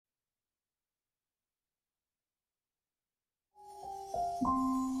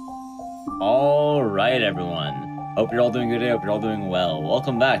Alright everyone, hope you're all doing good today, hope you're all doing well.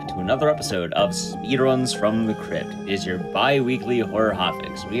 Welcome back to another episode of Speedruns From the Crypt. It is your bi-weekly horror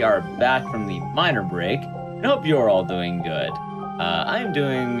hotfix. We are back from the minor break, and hope you're all doing good. I'm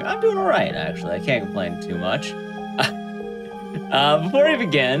doing alright actually, I can't complain too much. Before we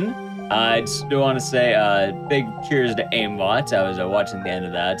begin, I just do want to say big cheers to Aimbot. I was watching the end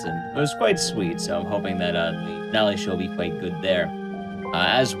of that, and it was quite sweet, so I'm hoping that the finale show will be quite good there.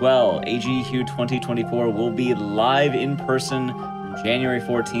 As well, GDQ 2024 will be live in person from January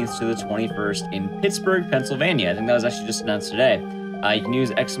 14th to the 21st in Pittsburgh, Pennsylvania. I think that was actually just announced today. You can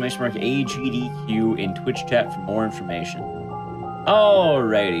use !AGDQ in Twitch chat for more information.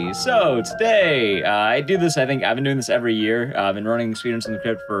 Alrighty, so today, I do this, I've been doing this every year. I've been running Speedruns From the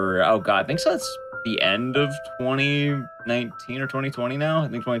Crypt for, oh god, I think so that's the end of 2019 or 2020 now, I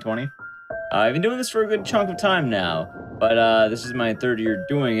think 2020. I've been doing this for a good chunk of time now, but this is my third year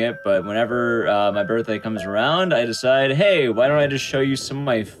doing it, but whenever my birthday comes around, I decide, hey, why don't I just show you some of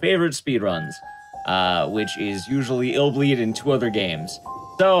my favorite speedruns, which is usually Illbleed and 2 other games.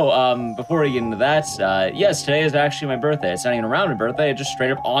 So, before we get into that, yes, today is actually my birthday. It's not even around my birthday, it's just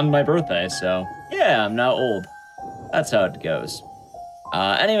straight up on my birthday, so yeah, I'm now old. That's how it goes.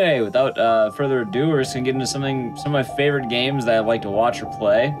 Anyway, without further ado, we're just gonna get into some of my favorite games that I like to watch or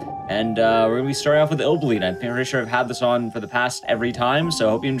play. And we're gonna be starting off with Illbleed. I'm pretty sure I've had this on for the past every time, so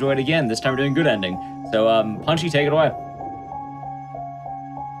I hope you enjoy it again. This time we're doing good ending. So, Punchy, take it away.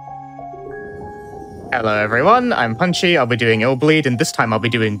 Hello everyone, I'm Punchy, I'll be doing Illbleed, and this time I'll be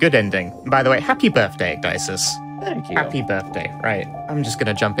doing good ending. By the way, happy birthday, Ecdycis. Thank you. Happy birthday. Right, I'm just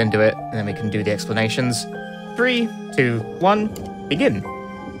gonna jump into it, and then we can do the explanations. 3, 2, 1, begin.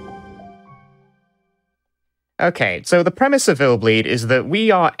 Okay, so the premise of Illbleed is that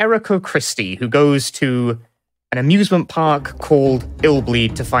we are Erica Christie, who goes to an amusement park called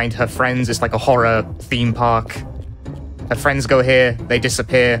Illbleed to find her friends. It's like a horror theme park. Her friends go here, they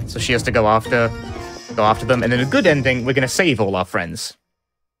disappear, so she has to go after them, and in a good ending, we're going to save all our friends.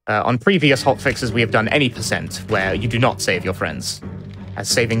 On previous hotfixes, we have done any percent, where you do not save your friends, as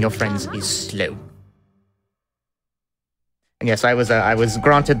saving your friends is slow. And yes, I was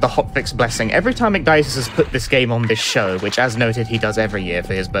granted the hotfix blessing. Every time Ecdycis has put this game on this show, which as noted he does every year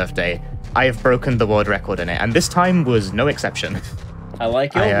for his birthday, I have broken the world record in it, and this time was no exception. I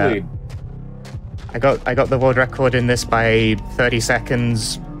like Illbleed. I got the world record in this by 30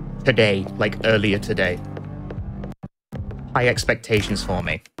 seconds today, like earlier today. High expectations for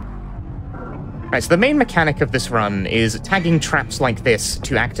me. Right, so the main mechanic of this run is tagging traps like this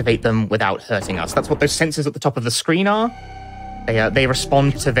to activate them without hurting us. That's what those sensors at the top of the screen are. They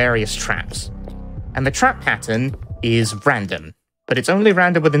respond to various traps. And the trap pattern is random, but it's only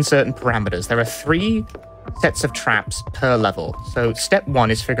random within certain parameters. There are 3 sets of traps per level. So step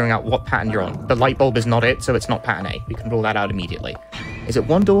 1 is figuring out what pattern you're on. The light bulb is not it, so it's not pattern A. We can rule that out immediately. Is it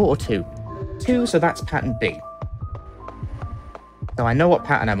 1 door or 2? 2, so that's pattern B. So I know what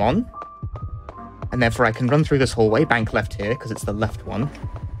pattern I'm on, and therefore I can run through this hallway, bank left here, because it's the left one.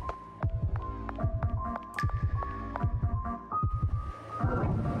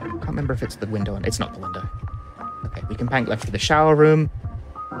 Can't remember if it's the window. It's not the window. Okay, we can bank left to the shower room,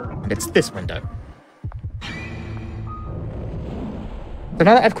 and it's this window. So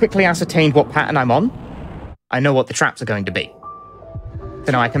now that I've quickly ascertained what pattern I'm on, I know what the traps are going to be.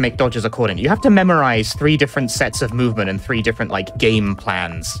 So now I can make dodges accordingly. You have to memorize 3 different sets of movement and 3 different, like, game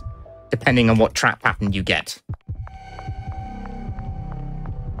plans, depending on what trap pattern you get.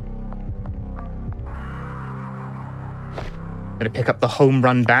 I'm going to pick up the home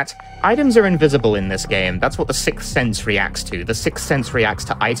run bat. Items are invisible in this game. That's what the 6th sense reacts to. The 6th sense reacts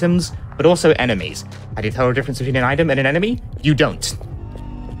to items, but also enemies. How do you tell the difference between an item and an enemy? You don't.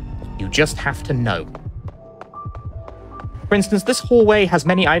 You just have to know. For instance, this hallway has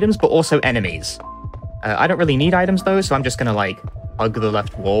many items, but also enemies. I don't really need items, though, so I'm just going to, like, hug the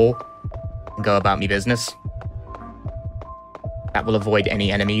left wall and go about me business. That will avoid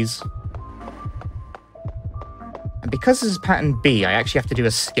any enemies. And because this is pattern B, I actually have to do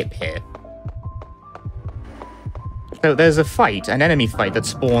a skip here. So there's a fight, an enemy fight, that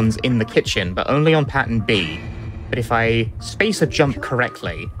spawns in the kitchen, but only on pattern B. But if I space a jump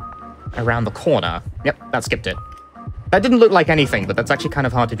correctly around the corner... Yep, that skipped it. That didn't look like anything, but that's actually kind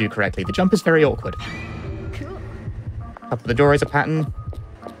of hard to do correctly. The jump is very awkward. Top of the door is a pattern.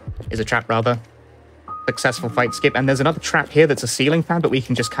 Is a trap, rather. Successful fight skip. And there's another trap here that's a ceiling fan, but we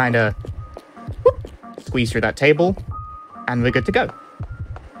can just kind of... squeeze through that table, and we're good to go.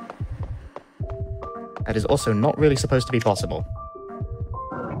 That is also not really supposed to be possible.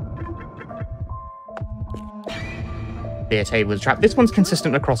 Beate was trapped. This one's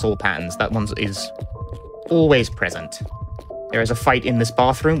consistent across all patterns. That one is always present. There is a fight in this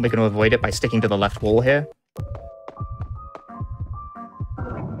bathroom. We're going to avoid it by sticking to the left wall here.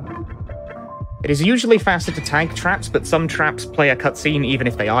 It is usually faster to tag traps, but some traps play a cutscene even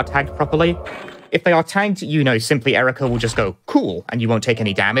if they are tagged properly. If they are tagged, you know, simply Erica will just go, cool, and you won't take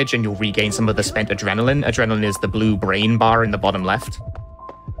any damage, and you'll regain some of the spent adrenaline. Adrenaline is the blue brain bar in the bottom left.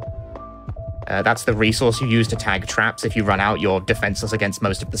 That's the resource you use to tag traps. If you run out, you're defenseless against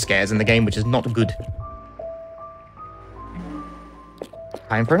most of the scares in the game, which is not good.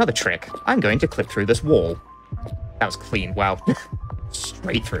 Time for another trick. I'm going to clip through this wall. That was clean, wow.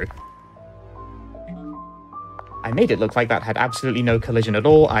 Straight through. I made it look like that had absolutely no collision at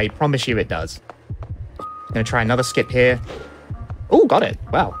all. I promise you it does. I'm going to try another skip here. Oh, got it.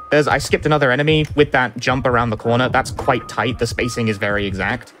 Wow. I skipped another enemy with that jump around the corner. That's quite tight. The spacing is very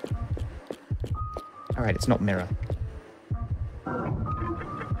exact. All right, it's not mirror.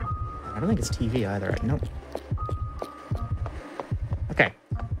 I don't think it's TV either. Right? Nope. Okay.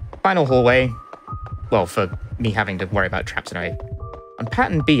 Final hallway. Well, for me having to worry about traps anyway. On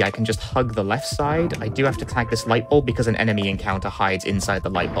pattern B, I can just hug the left side. I do have to tag this light bulb because an enemy encounter hides inside the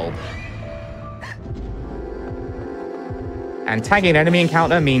light bulb. And tagging an enemy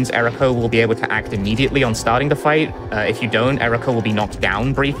encounter means Eriko will be able to act immediately on starting the fight. If you don't, Eriko will be knocked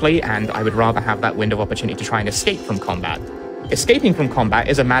down briefly, and I would rather have that window of opportunity to try and escape from combat. Escaping from combat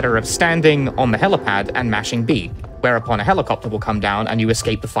is a matter of standing on the helipad and mashing B, whereupon a helicopter will come down and you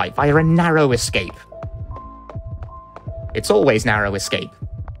escape the fight via a narrow escape. It's always narrow escape.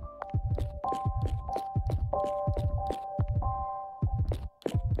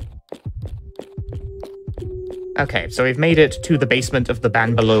 Okay, so we've made it to the basement of the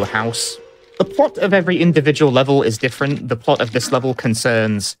Ban Below house. The plot of every individual level is different. The plot of this level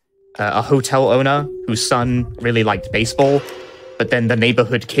concerns a hotel owner whose son really liked baseball, but then the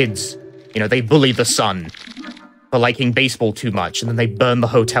neighborhood kids, you know, they bully the son for liking baseball too much, and then they burn the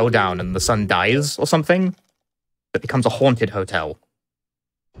hotel down and the son dies or something. It becomes a haunted hotel.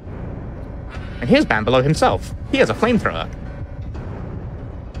 And here's Ban Below himself. He has a flamethrower.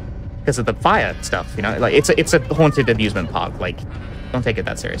 Because of the fire stuff, you know? Like, it's a haunted amusement park. Like, don't take it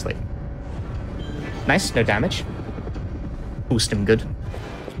that seriously. Nice, no damage. Boost him good.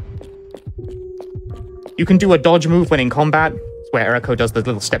 You can do a dodge move when in combat. It's where Eriko does the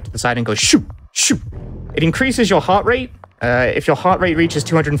little step to the side and goes shoot, shoot. It increases your heart rate. If your heart rate reaches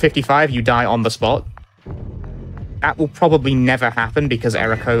 255, you die on the spot. That will probably never happen because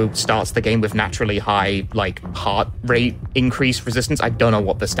Eriko starts the game with naturally high, like, heart rate increase resistance. I don't know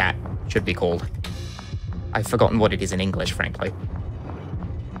what the stat should be called. I've forgotten what it is in English, frankly.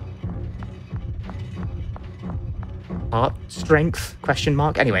 Heart strength? Question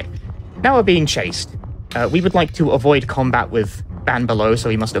mark? Anyway, now we're being chased. We would like to avoid combat with Ban Below, so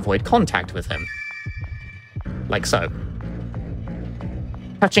we must avoid contact with him. Like so.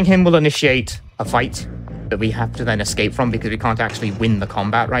 Touching him will initiate a fight that we have to then escape from because we can't actually win the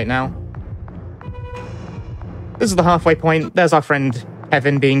combat right now. This is the halfway point. There's our friend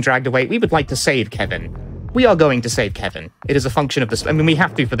Kevin being dragged away. We would like to save Kevin. We are going to save Kevin. It is a function of this. I mean, we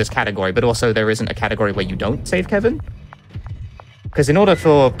have to for this category, but also there isn't a category where you don't save Kevin. Because in order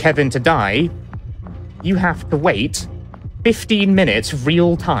for Kevin to die, you have to wait 15 minutes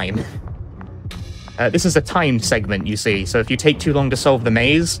real time. This is a timed segment, you see. So if you take too long to solve the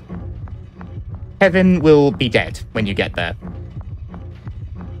maze, Kevin will be dead when you get there.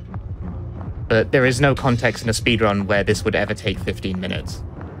 But there is no context in a speedrun where this would ever take 15 minutes.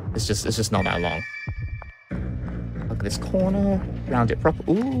 It's just not that long. Look at this corner, round it proper.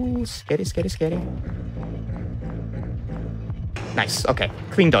 Ooh, scary, scary, scary. Nice, okay.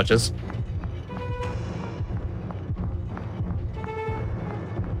 Clean dodges.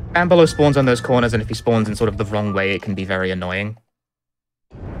 Ban Below spawns on those corners, and if he spawns in sort of the wrong way, it can be very annoying.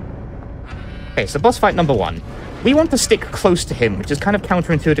 Okay, so boss fight number 1. We want to stick close to him, which is kind of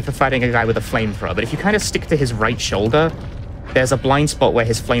counterintuitive for fighting a guy with a flamethrower, but if you kind of stick to his right shoulder, there's a blind spot where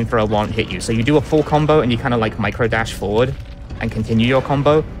his flamethrower won't hit you. So you do a full combo, and you kind of like micro-dash forward and continue your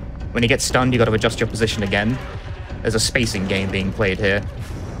combo. When he gets stunned, you got to adjust your position again. There's a spacing game being played here.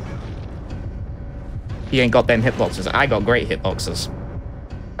 He ain't got them hitboxes. I got great hitboxes.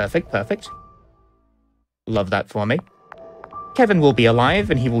 Perfect, perfect. Love that for me. Kevin will be alive,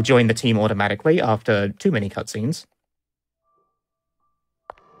 and he will join the team automatically after too many cutscenes.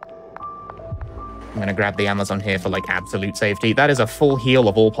 I'm going to grab the Amazon here for, like, absolute safety. That is a full heal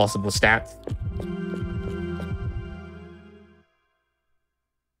of all possible stats.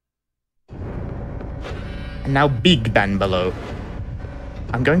 And now Big Ban Below.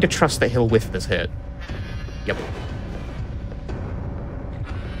 I'm going to trust that he'll whiff this hit. Yep.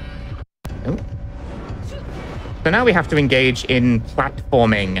 So now we have to engage in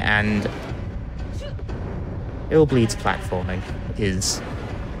platforming, and Illbleed's platforming is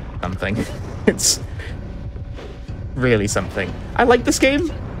something. It's really something. I like this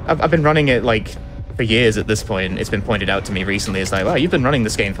game. I've been running it like for years at this point. It's been pointed out to me recently. It's like, wow, you've been running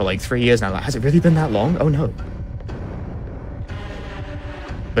this game for like 3 years now. Like, has it really been that long? Oh no.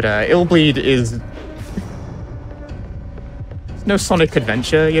 But Illbleed is no Sonic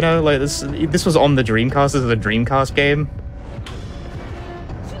Adventure, you know? Like this was on the Dreamcast. This is a Dreamcast game.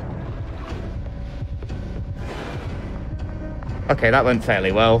 Okay, that went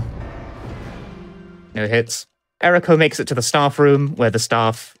fairly well. No hits. Eriko makes it to the staff room, where the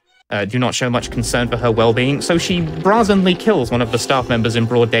staff do not show much concern for her well-being, so she brazenly kills one of the staff members in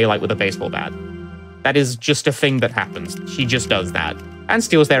broad daylight with a baseball bat. That is just a thing that happens. She just does that. And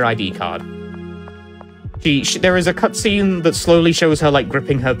steals their ID card. There is a cutscene that slowly shows her, like,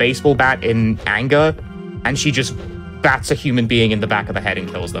 gripping her baseball bat in anger, and she just bats a human being in the back of the head and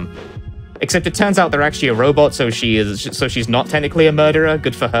kills them. Except it turns out they're actually a robot, so she's not technically a murderer.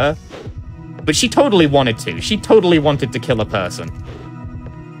 Good for her. But she totally wanted to. She totally wanted to kill a person.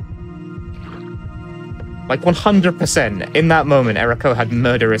 Like 100%. In that moment, Eriko had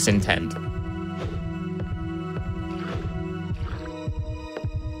murderous intent.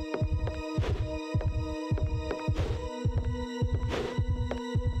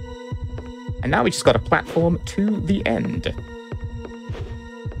 And now we just got a platform to the end.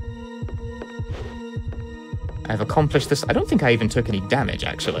 I've accomplished this. I don't think I even took any damage,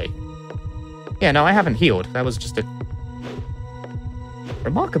 actually. Yeah, no, I haven't healed. That was just a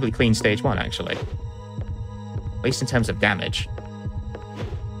remarkably clean stage 1, actually. At least in terms of damage.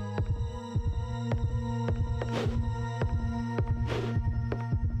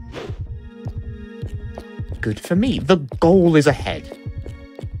 Good for me. The goal is ahead.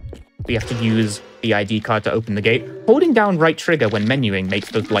 We have to use the ID card to open the gate. Holding down right trigger when menuing makes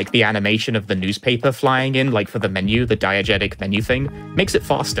the animation of the newspaper flying in, like for the menu, the diegetic menu thing, makes it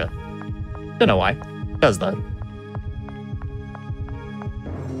faster. Don't know why. It does though.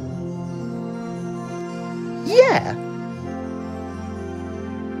 Yeah.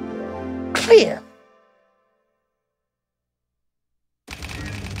 Clear.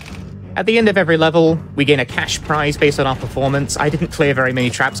 At the end of every level, we gain a cash prize based on our performance. I didn't clear very many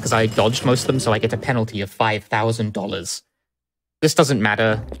traps because I dodged most of them, so I get a penalty of $5,000. This doesn't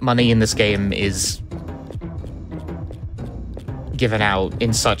matter. Money in this game is given out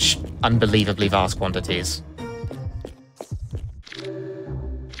in such unbelievably vast quantities.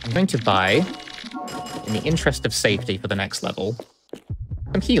 I'm going to buy, in the interest of safety for the next level,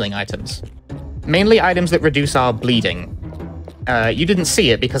 some healing items. Mainly items that reduce our bleeding. You didn't see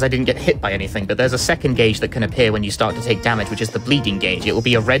it because I didn't get hit by anything, but there's a second gauge that can appear when you start to take damage, which is the bleeding gauge. It will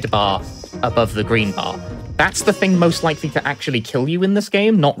be a red bar above the green bar. That's the thing most likely to actually kill you in this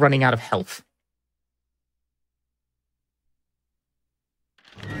game, not running out of health.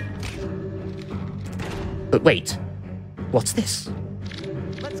 But wait, what's this?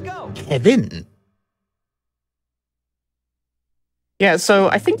 Let's go! Kevin! Yeah, so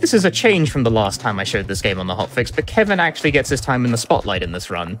I think this is a change from the last time I showed this game on the hotfix, but Kevin actually gets his time in the spotlight in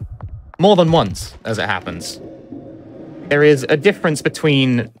this run. More than once, as it happens. There is a difference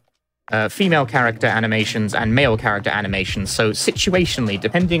between female character animations and male character animations, so situationally,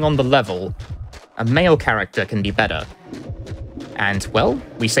 depending on the level, a male character can be better. And, well,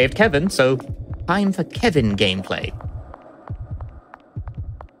 we saved Kevin, so time for Kevin gameplay.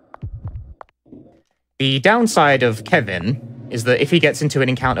 The downside of Kevin is that if he gets into an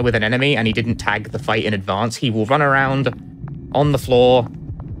encounter with an enemy and he didn't tag the fight in advance, he will run around on the floor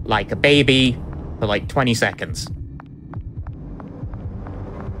like a baby for like 20 seconds.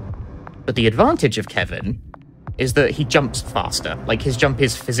 But the advantage of Kevin is that he jumps faster. Like, his jump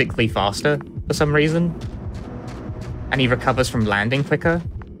is physically faster for some reason. And he recovers from landing quicker.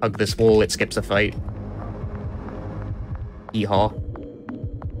 Hug this wall, it skips a fight. Yeehaw.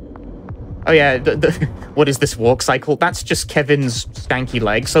 Oh yeah, what is this walk cycle? That's just Kevin's stanky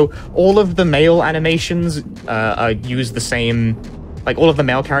leg. So all of the male animations use the same... Like, all of the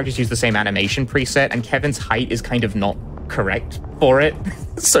male characters use the same animation preset, and Kevin's height is kind of not correct for it.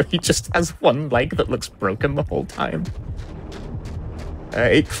 So he just has one leg that looks broken the whole time.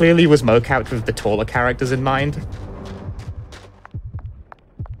 It clearly was mocapped with the taller characters in mind.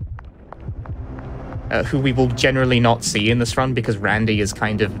 Who we will generally not see in this run because Randy is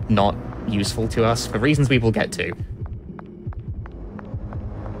kind of not useful to us for reasons we will get to.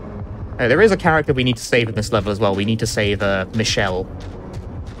 There is a character we need to save in this level as well. We need to save Michelle.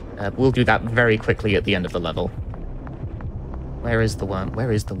 We'll do that very quickly at the end of the level. Where is the worm?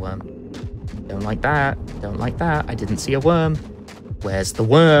 Where is the worm? Don't like that. Don't like that. I didn't see a worm. Where's the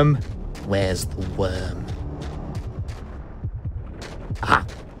worm? Where's the worm? Aha!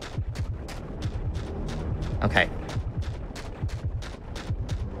 Okay.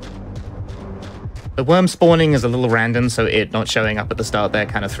 The worm spawning is a little random, so it not showing up at the start there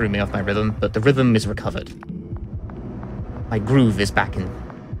kind of threw me off my rhythm, but the rhythm is recovered. My groove is back in.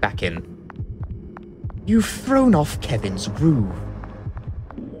 You've thrown off Kevin's groove.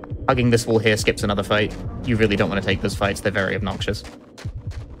 Hugging this wall here skips another fight. You really don't want to take those fights, they're very obnoxious.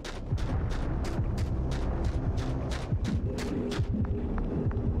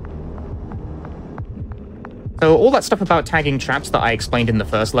 So all that stuff about tagging traps that I explained in the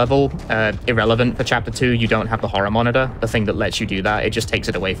first level, irrelevant for Chapter 2, you don't have the horror monitor, the thing that lets you do that, it just takes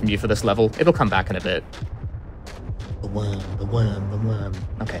it away from you for this level. It'll come back in a bit. The worm, the worm, the worm.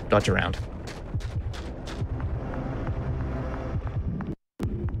 Okay, dodge around.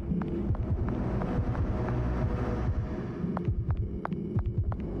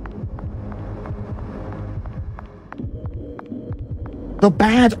 The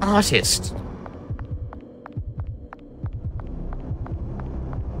bad artist.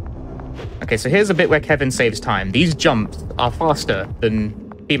 Okay, so here's a bit where Kevin saves time. These jumps are faster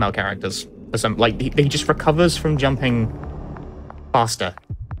than female characters. For some, like, he just recovers from jumping faster.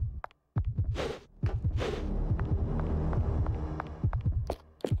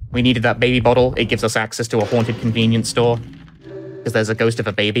 We needed that baby bottle. It gives us access to a haunted convenience store. Because there's a ghost of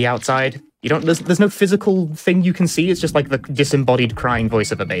a baby outside. You don't. There's no physical thing you can see. It's just like the disembodied crying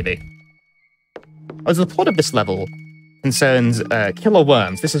voice of a baby. Oh, the plot of this level concerns killer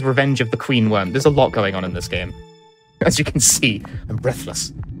worms. This is Revenge of the Queen Worm. There's a lot going on in this game. As you can see, I'm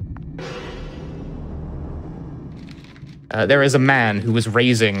breathless. There is a man who was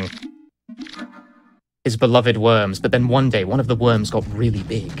raising his beloved worms, but then one day one of the worms got really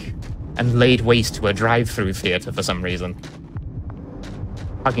big and laid waste to a drive-through theater for some reason.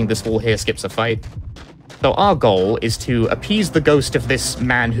 Hugging this wall here skips a fight. So our goal is to appease the ghost of this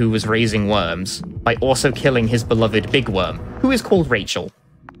man who was raising worms by also killing his beloved big worm, who is called Rachel.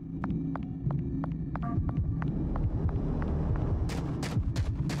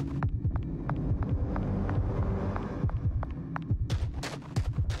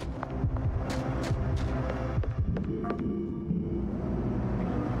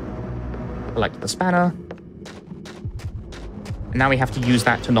 Collect the spanner. And now we have to use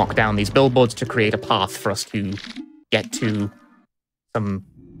that to knock down these billboards to create a path for us to get to some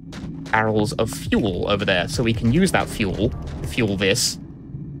barrels of fuel over there. So we can use that fuel to fuel this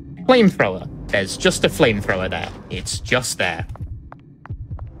flamethrower. There's just a flamethrower there. It's just there.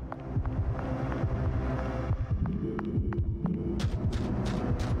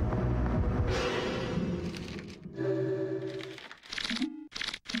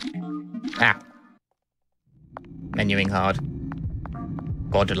 Ah. Menuing hard.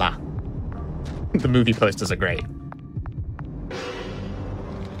 Godla. The movie posters are great.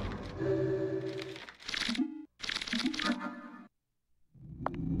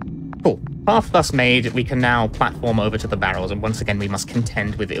 Cool. Path thus made, we can now platform over to the barrels, and once again we must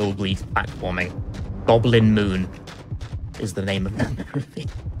contend with Illbleed platforming. Goblin Moon is the name of that movie.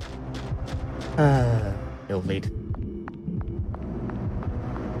 Illbleed.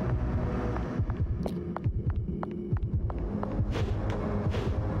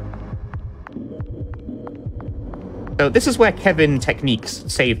 So this is where Kevin techniques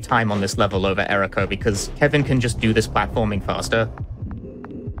save time on this level over Eriko, because Kevin can just do this platforming faster.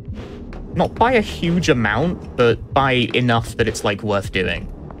 Not by a huge amount, but by enough that it's, like, worth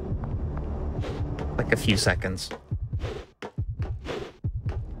doing. Like a few seconds.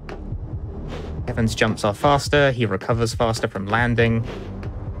 Kevin's jumps are faster, he recovers faster from landing.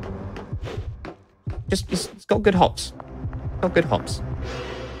 He's got good hops. Got good hops.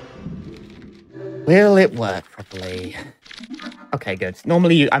 Will it work properly? Okay, good.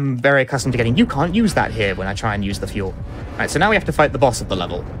 Normally, I'm very accustomed to getting, you can't use that here when I try and use the fuel. Alright, so now we have to fight the boss of the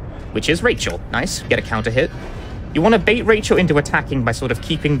level, which is Rachel. Nice, get a counter hit. You want to bait Rachel into attacking by sort of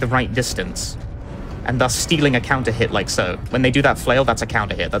keeping the right distance, and thus stealing a counter hit like so. When they do that flail, that's a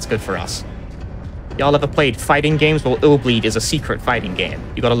counter hit. That's good for us. Y'all ever played fighting games? Well, Illbleed is a secret fighting game.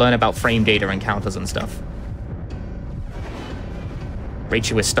 You gotta learn about frame data and counters and stuff.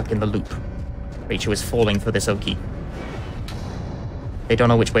 Rachel is stuck in the loop. Rachel is falling for this Oki. They don't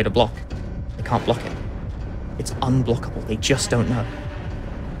know which way to block. They can't block it. It's unblockable. They just don't know.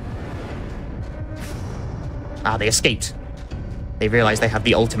 Ah, they escaped. They realized they have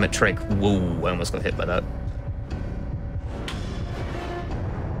the ultimate trick. Whoa, I almost got hit by that.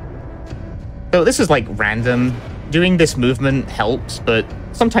 So this is like random. doing this movement helps, but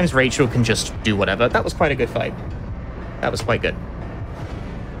sometimes Rachel can just do whatever. That was quite a good fight. That was quite good.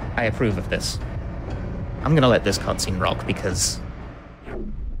 I approve of this. I'm gonna let this cutscene rock because...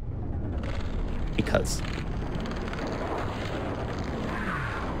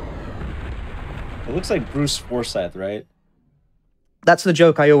 It looks like Bruce Forsyth, right? That's the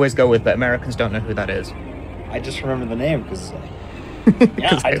joke I always go with, but Americans don't know who that is. I just remember the name because...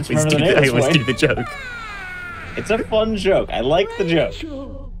 I always do the joke. It's a fun joke. I like the joke.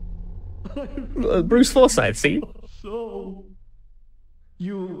 Bruce Forsyth, see? So,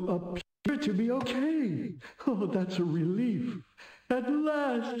 you appear to be okay. Oh, that's a relief. At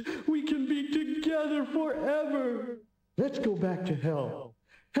last, we can be together forever. Let's go back to hell.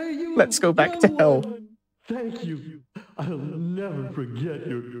 Hey, you. Let's go back to hell. Thank you. I'll never forget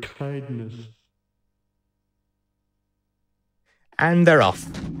your kindness. And they're off.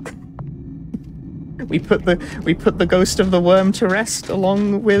 We put the ghost of the worm to rest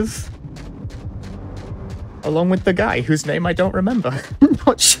along with the guy whose name I don't remember. I'm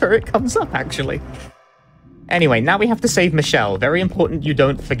not sure it comes up actually. Anyway, now we have to save Michelle. Very important you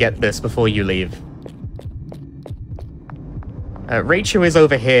don't forget this before you leave. Rachel is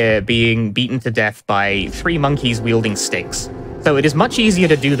over here being beaten to death by 3 monkeys wielding sticks. So it is much easier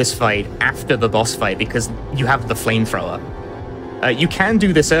to do this fight after the boss fight because you have the flamethrower. You can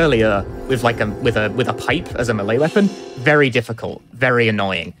do this earlier with like with a pipe as a melee weapon. Very difficult, very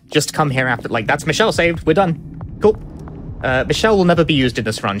annoying. Just come here after. Like that's Michelle saved. We're done. Cool. Michelle will never be used in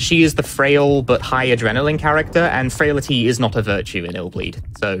this run. She is the frail but high adrenaline character, and frailty is not a virtue in Illbleed,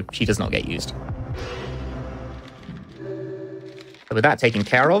 so she does not get used. So with that taken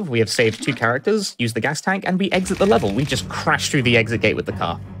care of, we have saved 2 characters, used the gas tank, and we exit the level. We just crash through the exit gate with the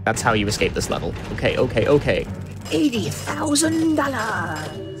car. That's how you escape this level. Okay.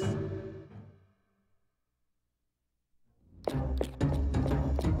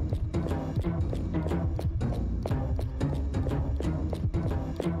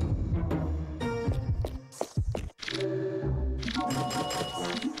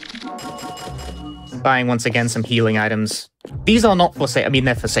 Buying once again some healing items. These are not for safety. I mean,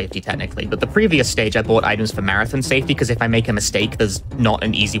 they're for safety technically, but the previous stage I bought items for marathon safety because if I make a mistake, there's not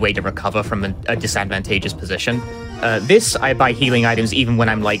an easy way to recover from a disadvantageous position. This, I buy healing items even when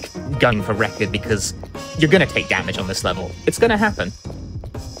I'm like gunning for record because you're gonna take damage on this level. It's gonna happen.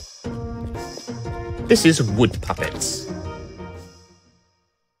 This is wood puppets.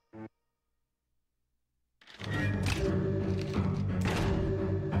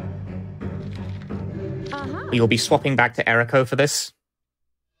 We will be swapping back to Eriko for this.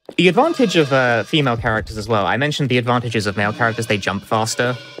 The advantage of female characters as well. I mentioned the advantages of male characters, they jump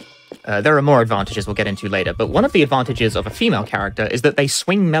faster. There are more advantages we'll get into later, but one of the advantages of a female character is that they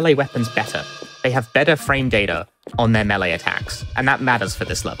swing melee weapons better. They have better frame data on their melee attacks, and that matters for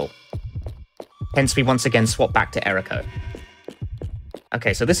this level. Hence, we once again swap back to Eriko.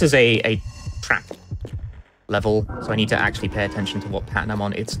 Okay, so this is a trap level, so I need to actually pay attention to what pattern I'm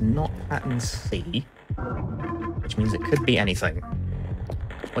on. It's not pattern C, which means it could be anything.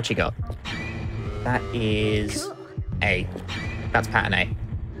 What you got? That is A. That's pattern A.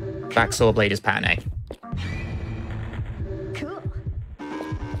 Backsaw blade is pattern A.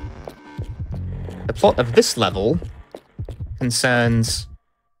 The plot of this level concerns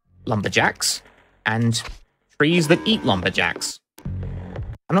lumberjacks and trees that eat lumberjacks.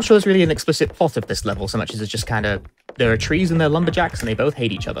 I'm not sure there's really an explicit plot of this level so much as it's just kind of, there are trees and they're lumberjacks and they both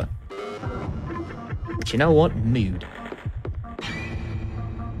hate each other. But you know what? Mood.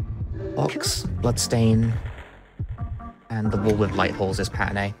 Ox, bloodstain, and the wall with light holes is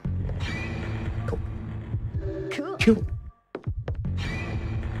pattern A. Cool. Cool.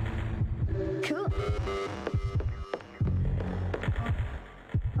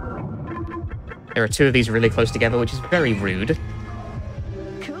 There are 2 of these really close together, which is very rude.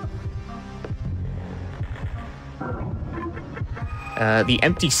 The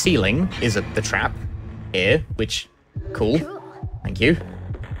empty ceiling is the trap here, which, cool. Thank you.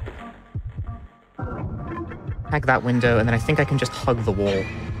 Hack that window, and then I think I can just hug the wall.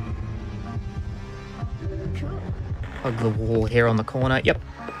 Hug the wall here on the corner. Yep,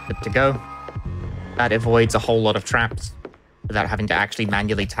 good to go. That avoids a whole lot of traps without having to actually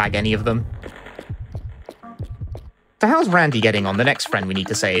manually tag any of them. So how's Randy getting on, the next friend we need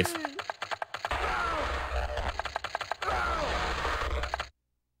to save?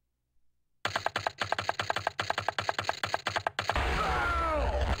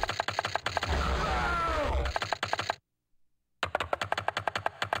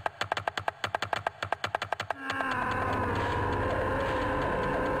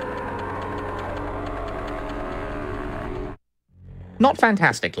 not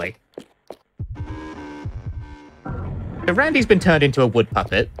fantastically. So Randy's been turned into a wood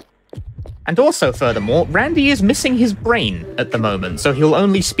puppet. And also, furthermore, Randy is missing his brain at the moment, so he'll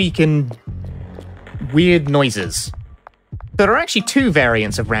only speak in weird noises. There are actually two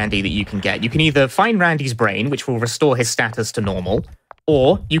variants of Randy that you can get. You can either find Randy's brain, which will restore his status to normal,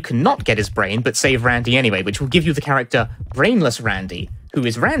 or you can not get his brain, but save Randy anyway, which will give you the character Brainless Randy, who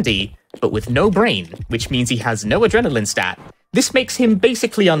is Randy, but with no brain, which means he has no adrenaline stat. This makes him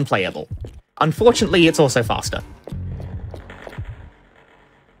basically unplayable. Unfortunately, it's also faster.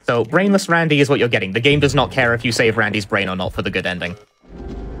 So, Brainless Randy is what you're getting. The game does not care if you save Randy's brain or not for the good ending.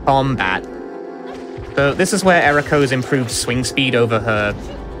 Combat. So, this is where Eriko's improved swing speed over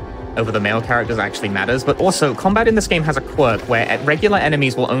the male characters actually matters, but also, combat in this game has a quirk where regular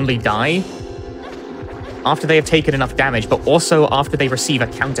enemies will only die after they have taken enough damage, but also after they receive a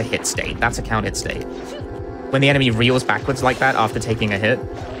counter-hit state. That's a counter-hit state. When the enemy reels backwards like that after taking a hit,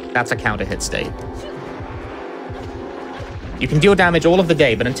 that's a counter-hit state. You can deal damage all of the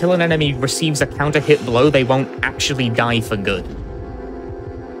day, but until an enemy receives a counter-hit blow, they won't actually die for good.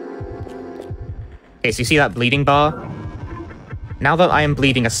 Okay, so you see that bleeding bar? Now that I am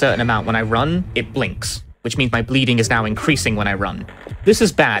bleeding a certain amount when I run, it blinks, which means my bleeding is now increasing when I run. This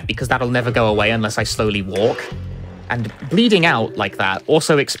is bad, because that'll never go away unless I slowly walk. And bleeding out like that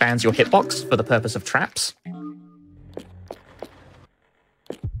also expands your hitbox for the purpose of traps.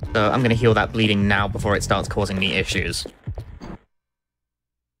 So I'm going to heal that bleeding now before it starts causing me issues.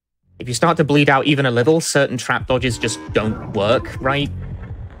 If you start to bleed out even a little, certain trap dodges just don't work, right?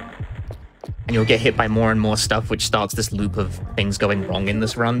 And you'll get hit by more and more stuff, which starts this loop of things going wrong in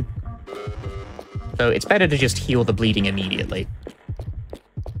this run. So it's better to just heal the bleeding immediately.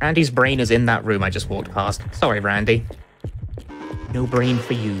 Randy's brain is in that room I just walked past. Sorry, Randy. No brain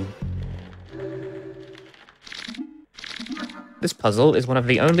for you. This puzzle is one of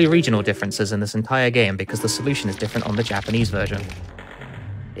the only regional differences in this entire game because the solution is different on the Japanese version.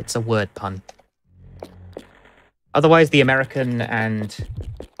 It's a word pun. Otherwise, the American and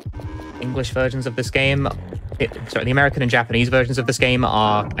English versions of this game... the American and Japanese versions of this game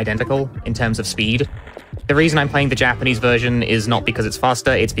are identical in terms of speed. The reason I'm playing the Japanese version is not because it's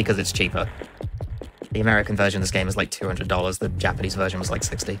faster, it's because it's cheaper. The American version of this game is like $200, the Japanese version was like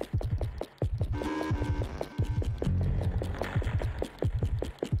 $60.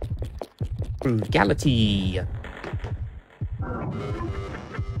 Frugality.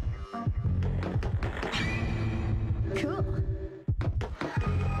 Cool.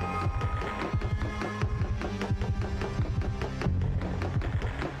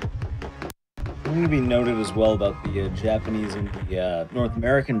 Something to be noted as well about the Japanese and the North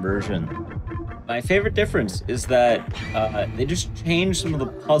American version. My favorite difference is that they just changed some of the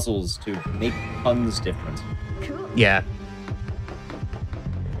puzzles to make puns different. Cool. Yeah.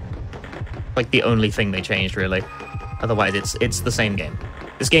 Like the only thing they changed, really. Otherwise, it's the same game.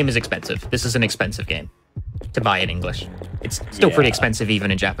 This game is expensive. This is an expensive game to buy in English. It's still pretty expensive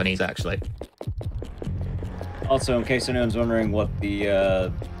even in Japanese, actually. Also, in case anyone's wondering what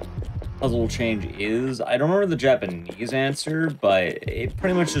the puzzle change is, I don't remember the Japanese answer, but it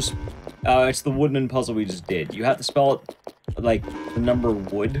pretty much just... it's the woodman puzzle we just did. You have to spell it, like, the number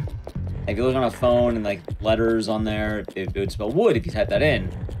wood. If you look on a phone and, like, letters on there, it would spell wood if you type that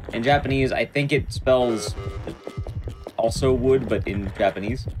in. In Japanese, I think it spells also wood, but in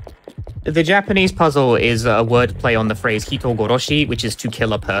Japanese. The Japanese puzzle is a wordplay on the phrase hitogoroshi, which is to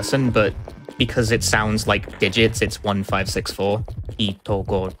kill a person, but because it sounds like digits, it's 1564.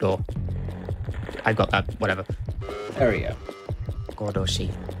 Hitogoro. I got that, whatever. There we go. Goroshi.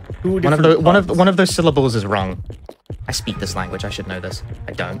 One One of those syllables is wrong. I speak this language, I should know this.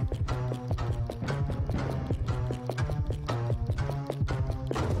 I don't.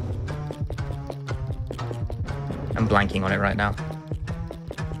 I'm blanking on it right now.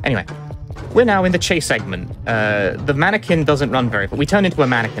 Anyway, we're now in the chase segment. The mannequin doesn't run very far. We turn into a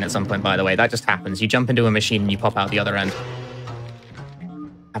mannequin at some point, by the way. That just happens. You jump into a machine and you pop out the other end.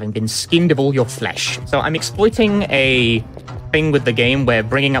 Having been skinned of all your flesh. So I'm exploiting a thing with the game where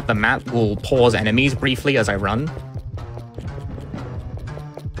bringing up the map will pause enemies briefly as I run.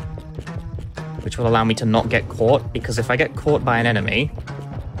 Which will allow me to not get caught, because if I get caught by an enemy...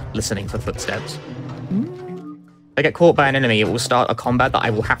 Listening for footsteps. If I get caught by an enemy, it will start a combat that I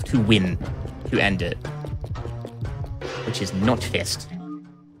will have to win to end it. Which is not fist.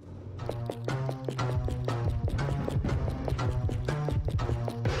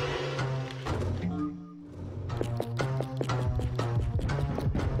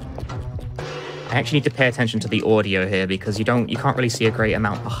 I actually need to pay attention to the audio here because you can't really see a great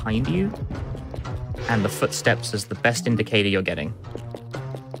amount behind you. and the footsteps as the best indicator you're getting.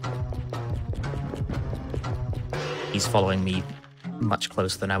 He's following me much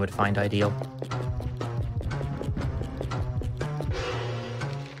closer than I would find ideal.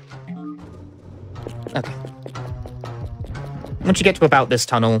 Okay. Once you get to about this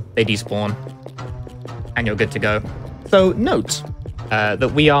tunnel, they despawn, and you're good to go. So note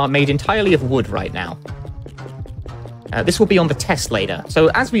that we are made entirely of wood right now. This will be on the test later. So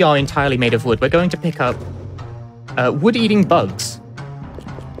as we are entirely made of wood, we're going to pick up wood-eating bugs.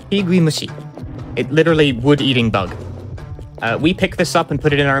 Higuimushi. It literally wood-eating bug. We pick this up and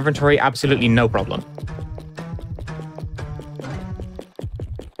put it in our inventory, absolutely no problem.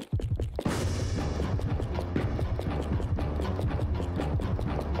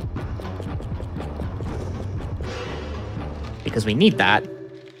 Because we need that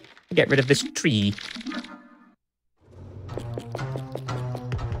to get rid of this tree.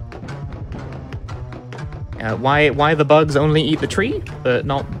 Why the bugs only eat the tree, but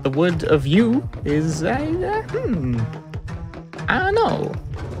not the wood of you is, I don't know.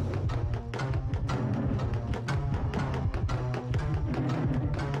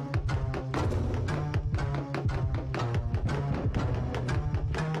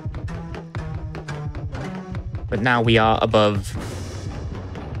 But now we are above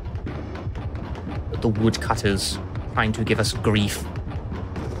the woodcutters trying to give us grief.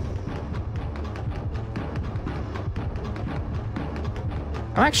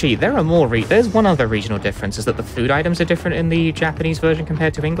 Oh, actually, there are more. There's one other regional difference, is that the food items are different in the Japanese version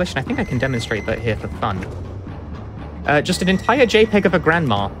compared to English, and I think I can demonstrate that here for fun. Just an entire JPEG of a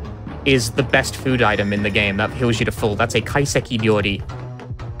grandma is the best food item in the game. That heals you to full. That's a kaiseki ryori,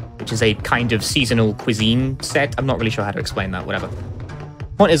 which is a kind of seasonal cuisine set. I'm not really sure how to explain that, whatever.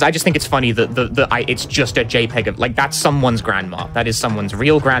 Point is, I just think it's funny that it's just a JPEG of, like, that's someone's grandma. That is someone's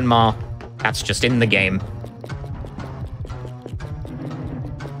real grandma. That's just in the game.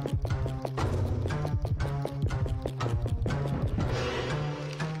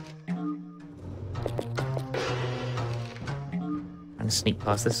 Sneak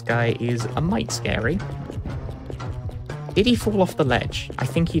past this guy is a mite scary. Did he fall off the ledge? I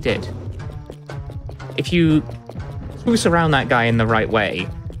think he did. If you cruise around that guy in the right way,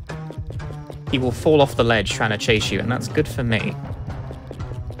 he will fall off the ledge trying to chase you, and that's good for me.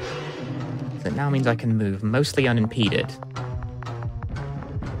 That now means I can move mostly unimpeded.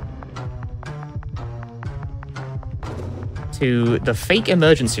 To the fake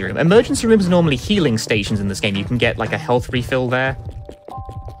emergency room. Emergency rooms are normally healing stations in this game. You can get like a health refill there.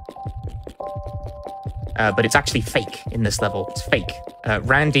 But it's actually fake in this level. It's fake.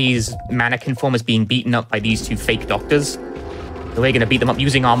 Randy's mannequin form is being beaten up by these two fake doctors. So we're going to beat them up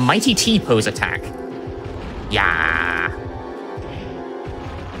using our mighty T-pose attack. Yeah.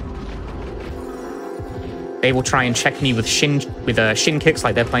 They will try and check me with shin kicks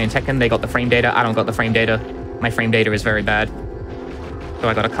like they're playing Tekken. They got the frame data. I don't got the frame data. My frame data is very bad. So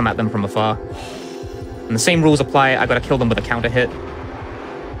I got to come at them from afar. And the same rules apply. I got to kill them with a counter hit.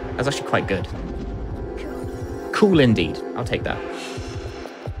 That's actually quite good. Cool indeed. I'll take that.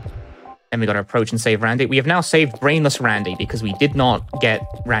 Then we got to approach and save Randy. We have now saved brainless Randy because we did not get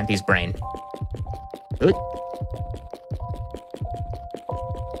Randy's brain. Good.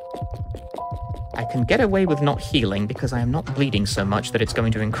 I can get away with not healing because I am not bleeding so much that it's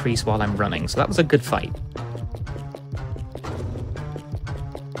going to increase while I'm running. So that was a good fight.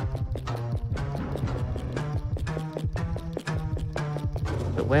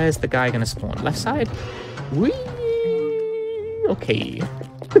 But where's the guy going to spawn? Left side? Whee! Okay.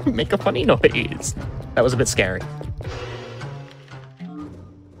 Make a funny noise. That was a bit scary.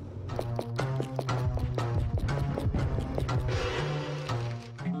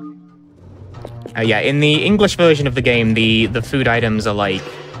 Yeah, in the English version of the game, the food items are like...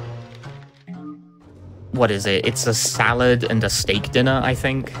 What is it? It's a salad and a steak dinner, I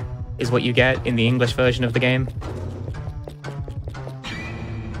think, is what you get in the English version of the game.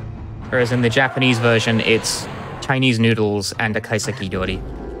 Whereas in the Japanese version, it's Chinese noodles and a kaiseki ryori.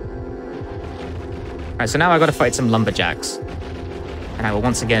 Alright, so now I gotta fight some lumberjacks. And I will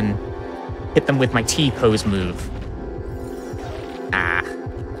once again hit them with my T-pose move. Ah.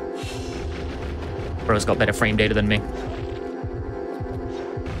 Bro's got better frame data than me.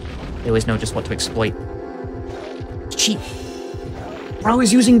 They always know just what to exploit. It's cheap. Bro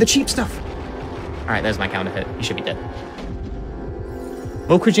is using the cheap stuff. Alright, there's my counter hit. You should be dead.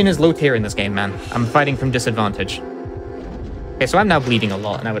 Mokujin is low tier in this game, man. I'm fighting from disadvantage. Okay, so I'm now bleeding a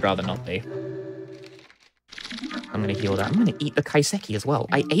lot, and I would rather not be. I'm gonna heal that. I'm gonna eat the kaiseki as well.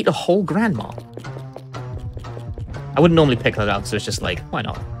 I ate a whole grandma. I wouldn't normally pick that up, so it's just like, why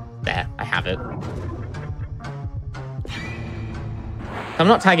not? There, I have it. I'm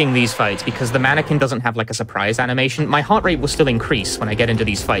not tagging these fights because the mannequin doesn't have like a surprise animation. My heart rate will still increase when I get into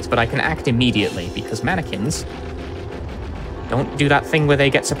these fights, but I can act immediately because mannequins don't do that thing where they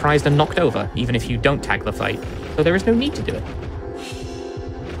get surprised and knocked over, even if you don't tag the fight. So there is no need to do it.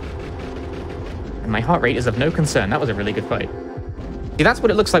 And my heart rate is of no concern. That was a really good fight. See, that's what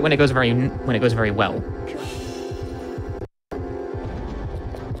it looks like when it goes very well.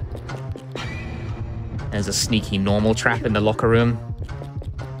 There's a sneaky normal trap in the locker room.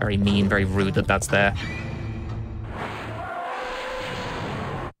 Very mean, very rude that that's there.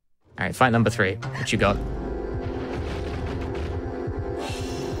 Alright, fight number 3. What you got?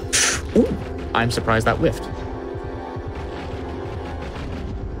 Ooh, I'm surprised that whiffed.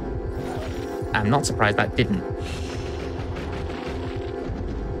 I'm not surprised that didn't.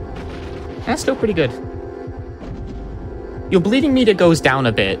 That's still pretty good. Your bleeding meter goes down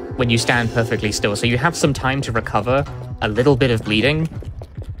a bit when you stand perfectly still, so you have some time to recover a little bit of bleeding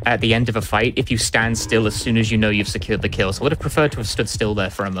at the end of a fight if you stand still as soon as you know you've secured the kill. So I would have preferred to have stood still there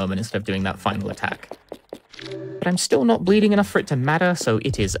for a moment instead of doing that final attack. But I'm still not bleeding enough for it to matter, so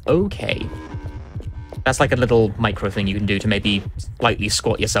it is okay. That's like a little micro thing you can do to maybe slightly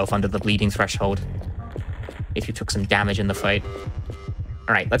squat yourself under the bleeding threshold if you took some damage in the fight.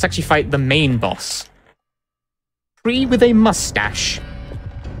 Alright, let's actually fight the main boss. Tree with a mustache.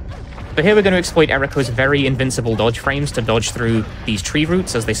 So here we're going to exploit Eriko's very invincible dodge frames to dodge through these tree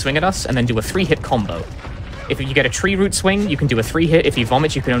roots as they swing at us, and then do a 3-hit combo. If you get a tree root swing, you can do a 3-hit. If you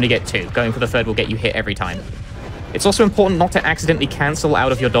vomit, you can only get 2. Going for the 3rd will get you hit every time. It's also important not to accidentally cancel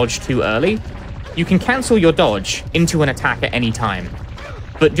out of your dodge too early. You can cancel your dodge into an attack at any time,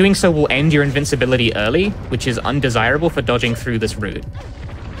 but doing so will end your invincibility early, which is undesirable for dodging through this route.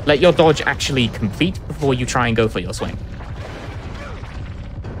 Let your dodge actually complete before you try and go for your swing.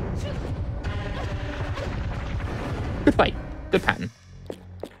 Good fight. Good pattern.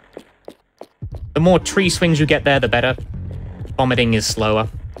 The more tree swings you get there, the better. Vomiting is slower,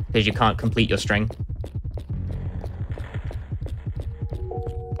 because you can't complete your string.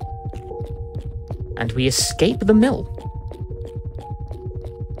 And we escape the mill.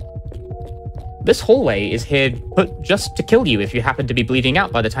 This hallway is here put just to kill you if you happen to be bleeding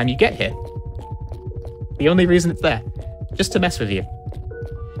out by the time you get here. The only reason it's there. Just to mess with you.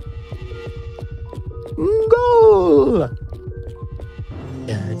 Goal!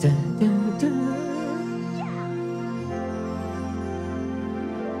 Da, da, da, da.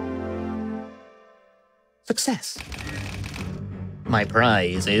 Success. My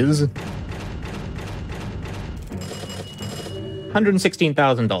prize is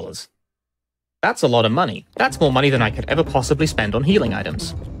 $116,000. That's a lot of money. That's more money than I could ever possibly spend on healing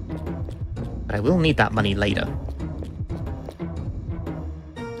items. But I will need that money later.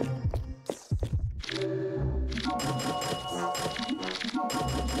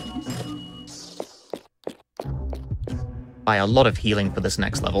 Buy a lot of healing for this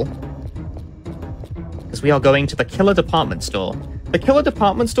next level. Because we are going to the Killer Department Store. The Killer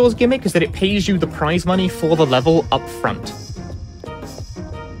Department Store's gimmick is that it pays you the prize money for the level up front.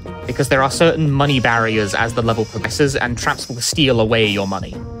 Because there are certain money barriers as the level progresses, and traps will steal away your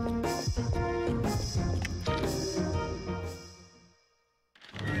money.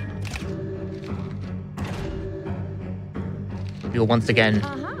 We'll once again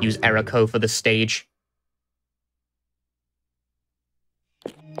use Eriko for this stage.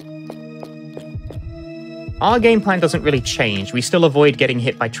 Our game plan doesn't really change. We still avoid getting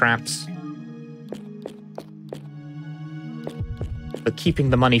hit by traps. But keeping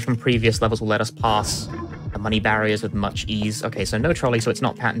the money from previous levels will let us pass the money barriers with much ease. Okay, so no trolley, so it's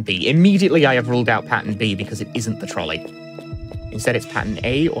not pattern B. Immediately I have ruled out pattern B because it isn't the trolley. Instead it's pattern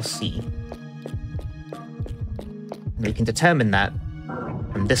A or C. And we can determine that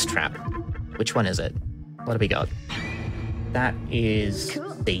from this trap. Which one is it? What do we got? That is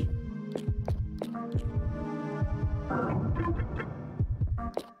C.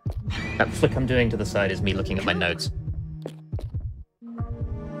 That flick I'm doing to the side is me looking at my notes.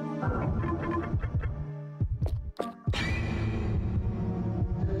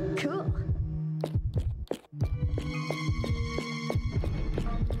 Cool.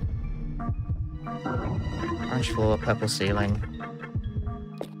 Orange floor, purple ceiling.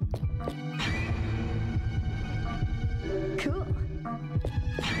 Cool.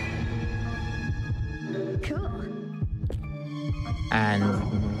 Cool.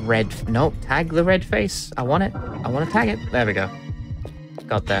 And red... Nope, tag the red face. I want it. I want to tag it. There we go.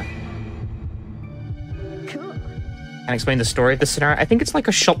 Got there. Cool. And explain the story of this scenario. I think it's like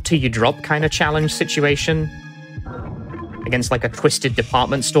a shop till you drop kind of challenge situation. Against like a twisted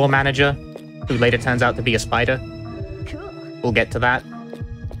department store manager who later turns out to be a spider. Cool. We'll get to that.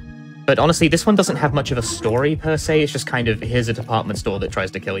 But honestly, this one doesn't have much of a story per se. It's just kind of, here's a department store that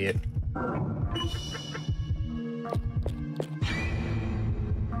tries to kill you.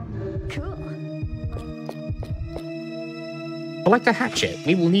 Cool. Collect a hatchet.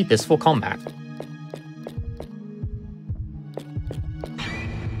 We will need this for combat.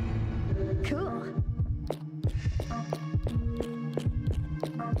 Cool.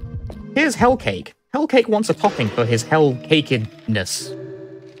 Here's Hellcake. Hellcake wants a topping for his hell-cakedness.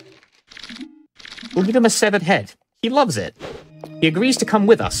 We'll give him a severed head. He loves it. He agrees to come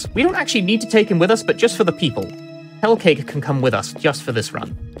with us. We don't actually need to take him with us, but just for the people. Hellcake can come with us just for this run.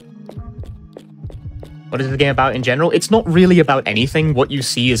 What is the game about in general? It's not really about anything. What you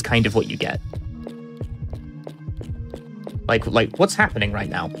see is kind of what you get. Like what's happening right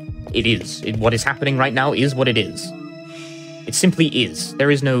now? It is. What is happening right now is what it is. It simply is.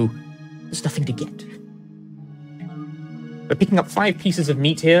 There's nothing to get. We're picking up 5 pieces of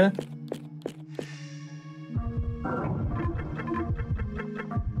meat here.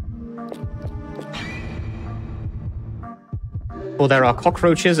 Well, there are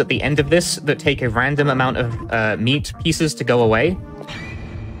cockroaches at the end of this that take a random amount of meat pieces to go away.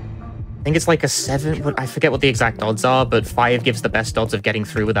 I think it's like a 7, but I forget what the exact odds are, but 5 gives the best odds of getting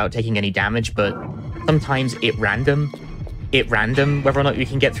through without taking any damage, but sometimes it random whether or not you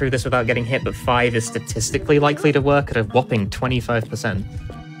can get through this without getting hit, but 5 is statistically likely to work at a whopping 25%.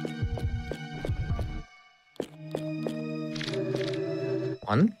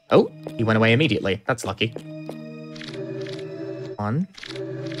 One. Oh, he went away immediately. That's lucky. 1,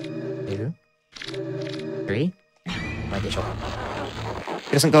 2, 3. My digital.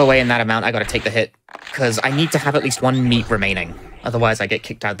 It doesn't go away in that amount. I gotta take the hit, because I need to have at least 1 meat remaining. Otherwise, I get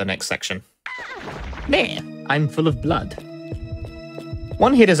kicked out of the next section. There! I'm full of blood.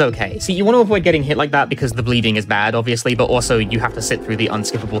 1 hit is okay. See, you want to avoid getting hit like that because the bleeding is bad, obviously, but also you have to sit through the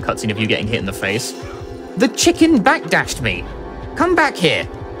unskippable cutscene of you getting hit in the face. The chicken backdashed me! Come back here!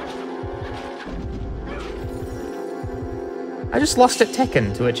 I just lost at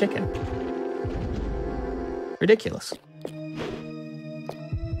Tekken to a chicken. Ridiculous.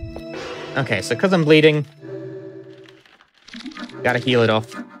 Okay, so because I'm bleeding, gotta heal it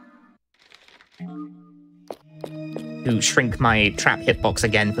off. To shrink my trap hitbox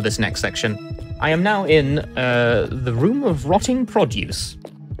again for this next section. I am now in the room of rotting produce.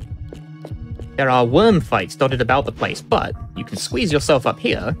 There are worm fights dotted about the place, but you can squeeze yourself up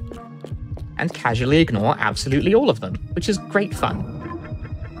here and casually ignore absolutely all of them, which is great fun.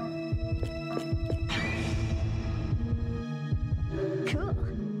 Cool.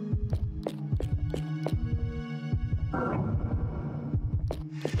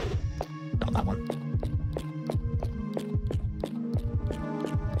 Not that one.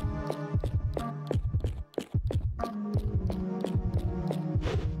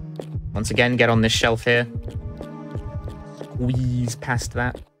 Once again, get on this shelf here. Squeeze past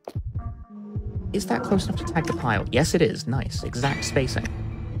that. Is that close enough to tag the pile? Yes, it is. Nice. Exact spacing.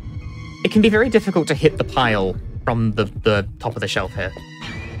 It can be very difficult to hit the pile from the top of the shelf here.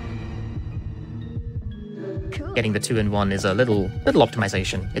 Cool. Getting the 2-in-1 is a little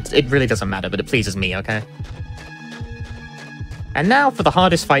optimization. It really doesn't matter, but it pleases me, okay? And now for the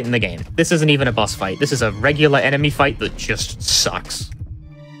hardest fight in the game. This isn't even a boss fight. This is a regular enemy fight that just sucks.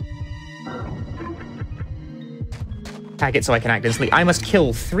 Tag it so I can act instantly. I must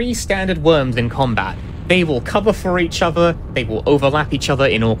kill 3 standard worms in combat. They will cover for each other, they will overlap each other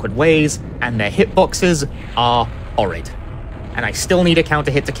in awkward ways, and their hitboxes are horrid. And I still need a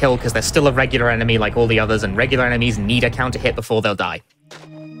counter hit to kill because they're still a regular enemy like all the others, and regular enemies need a counter hit before they'll die.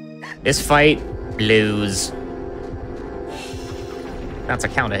 This fight blows. That's a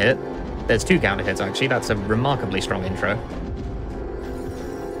counter hit. There's 2 counter hits actually. That's a remarkably strong intro.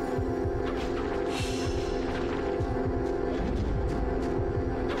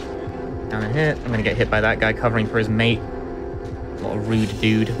 Counter hit. I'm gonna get hit by that guy covering for his mate. What a rude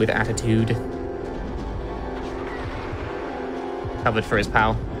dude with attitude. Covered for his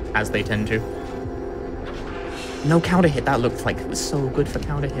pal, as they tend to. No counter hit. That looked like it was so good for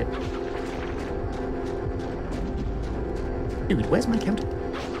counter hit. Dude, where's my counter?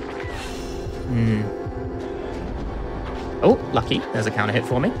 Oh, lucky. There's a counter hit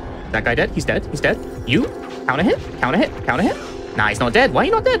for me. That guy dead? He's dead. He's dead. You? Counter hit? Counter hit? Counter hit? Nah, he's not dead. Why are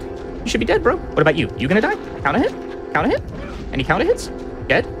you not dead? You should be dead, bro. What about you? You gonna die? Counter hit? Counter hit? Any counter hits?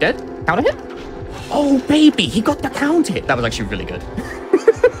 Dead? Dead? Counter hit? Oh, baby! He got the counter hit! That was actually really good.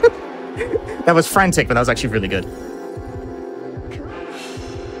 That was frantic, but that was actually really good.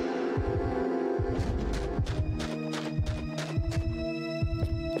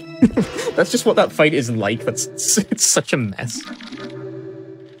 That's just what that fight is like. It's such a mess.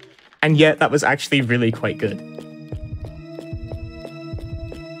 And yet, that was actually really quite good.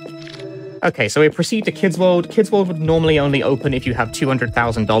 Okay, so we proceed to Kids World. Kids World would normally only open if you have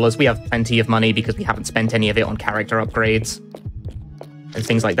 $200,000. We have plenty of money because we haven't spent any of it on character upgrades and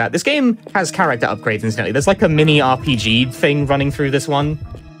things like that. This game has character upgrades, incidentally. There's like a mini RPG thing running through this one.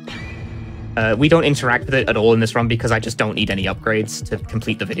 We don't interact with it at all in this run because I just don't need any upgrades to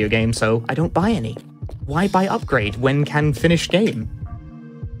complete the video game, so I don't buy any. Why buy upgrade when can finish game?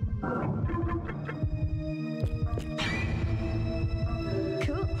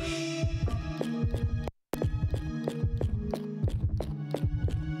 Cool.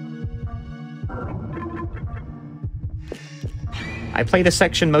 I play this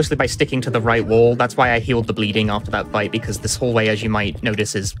section mostly by sticking to the right wall. That's why I healed the bleeding after that fight, because this hallway, as you might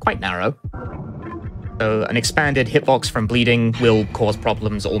notice, is quite narrow. So an expanded hitbox from bleeding will cause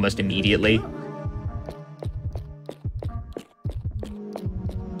problems almost immediately.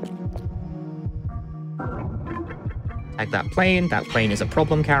 Tag that plane. That plane is a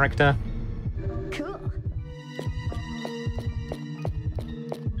problem character. Cool.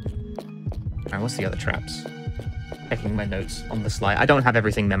 Alright, what's the other traps? Checking my notes on the slide. I don't have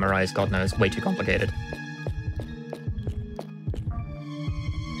everything memorized, God knows. Way too complicated.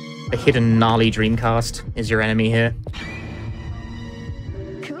 The hidden gnarly Dreamcast is your enemy here.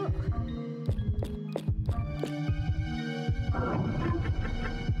 Cool.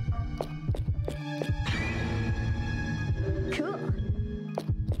 Cool.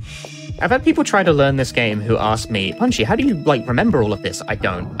 I've had people try to learn this game who ask me, Punchy, how do you, like, remember all of this? I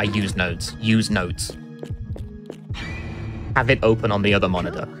don't. I use notes. Use notes. Have it open on the other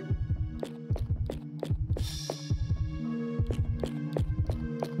monitor.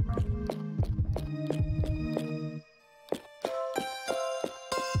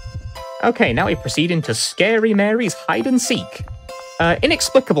 Okay, now we proceed into Scary Mary's Hide and Seek.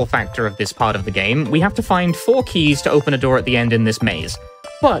 Inexplicable factor of this part of the game, we have to find 4 keys to open a door at the end in this maze.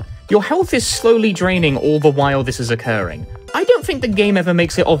 But your health is slowly draining all the while this is occurring. I don't think the game ever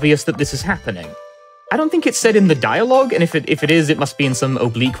makes it obvious that this is happening. I don't think it's said in the dialogue, and if it is, it must be in some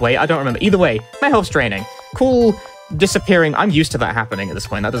oblique way. I don't remember. Either way, my health's draining. Cool, disappearing. I'm used to that happening at this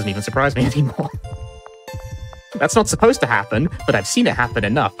point. That doesn't even surprise me anymore. That's not supposed to happen, but I've seen it happen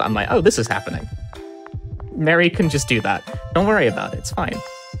enough that I'm like, oh, this is happening. Mary can just do that. Don't worry about it. It's fine.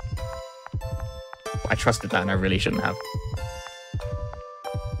 I trusted that, and I really shouldn't have.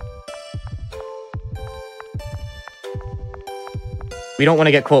 We don't want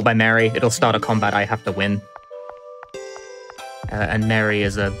to get caught by Mary. It'll start a combat I have to win. And Mary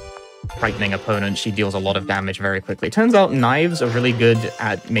is a frightening opponent. She deals a lot of damage very quickly. It turns out knives are really good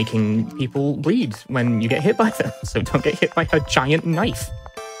at making people bleed when you get hit by them. So don't get hit by a giant knife.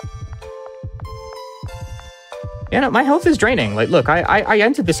 Yeah, no, my health is draining. Like, look, I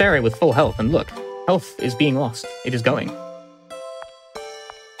entered this area with full health, and look, health is being lost. It is going.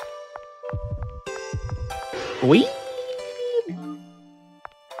 Whee!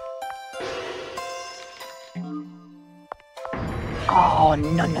 Oh,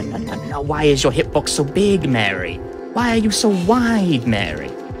 no. Why is your hitbox so big, Mary? Why are you so wide, Mary?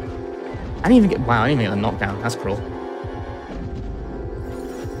 I didn't even get... Wow, I didn't even get a knockdown. That's cruel.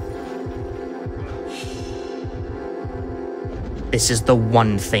 This is the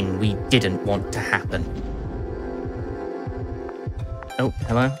one thing we didn't want to happen. Oh,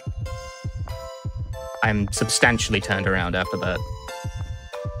 hello? I'm substantially turned around after that.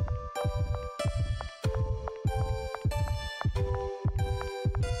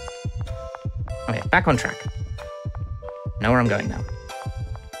 Okay, back on track. Know where I'm going now.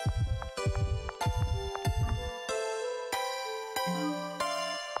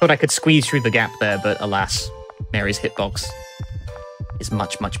 Thought I could squeeze through the gap there, but alas, Mary's hitbox is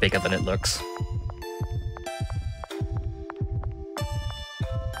much, much bigger than it looks.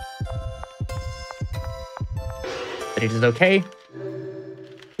 But it is okay.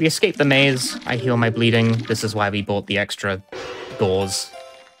 We escape the maze. I heal my bleeding. This is why we bought the extra gauze.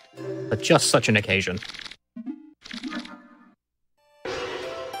 For just such an occasion.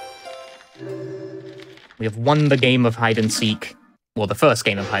 We have won the game of hide and seek. Well, the first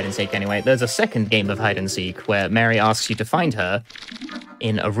game of hide and seek anyway. There's a second game of hide and seek where Mary asks you to find her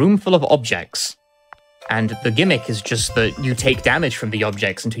in a room full of objects. And the gimmick is just that you take damage from the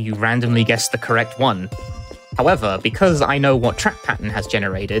objects until you randomly guess the correct one. However, because I know what trap pattern has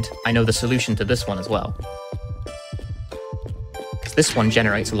generated, I know the solution to this one as well. Because this one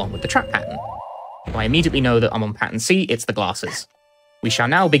generates along with the trap pattern. So I immediately know that I'm on pattern C, it's the glasses. We shall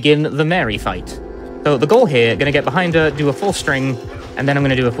now begin the Mary fight. So the goal here, gonna get behind her, do a full string, and then I'm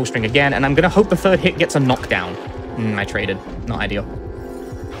gonna do a full string again, and I'm gonna hope the third hit gets a knockdown. I traded. Not ideal.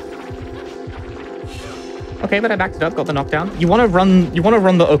 Okay, but I backed it up, got the knockdown. You wanna run the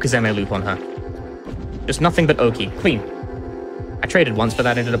Okazeme loop on her. Just nothing but Oki. Clean. I traded once, but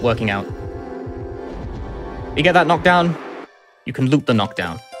that ended up working out. You get that knockdown, you can loop the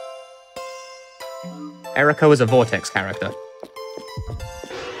knockdown. Eriko is a Vortex character.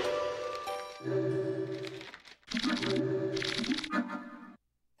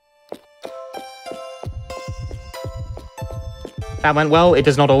 That went well. It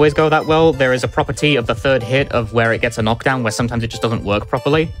does not always go that well. There is a property of the third hit of where it gets a knockdown, where sometimes it just doesn't work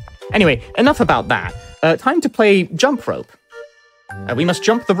properly. Anyway, enough about that. Time to play jump rope. We must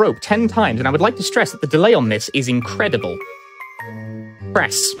jump the rope 10 times, and I would like to stress that the delay on this is incredible.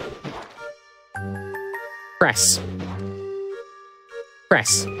 Press. Press.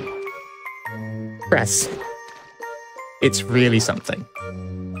 Press. Press. It's really something.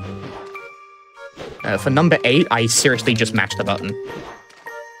 For number 8, I seriously just mashed the button.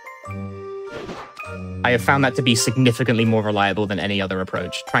 I have found that to be significantly more reliable than any other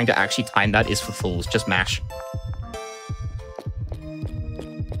approach. Trying to actually time that is for fools. Just mash.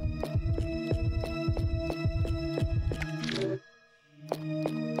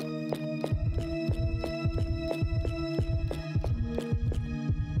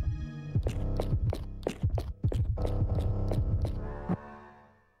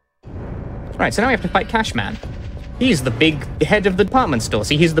 Right, so now we have to fight Cashman. He's the big head of the department store.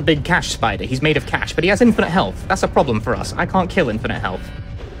 See, he's the big cash spider. He's made of cash, but he has infinite health. That's a problem for us. I can't kill infinite health.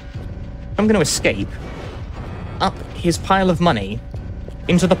 I'm going to escape up his pile of money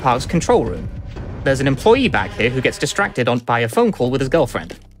into the park's control room. There's an employee back here who gets distracted by a phone call with his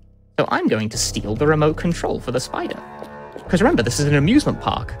girlfriend. So I'm going to steal the remote control for the spider. Because remember, this is an amusement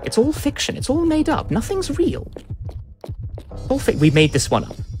park. It's all fiction. It's all made up. Nothing's real. We made this one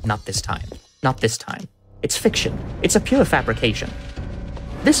up. Not this time. Not this time. It's fiction. It's a pure fabrication.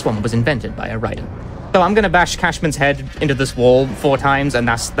 This one was invented by a writer. So I'm gonna bash Cashman's head into this wall 4 times, and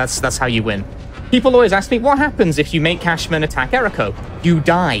that's how you win. People always ask me, what happens if you make Cashman attack Eriko? You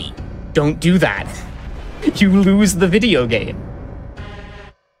die. Don't do that. You lose the video game.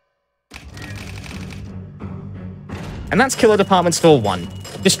 And that's Killer Department Store 1.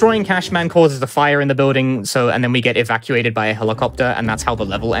 Destroying Cashman causes a fire in the building, and then we get evacuated by a helicopter, and that's how the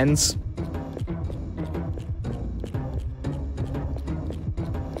level ends.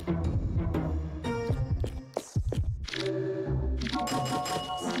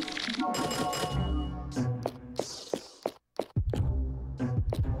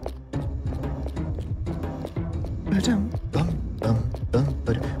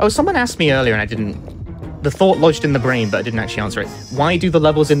 Oh, someone asked me earlier and I didn't... The thought lodged in the brain, but I didn't actually answer it. Why do the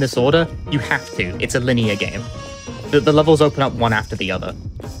levels in this order? You have to. It's a linear game. The levels open up one after the other.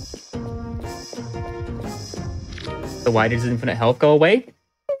 So why does infinite health go away?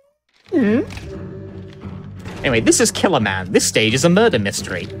 Anyway, this is Killer Man. This stage is a murder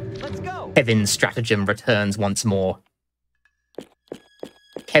mystery. Let's go. Kevin's stratagem returns once more.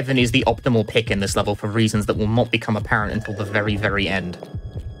 Kevin is the optimal pick in this level for reasons that will not become apparent until the very, very end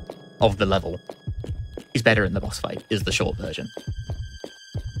of the level. He's better in the boss fight, is the short version.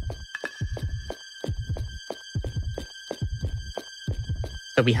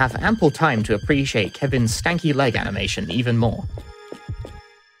 So we have ample time to appreciate Kevin's stanky leg animation even more.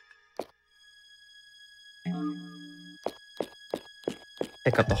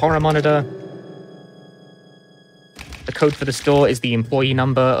 Pick up the horror monitor. The code for the store is the employee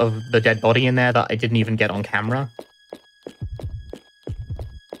number of the dead body in there that I didn't even get on camera.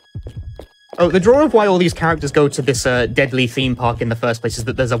 Oh, the draw of why all these characters go to this deadly theme park in the first place is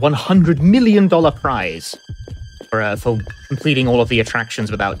that there's a $100 million prize for completing all of the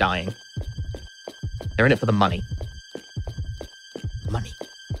attractions without dying. They're in it for the money. Money.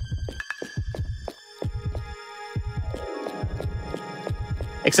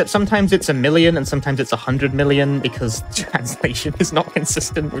 Except sometimes it's 1 million and sometimes it's 100 million because the translation is not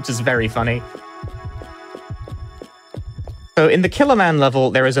consistent, which is very funny. So in the Killer Man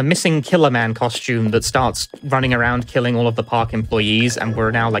level, there is a missing Killer Man costume that starts running around killing all of the park employees, and we're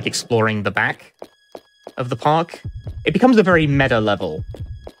now like exploring the back of the park. It becomes a very meta level,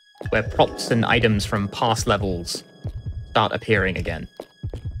 where props and items from past levels start appearing again.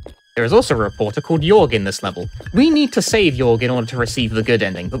 There is also a reporter called Jorg in this level. We need to save Jorg in order to receive the good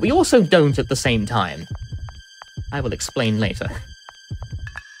ending, but we also don't at the same time. I will explain later.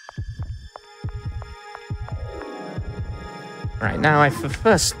 Right, now for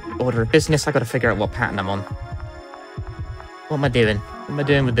first order of business, I gotta figure out what pattern I'm on. What am I doing? What am I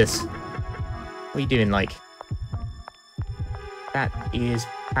doing with this? What are you doing, like? That is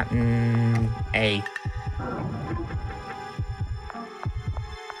pattern A.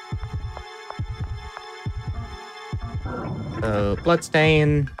 So,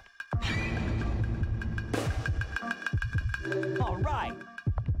 bloodstain. All right.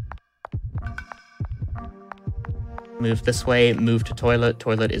 Move this way, move to toilet.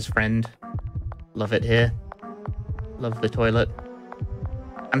 Toilet is friend. Love it here. Love the toilet.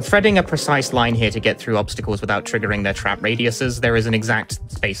 I'm threading a precise line here to get through obstacles without triggering their trap radiuses. There is an exact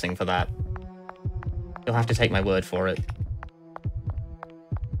spacing for that. You'll have to take my word for it.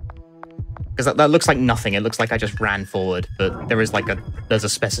 Because that looks like nothing. It looks like I just ran forward, but there is like there's a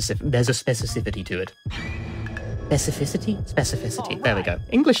specificity to it. Specificity? Specificity. There we go.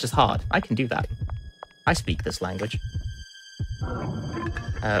 English is hard. I can do that. I speak this language.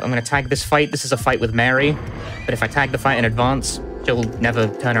 I'm going to tag this fight. This is a fight with Mary. But if I tag the fight in advance, she'll never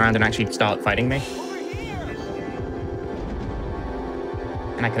turn around and actually start fighting me.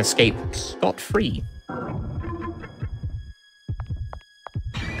 And I can escape scot-free.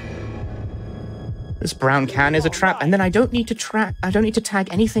 This brown can is a trap, and then I don't need to tag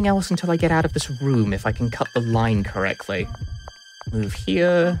anything else until I get out of this room if I can cut the line correctly. Move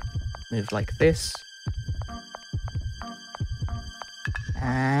here, move like this.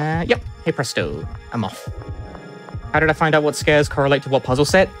 Yep, hey presto, I'm off. How did I find out what scares correlate to what puzzle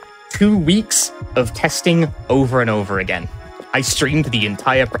set? 2 weeks of testing over and over again. I streamed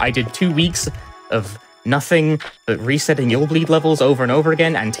I did 2 weeks of nothing but resetting Illbleed levels over and over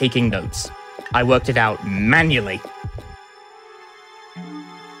again and taking notes. I worked it out manually.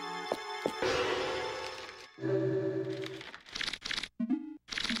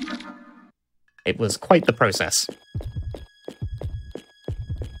 It was quite the process.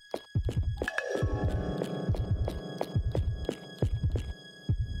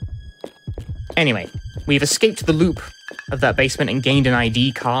 Anyway, we've escaped the loop of that basement and gained an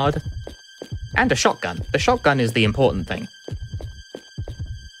ID card. And a shotgun. The shotgun is the important thing.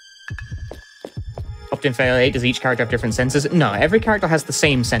 In Fail 8, does each character have different senses? No, every character has the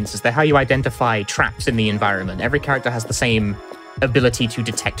same senses. They're how you identify traps in the environment. Every character has the same ability to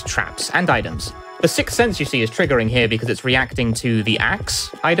detect traps and items. The sixth sense you see is triggering here because it's reacting to the axe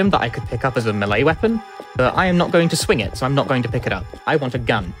item that I could pick up as a melee weapon, but I am not going to swing it, so I'm not going to pick it up. I want a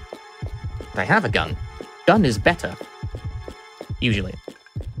gun. But I have a gun. Gun is better. Usually.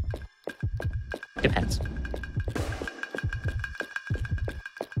 Depends.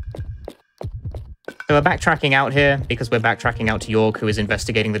 So we're backtracking out here because we're backtracking out to Yorg, who is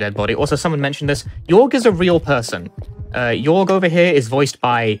investigating the dead body. Also, someone mentioned this. Yorg is a real person. Yorg over here is voiced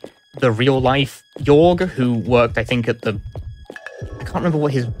by the real-life Yorg, who worked, I think, at the... I can't remember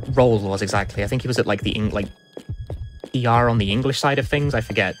what his role was exactly. I think he was at, like, the PR on the English side of things. I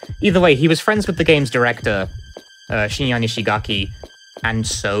forget. Either way, he was friends with the game's director, Shinya Nishigaki, and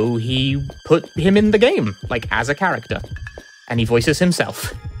so he put him in the game, like, as a character. And he voices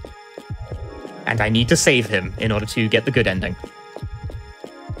himself. And I need to save him in order to get the good ending.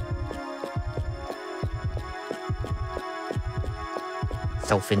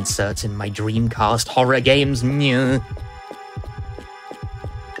 Self-insert in my Dreamcast horror games. Nyeh.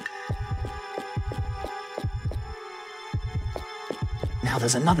 Now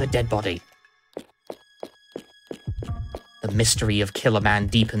there's another dead body. The mystery of Killer Man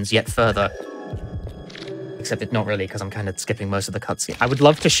deepens yet further. Except it's not really, because I'm kind of skipping most of the cutscene. I would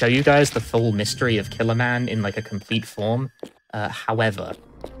love to show you guys the full mystery of Killer Man in, like, a complete form. However...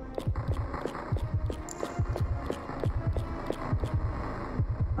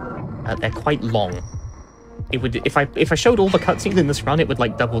 they're quite long. It would... If I showed all the cutscenes in this run, it would,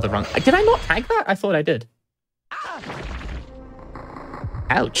 like, double the run. Did I not tag that? I thought I did.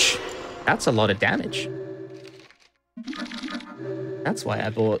 Ouch. That's a lot of damage. That's why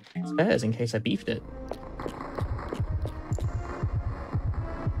I bought spares, in case I beefed it.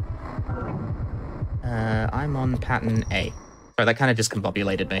 I'm on pattern A. Sorry, that kind of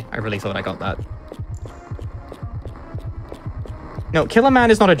discombobulated me. I really thought I got that. No, Killer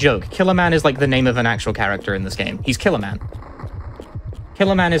Man is not a joke. Killer Man is like the name of an actual character in this game. He's Killer Man.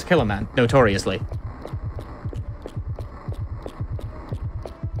 Killer Man is Killer Man, notoriously.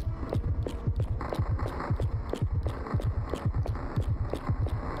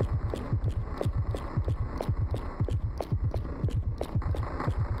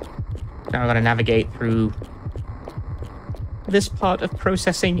 Now I've got to navigate through this part of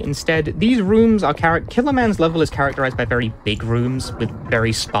processing instead. These rooms are Killer Man's level is characterized by very big rooms with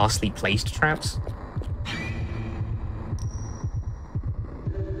very sparsely placed traps.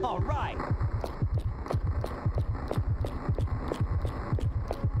 All right.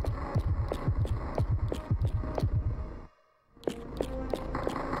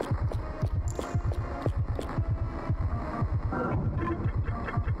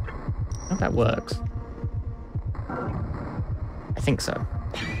 I hope that works. I think so.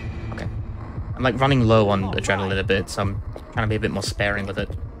 Okay. I'm like running low on adrenaline a bit, so I'm trying to be a bit more sparing with it.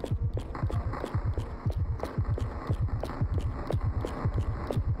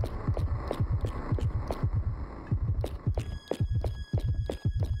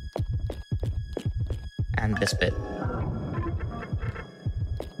 And this bit.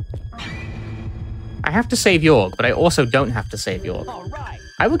 I have to save Yorg, but I also don't have to save Yorg. All right.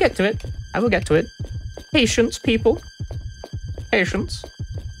 I will get to it. I will get to it. Patience, people. Patience.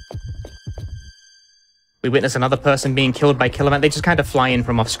 We witness another person being killed by Killer Man. They just kind of fly in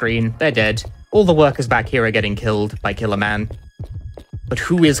from off screen. They're dead. All the workers back here are getting killed by Killer Man. But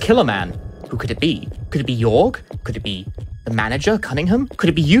who is Killer Man? Who could it be? Could it be Yorg? Could it be the manager, Cunningham? Could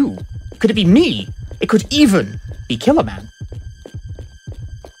it be you? Could it be me? It could even be Killer Man.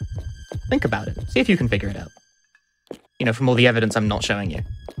 Think about it. See if you can figure it out. You know, from all the evidence I'm not showing you.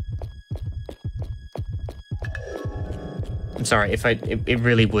 I'm sorry, if it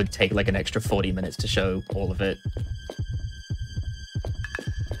really would take like an extra 40 minutes to show all of it.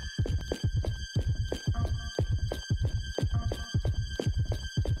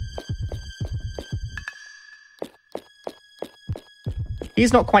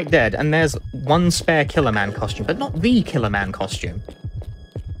 He's not quite dead, and there's one spare Killer Man costume, but not the Killer Man costume.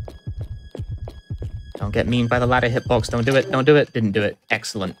 Don't get memed by the ladder hitbox. Don't do it. Don't do it. Didn't do it.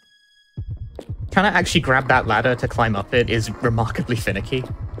 Excellent. Trying to actually grab that ladder to climb up it is remarkably finicky.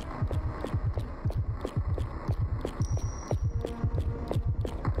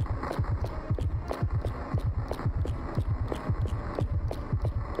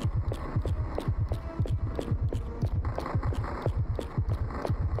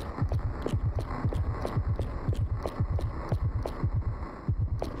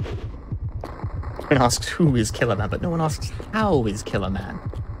 Everyone asks who is Killer Man, but no one asks how is Killer Man.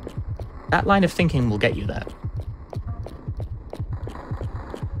 That line of thinking will get you there.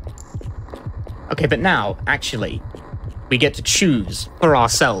 Okay, but now, actually, we get to choose for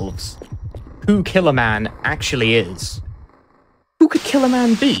ourselves who Killer Man actually is. Who could Killer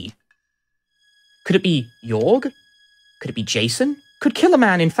Man be? Could it be Yorg? Could it be Jason? Could Killer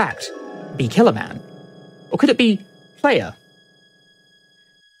Man, in fact, be Killer Man? Or could it be Player?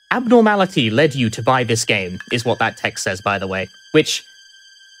 Abnormality led you to buy this game, is what that text says, by the way. Which,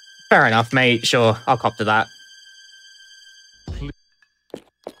 fair enough, mate. Sure, I'll cop to that.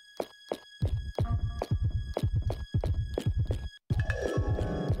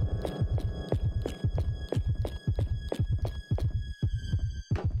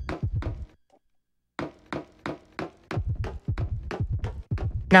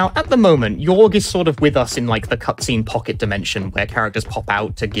 Now, at the moment, Yorg is sort of with us in, like, the cutscene pocket dimension where characters pop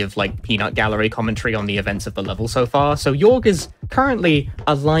out to give, like, peanut gallery commentary on the events of the level so far. So Yorg is currently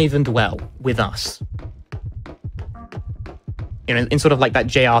alive and well with us. You know, in sort of like that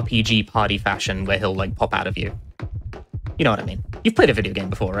JRPG party fashion where he'll, like, pop out of you. You know what I mean? You've played a video game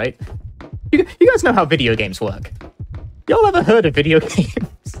before, right? You guys know how video games work. Y'all ever heard of video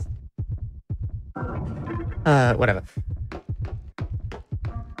games? Whatever.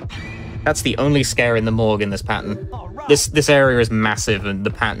 That's the only scare in the morgue in this pattern. Right. This area is massive, and the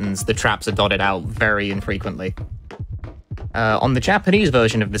patterns, the traps are dotted out very infrequently. On the Japanese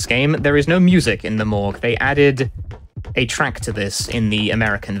version of this game, there is no music in the morgue. They added a track to this in the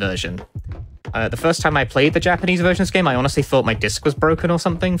American version. The first time I played the Japanese version of this game, I honestly thought my disc was broken or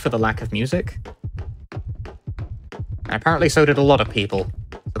something for the lack of music. And apparently so did a lot of people,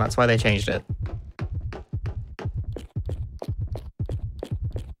 so that's why they changed it.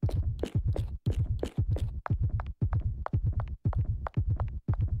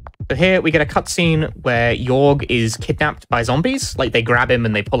 So here we get a cutscene where Yorg is kidnapped by zombies. Like, they grab him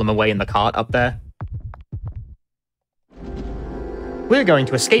and they pull him away in the cart up there. We're going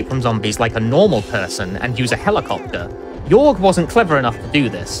to escape from zombies like a normal person and use a helicopter. Yorg wasn't clever enough to do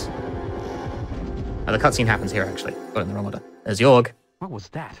this. Oh, the cutscene happens here, actually. Got it in the wrong order. There's Yorg. What was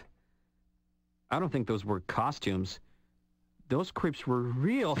that? I don't think those were costumes. Those creeps were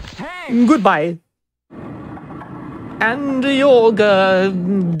real. Hey! Goodbye. And Yorg,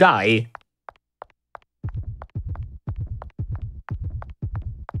 die.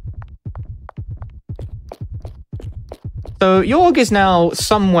 So Yorg is now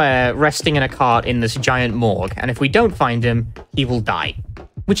somewhere resting in a cart in this giant morgue, and if we don't find him, he will die.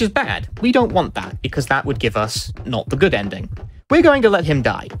 Which is bad. We don't want that, because that would give us not the good ending. We're going to let him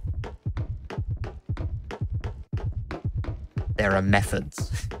die. There are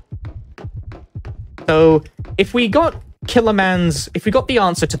methods. So, if we got the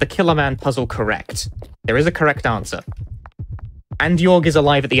answer to the Killer Man puzzle correct, there is a correct answer, and Yorg is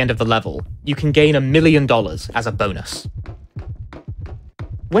alive at the end of the level, you can gain $1 million as a bonus.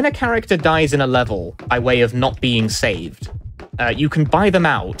 when a character dies in a level by way of not being saved, you can buy them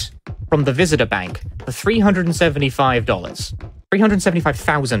out from the visitor bank for $375.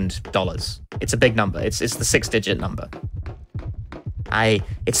 $375,000. It's a big number. It's the 6-digit number.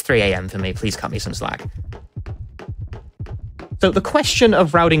 It's 3 a.m. for me. Please cut me some slack. So the question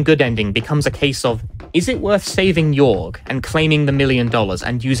of routing good ending becomes a case of, is it worth saving Jorg and claiming the $1 million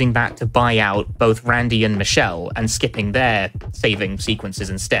and using that to buy out both Randy and Michelle and skipping their saving sequences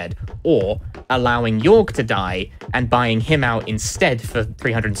instead, or allowing Jorg to die and buying him out instead for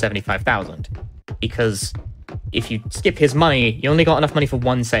 $375,000? Because if you skip his money, you only got enough money for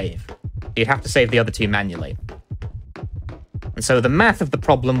one save. You'd have to save the other two manually. And so the math of the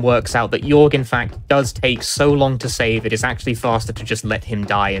problem works out that Jorg, in fact, does take so long to save, it is actually faster to just let him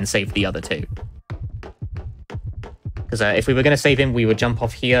die and save the other two. Because if we were going to save him, we would jump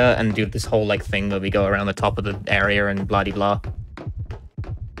off here and do this whole like thing where we go around the top of the area and blah-de-blah.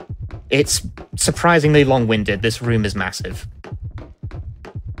 It's surprisingly long-winded. This room is massive.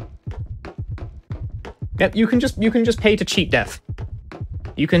 Yep, you can just pay to cheat death.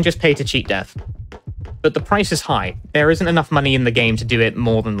 You can just pay to cheat death. But the price is high. There isn't enough money in the game to do it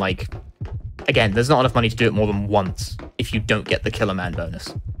more than, like... Again, there's not enough money to do it more than once if you don't get the Killer Man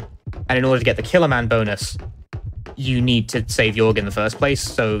bonus. And in order to get the Killer Man bonus, you need to save Jorg in the first place,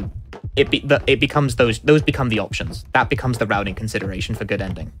 so it becomes those become the options. That becomes the routing consideration for good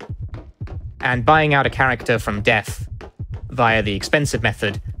ending. And buying out a character from death via the expensive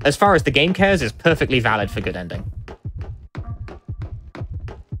method, as far as the game cares, is perfectly valid for good ending.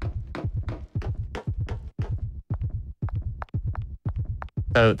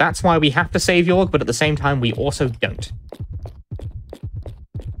 So that's why we have to save Jorg, but at the same time, we also don't.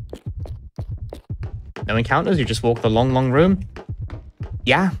 No encounters? You just walk the long, long room?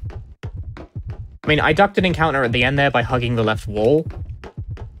 Yeah. I mean, I ducked an encounter at the end there by hugging the left wall.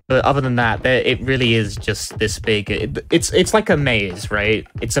 But other than that, it really is just this big... It's like a maze, right?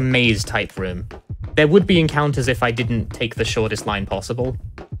 It's a maze-type room. There would be encounters if I didn't take the shortest line possible.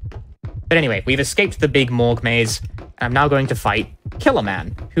 But anyway, we've escaped the big morgue maze, and I'm now going to fight Killer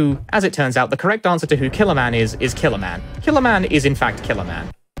Man, who, as it turns out, the correct answer to who Killer Man is Killer Man. Killer Man is, in fact, Killer Man.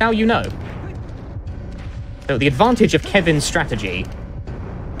 Now you know. So the advantage of Kevin's strategy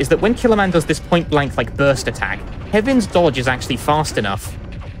is that when Killer Man does this point-blank, like, burst attack, Kevin's dodge is actually fast enough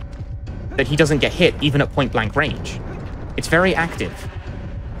that he doesn't get hit, even at point-blank range. It's very active.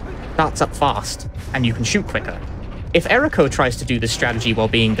 Starts up fast, and you can shoot quicker. If Eriko tries to do this strategy while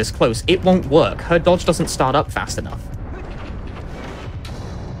being this close, it won't work. Her dodge doesn't start up fast enough.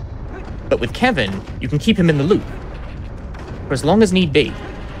 But with Kevin, you can keep him in the loop for as long as need be.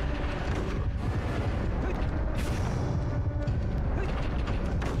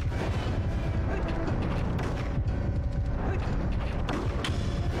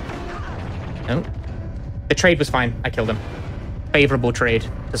 No. The trade was fine. I killed him. Favorable trade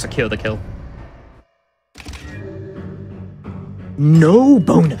to secure the kill. No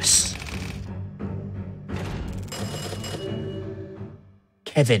bonus.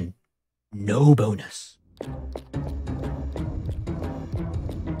 Kevin, no bonus.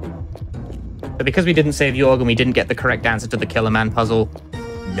 But because we didn't save Jorg and we didn't get the correct answer to the Killer Man puzzle,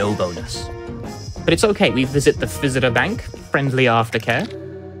 no bonus. But it's okay, we visit the visitor bank, friendly aftercare,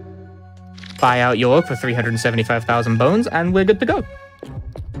 buy out Jorg for 375,000 bones, and we're good to go.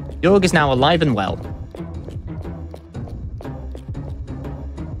 Jorg is now alive and well.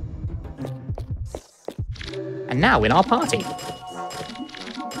 And now in our party,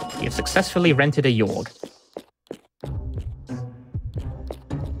 we have successfully rented a Jorg.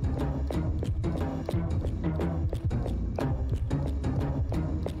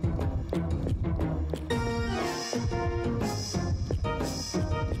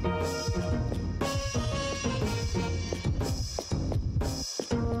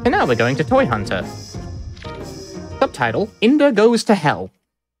 And now we're going to Toy Hunter. Subtitle, Inda Goes to Hell.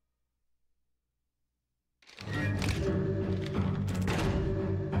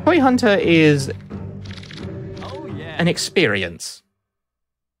 Toy Hunter is an experience.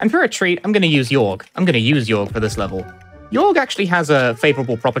 And for a treat, I'm going to use Jorg. I'm going to use Jorg for this level. Jorg actually has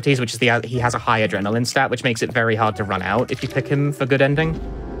favorable properties, which is he has a high adrenaline stat, which makes it very hard to run out if you pick him for good ending.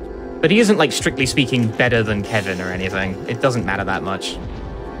 But he isn't, like, strictly speaking, better than Kevin or anything. It doesn't matter that much.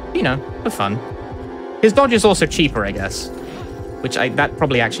 You know, for fun. His dodge is also cheaper, I guess. That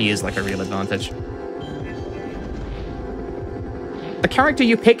probably actually is, like, a real advantage. The character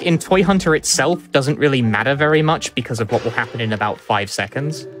you pick in Toy Hunter itself doesn't really matter very much because of what will happen in about 5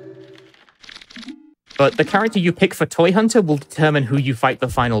 seconds. But the character you pick for Toy Hunter will determine who you fight the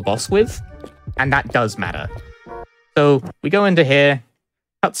final boss with, and that does matter. So, we go into here,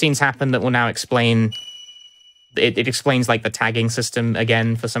 cutscenes happen that will now explain... It explains, like, the tagging system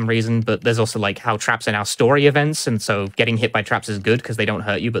again for some reason, but there's also, like, how traps are now story events, and so getting hit by traps is good because they don't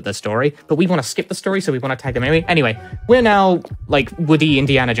hurt you, but they're story. But we want to skip the story, so we want to tag them anyway. Anyway, we're now, like, Woody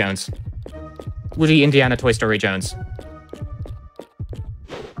Indiana Jones. Woody Indiana Toy Story Jones.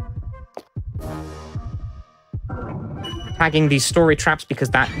 Tagging these story traps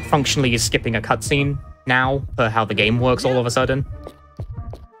because that functionally is skipping a cutscene now for how the game works all of a sudden.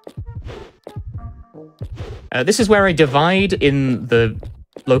 This is where a divide in the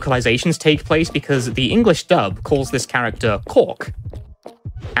localizations take place because the English dub calls this character Cork.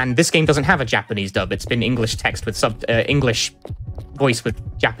 And this game doesn't have a Japanese dub. It's been English text with English voice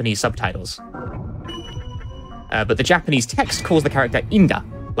with Japanese subtitles. But the Japanese text calls the character Inda,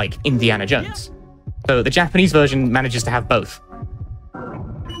 like Indiana Jones. So the Japanese version manages to have both.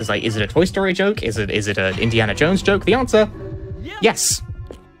 It's like, is it a Toy Story joke? Is it an Indiana Jones joke? The answer, yes.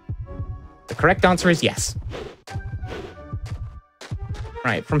 The correct answer is yes.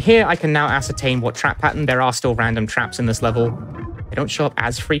 Right, from here I can now ascertain what trap pattern. There are still random traps in this level. They don't show up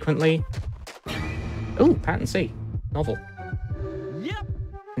as frequently. Ooh, pattern C. Novel. Yep.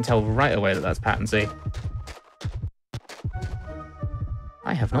 I can tell right away that that's pattern C.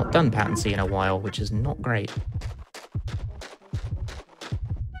 I have not done pattern C in a while, which is not great.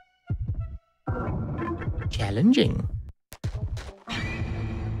 Challenging.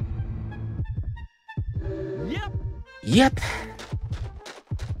 Yep.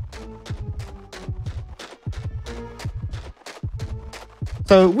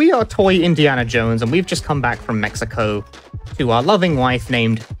 So we are Toy Indiana Jones, and we've just come back from Mexico to our loving wife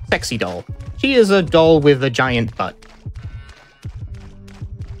named Sexy Doll. She is a doll with a giant butt.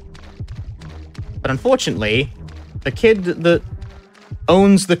 But unfortunately, the kid that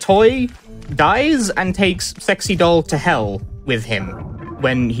owns the toy dies and takes Sexy Doll to hell with him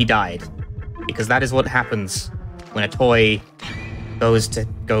when he died. Because that is what happens when a toy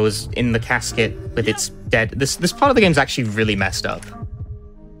goes in the casket with its dead... This part of the game is actually really messed up.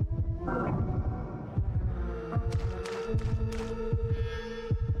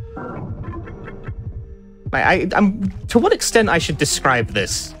 I'm to what extent I should describe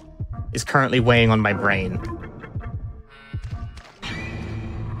this is currently weighing on my brain.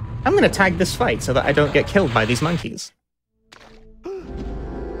 I'm gonna tag this fight so that I don't get killed by these monkeys.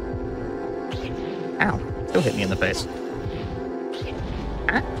 Ow. Still hit me in the face.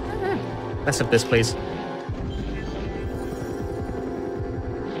 Less of this, please.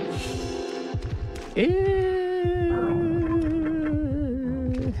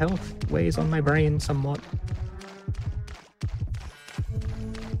 Health weighs on my brain somewhat.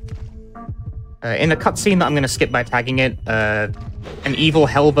 In a cutscene that I'm going to skip by tagging it, an evil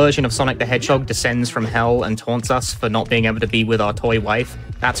hell version of Sonic the Hedgehog descends from hell and taunts us for not being able to be with our toy wife.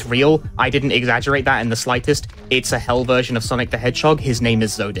 That's real. I didn't exaggerate that in the slightest. It's a hell version of Sonic the Hedgehog. His name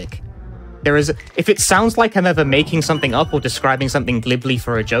is Zodic. If it sounds like I'm ever making something up or describing something glibly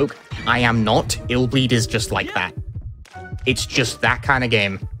for a joke, I am not. Illbleed is just like that. It's just that kind of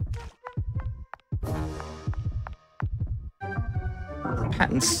game.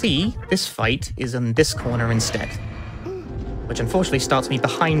 Pattern C, this fight is in this corner instead. Which unfortunately starts me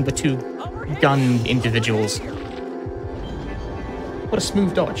behind the two gun individuals. What a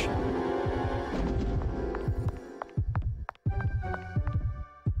smooth dodge.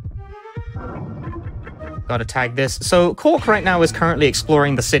 Gotta tag this. So Cork right now is currently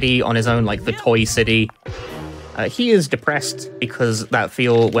exploring the city on his own, like the toy city. He is depressed because that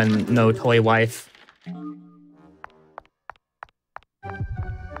feel when no toy wife.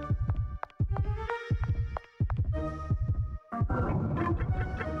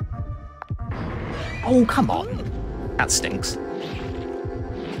 Oh, come on. That stinks.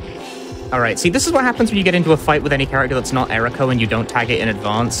 Alright, see, this is what happens when you get into a fight with any character that's not Eriko and you don't tag it in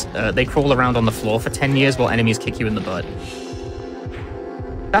advance. They crawl around on the floor for 10 years while enemies kick you in the butt.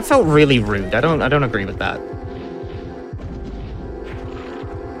 That felt really rude. I don't agree with that.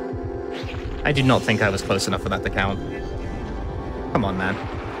 I do not think I was close enough for that to count. Come on, man.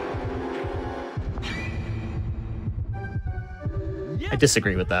 I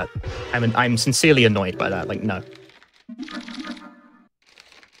disagree with that. I'm sincerely annoyed by that. Like, no.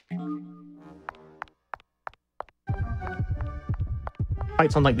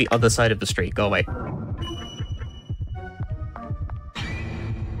 Fight's on, like, the other side of the street. Go away.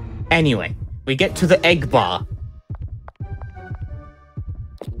 Anyway, we get to the egg bar.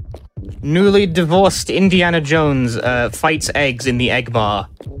 Newly divorced Indiana Jones fights eggs in the egg bar.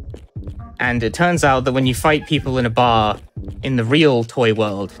 And it turns out that when you fight people in a bar in the real toy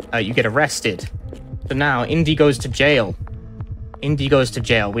world, you get arrested. So now Indy goes to jail Indy goes to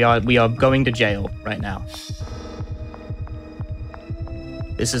jail. We are going to jail right now.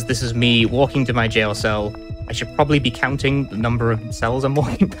 This is me walking to my jail cell. I should probably be counting the number of cells I'm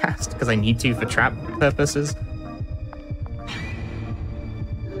walking past because I need to for trap purposes.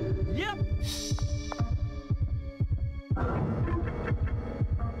 Yep.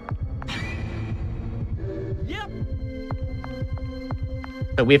 Yep.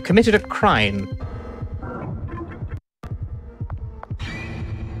 So we have committed a crime.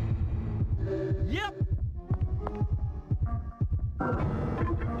 Yep.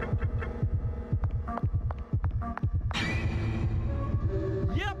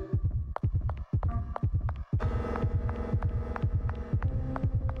 Yep.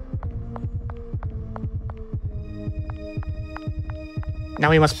 Now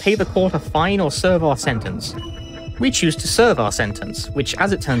we must pay the court a fine or serve our sentence. We choose to serve our sentence, which,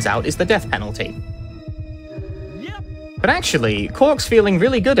 as it turns out, is the death penalty. Yep. But actually, Cork's feeling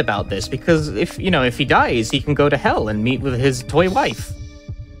really good about this because if he dies, he can go to hell and meet with his toy wife.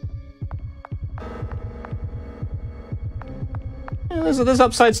 Yeah, there's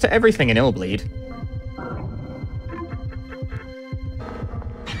upsides to everything in Illbleed.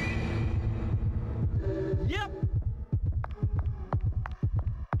 Yep.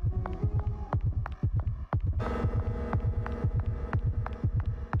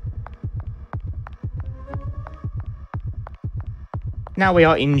 Now we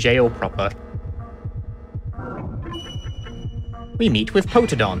are in jail proper. We meet with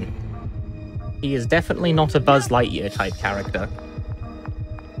Potodon. He is definitely not a Buzz Lightyear type character.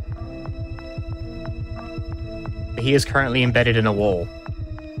 He is currently embedded in a wall.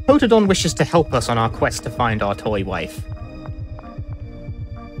 Potodon wishes to help us on our quest to find our toy wife.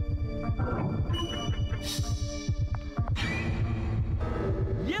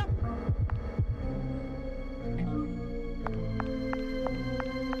 Yep.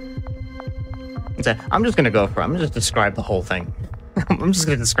 So I'm just gonna go for it. I'm gonna just describe the whole thing. I'm just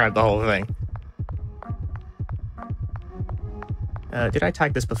gonna describe the whole thing. Did I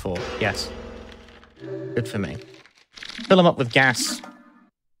tag this before? Yes. Good for me. Fill them up with gas.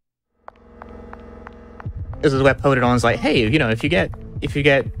 This is where Potodon's like, hey, if you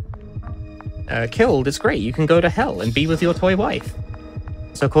get killed, it's great. You can go to hell and be with your toy wife.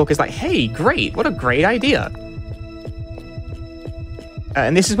 So Cork is like, hey, great. What a great idea.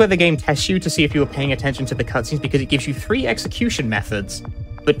 And this is where the game tests you to see if you were paying attention to the cutscenes because it gives you 3 execution methods,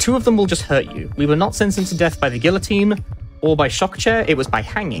 but 2 of them will just hurt you. We were not sentenced to death by the guillotine or by shock chair, it was by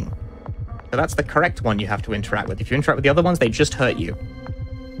hanging. So that's the correct one you have to interact with. If you interact with the other ones, they just hurt you.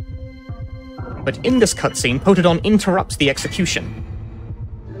 But in this cutscene, Potodon interrupts the execution.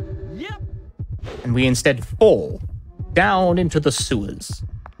 Yep. And we instead fall down into the sewers.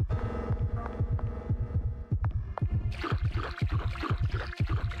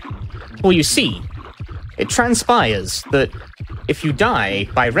 Well, you see, it transpires that if you die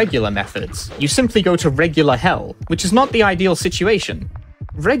by regular methods, you simply go to regular hell, which is not the ideal situation.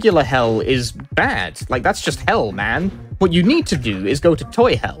 Regular hell is bad. Like, that's just hell, man. What you need to do is go to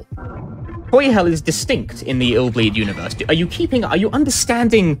toy hell. Toy hell is distinct in the Illbleed universe. Are you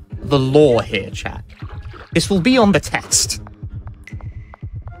understanding the lore here, chat? This will be on the test.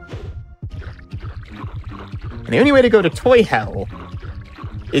 And the only way to go to toy hell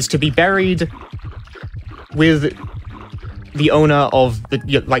is to be buried with the owner of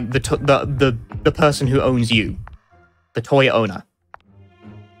the person who owns you, the toy owner.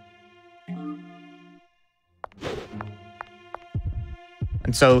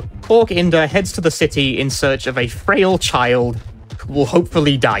 And so Inda heads to the city in search of a frail child who will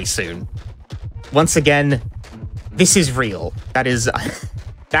hopefully die soon. Once again, this is real. That is,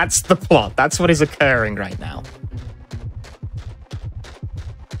 that's the plot. That's what is occurring right now.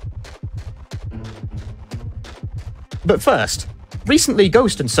 But first, recently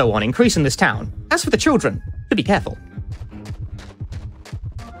Ghost and so on increase in this town. As for the children, to be careful.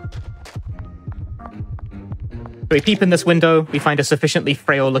 So we peep in this window, we find a sufficiently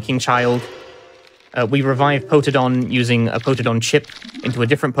frail-looking child. We revive Potodon using a Potodon chip into a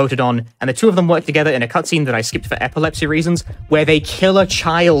different Potodon, and the two of them work together in a cutscene that I skipped for epilepsy reasons, where they kill a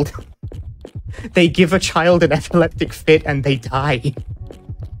child. They give a child an epileptic fit and they die.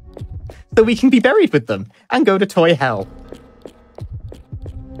 So we can be buried with them and go to toy hell.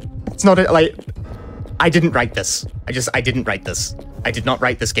 It's not I didn't write this. I didn't write this. I did not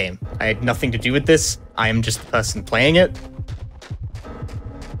write this game. I had nothing to do with this. I am just the person playing it.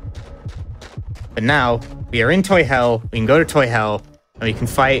 But now, we are in toy hell, we can go to toy hell, and we can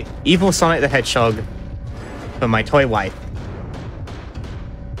fight evil Sonic the Hedgehog for my toy wife.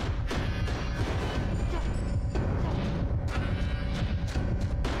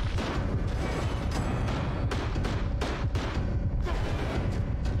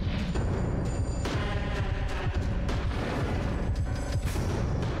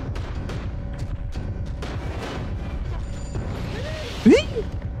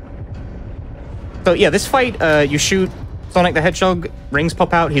 So yeah, this fight, you shoot Sonic the Hedgehog, rings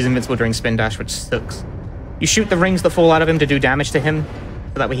pop out, he's invincible during spin dash, which sucks. You shoot the rings that fall out of him to do damage to him,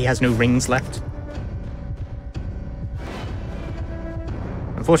 so that way he has no rings left.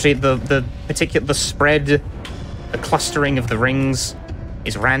 Unfortunately, the spread, the clustering of the rings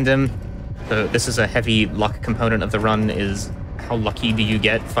is random. So this is a heavy luck component of the run, is how lucky do you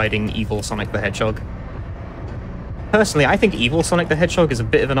get fighting evil Sonic the Hedgehog. Personally, I think evil Sonic the Hedgehog is a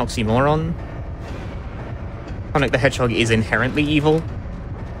bit of an oxymoron. Sonic the Hedgehog is inherently evil.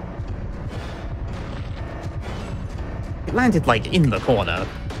 It landed, like, in the corner.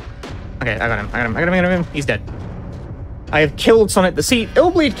 Okay, I got him. He's dead. I have killed Sonic the... See,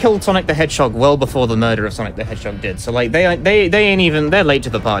 Illbleed killed Sonic the Hedgehog well before the murder of Sonic the Hedgehog did. So, like, they ain't even... They're late to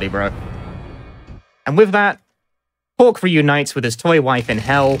the party, bro. And with that, Pork reunites with his toy wife in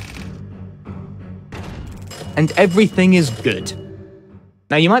hell. And everything is good.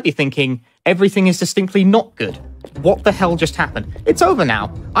 Now, you might be thinking, everything is distinctly not good. What the hell just happened? It's over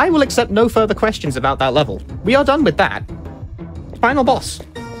now. I will accept no further questions about that level. We are done with that. Final boss.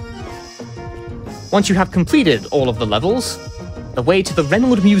 Once you have completed all of the levels, the way to the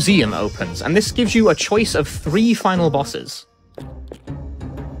Reynolds Museum opens, and this gives you a choice of 3 final bosses.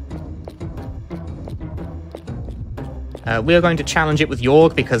 We are going to challenge it with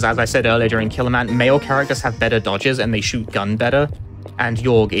Yorg, because as I said earlier during Killerman, male characters have better dodges and they shoot gun better, and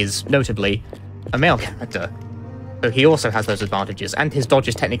Yorg is, notably, a male character. So he also has those advantages, and his dodge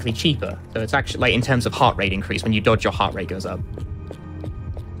is technically cheaper, so it's actually, like, in terms of heart rate increase, when you dodge, your heart rate goes up.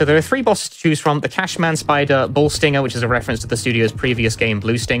 So there are 3 bosses to choose from: the Cashman Spider, Bull Stinger, which is a reference to the studio's previous game,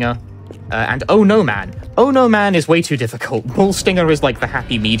 Blue Stinger, and Oh No Man. Oh No Man is way too difficult. Bull Stinger is like the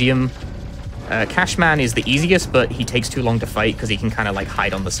happy medium. Cashman is the easiest, but he takes too long to fight because he can kind of like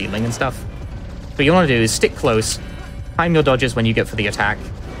hide on the ceiling and stuff. What you want to do is stick close, time your dodges when you get for the attack,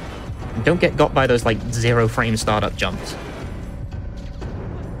 and don't get got by those like 0-frame startup jumps.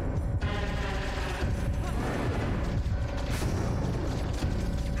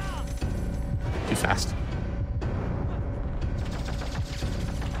 Too fast.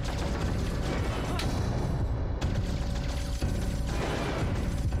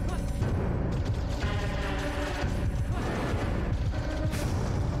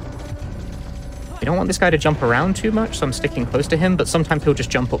 I don't want this guy to jump around too much, so I'm sticking close to him, but sometimes he'll just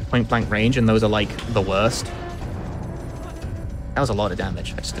jump up point-blank range, and those are, like, the worst. That was a lot of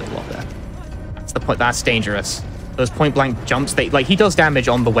damage. I just did a lot there. That's the point. That's dangerous. Those point-blank jumps, they, like, he does damage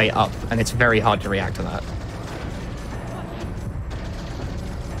on the way up, and it's very hard to react to that.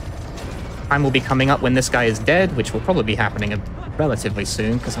 Time will be coming up when this guy is dead, which will probably be happening relatively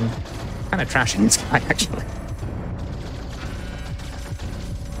soon, because I'm kind of trashing this guy, actually.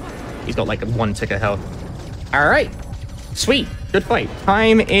 He's got like 1 tick of health. All right. Sweet. Good fight.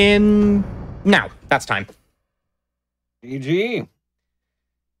 Time in... Now. That's time. GG.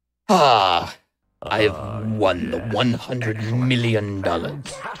 Ah. I've won the $100 million.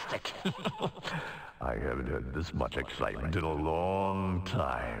 Fantastic. I haven't had this much excitement in a long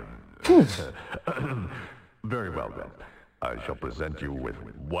time. Very well then. I shall present you with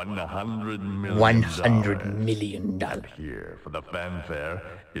 $100 million. $100 million. Here for the fanfare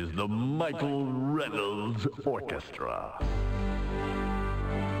is the Michael Reynolds Orchestra.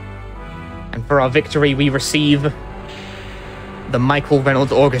 And for our victory, we receive the Michael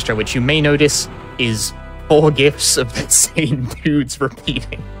Reynolds Orchestra, which you may notice is 4 gifts of the same dudes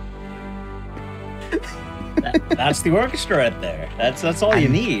repeating. That's the orchestra right there. That's all you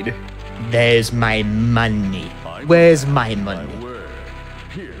need. There's my money. Where's my money?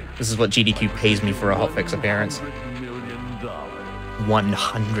 This is what GDQ pays me for a hotfix appearance.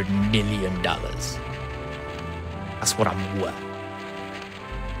 $100 million. That's what I'm worth.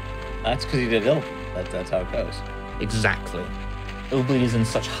 That's because you did ill. That's how it goes. Exactly. Illbleed is in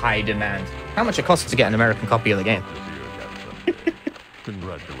such high demand. How much it costs to get an American copy of the game?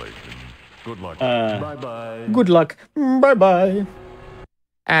 Congratulations. Good luck. Bye-bye. Good luck. Bye-bye.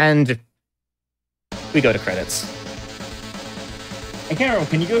 And we go to credits. I can't remember.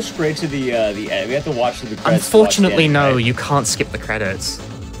 Can you go straight to the end? We have to watch the credits. Unfortunately, end, no. right? You can't skip the credits.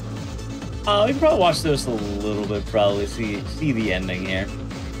 We can probably watch this a little bit. Probably see the ending here.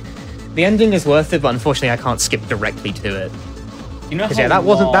 The ending is worth it, but unfortunately, I can't skip directly to it. You know how Yeah, that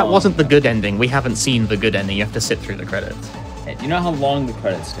wasn't the good ending. We haven't seen the good ending. You have to sit through the credits. Hey, do you know how long the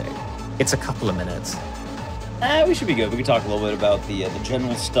credits take? It's a couple of minutes. We should be good. We can talk a little bit about the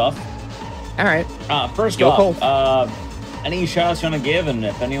general stuff. All right. First Your off, any shout-outs you want to give, and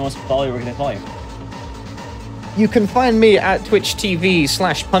if anyone wants to follow you, where can they follow you? You can find me at Twitch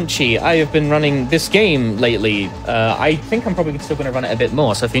TV/Punchy. I have been running this game lately. I think I'm probably still going to run it a bit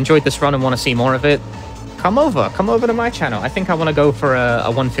more. So if you enjoyed this run and want to see more of it, come over to my channel. I think I want to go for a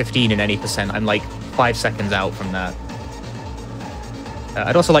 115 in any percent. I'm like 5 seconds out from that.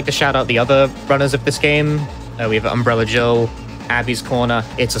 I'd also like to shout out the other runners of this game. We have Umbrella Joe, Abby's Corner.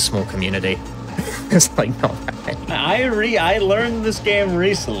 It's a small community. It's like not that many. I learned this game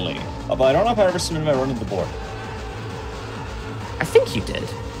recently, although I don't know if I ever submitted my run to the board. I think you did.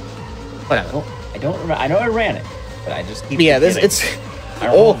 Whatever. I don't remember. I know I ran it, but I just keep it's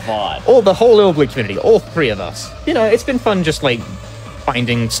all the whole Illbleed community, all three of us. You know, it's been fun just like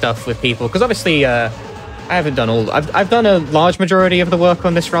finding stuff with people because obviously I haven't done all. I've done a large majority of the work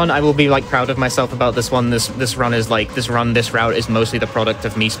on this run. I will be like proud of myself about this one. This run is like this route is mostly the product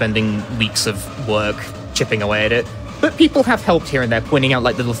of me spending weeks of work chipping away at it. But people have helped here and there, pointing out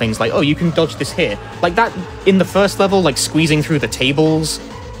like little things like, oh, you can dodge this here. Like that in the first level, like squeezing through the tables,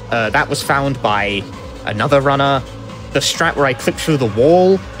 that was found by another runner. The strat where I clip through the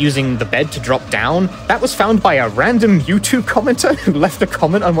wall using the bed to drop down, that was found by a random YouTube commenter who left a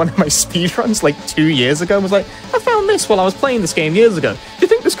comment on one of my speedruns like 2 years ago and was like, I found this while I was playing this game years ago. Do you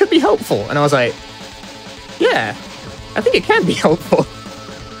think this could be helpful? And I was like, yeah, I think it can be helpful.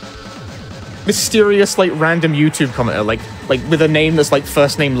 Mysterious, like, random YouTube commenter, like with a name that's like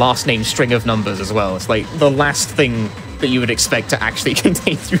first name, last name, string of numbers as well. It's like the last thing that you would expect to actually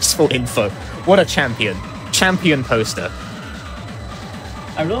contain useful info. What a champion. Champion poster.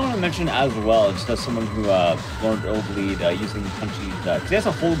 I really want to mention as well, just as someone who learned Illbleed using Punchy's, because he has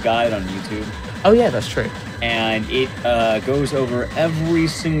a whole guide on YouTube. Oh yeah, that's true. And it goes over every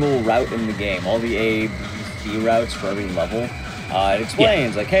single route in the game, all the A, B, C routes for every level. It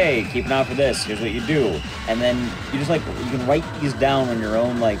explains, like, hey, keep an eye for this, here's what you do. And then you just, like, you can write these down on your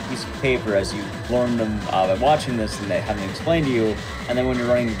own, like, piece of paper as you learn them by watching this and they have them explained to you. And then when you're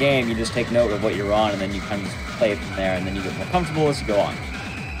running the game, you just take note of what you're on and then you kind of just play it from there and then you get more comfortable as you go on.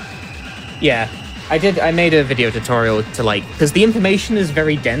 Yeah, I made a video tutorial to, like, because the information is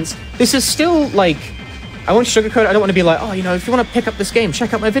very dense. This is still, like, I won't sugarcoat it. I don't want to be like, oh, you know, if you want to pick up this game,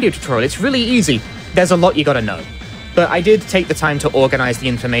 check out my video tutorial. It's really easy. There's a lot you gotta know. But I did take the time to organize the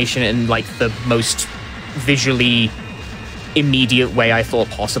information in, like, the most visually immediate way I thought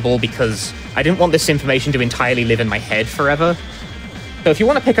possible, because I didn't want this information to entirely live in my head forever. So if you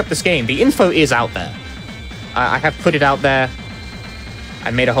want to pick up this game, the info is out there. I have put it out there.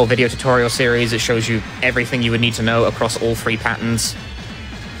 I made a whole video tutorial series that shows you everything you would need to know across all 3 patterns.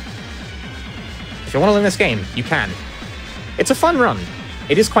 If you want to learn this game, you can. It's a fun run.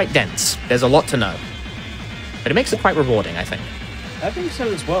 It is quite dense. There's a lot to know. But it makes it quite rewarding, I think. I think so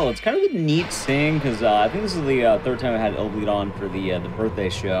as well. It's kind of a neat thing, because I think this is the 3rd time I had Illbleed on for the birthday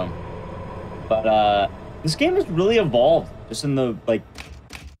show. But this game has really evolved, just in the, like,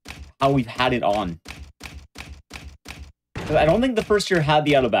 how we've had it on. I don't think the first year had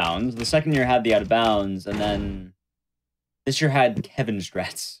the Out of Bounds, the second year had the Out of Bounds, and then this year had Kevin's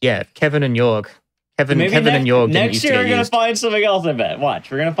strats. Yeah, Kevin and Yorg. Kevin and Yorg. Next year we're going to find something else, I bet.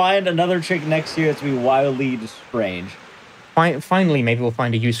 Watch, we're going to find another trick next year that's going to be wildly strange. Finally, maybe we'll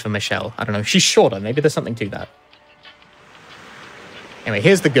find a use for Michelle. I don't know. She's shorter. Maybe there's something to that. Anyway,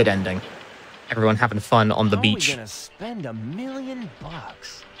 here's the good ending. Everyone having fun on the beach. How are we gonna spend $1 million?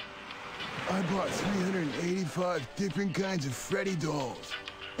 I bought 385 different kinds of Freddy dolls,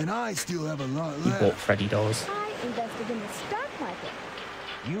 and I still have a lot You left. bought Freddy dolls. I invested in the stock market.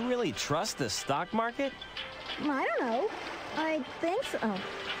 You really trust the stock market? I don't know. I think so.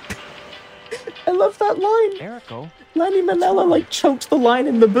 I love that line. Erico? Lanny Manella, like, choked the line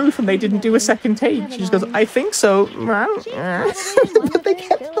in the booth and they didn't do a second take. She just goes, I think so. But they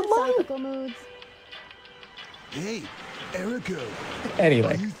kept the line. Philosophical moods. Hey, Erico.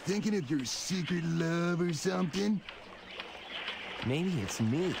 Anyway. Are you thinking of your secret love or something? Maybe it's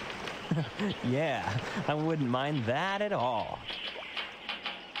me. Yeah, I wouldn't mind that at all.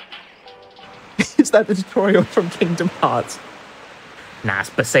 Is that the tutorial from Kingdom Hearts? Nah, it's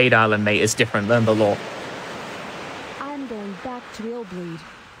Besaid Island, mate. It's different. Learn the law. I'm going back to Illbleed.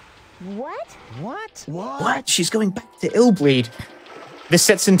 What? What? What? She's going back to Illbleed. This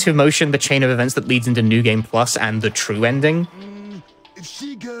sets into motion the chain of events that leads into New Game Plus and the true ending, If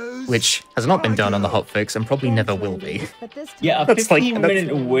she goes, which has not been done on the Hotfix and probably never will be. But this time, Yeah, a That's like-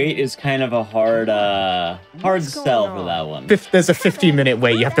 15-minute wait is kind of a hard sell for that one. There's a 15-minute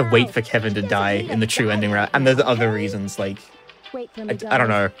wait. You have to wait for Kevin to die in the true ending route, and there's other reasons like wait for me, I don't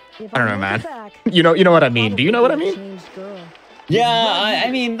know. If I don't know, make man. it back, You know what I mean? Do you know what I I'll be a mean? changed girl. Yeah,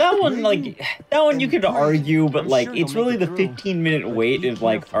 I mean, that one, like, that one you could argue, but, I'm like, sure it's they'll really make the it through. 15-minute wait Be is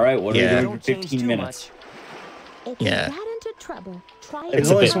like, careful. all right, what are Yeah. we doing Don't for change 15 too minutes? If Yeah. you got into trouble, try There's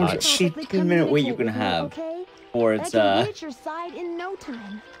a only bit so much much. 15-minute wait you can have, okay? or I it's can reach your side in no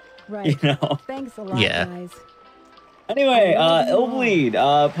time. Right. you know. Thanks a lot, Yeah. guys. Anyway, I love you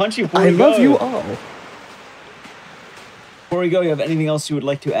all. Illbleed, Punchy, before I we go, love you all. before we go, you have anything else you would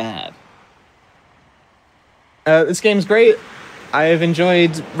like to add? This game's great. I've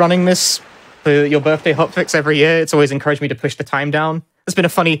enjoyed running this for your birthday hotfix every year. It's always encouraged me to push the time down. There's been a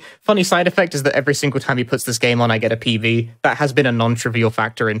funny side effect is that every single time he puts this game on, I get a PV. That has been a non-trivial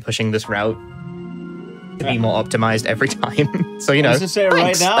factor in pushing this route to be more optimized every time. So, you know, I was just saying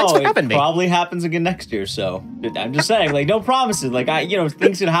thanks right now, for having it me. probably happens again next year. So I'm just saying, like, no promises. Like,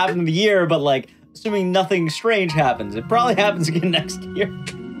 things could happen in the year, but like, assuming nothing strange happens, it probably happens again next year.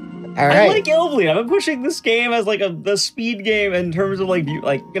 All I right. like Illbleed. I've been pushing this game as like the speed game in terms of like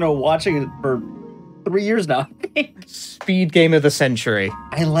watching it for 3 years now. Speed game of the century.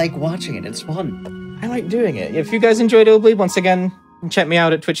 I like watching it. It's fun. I like doing it. If you guys enjoyed Illbleed, once again, check me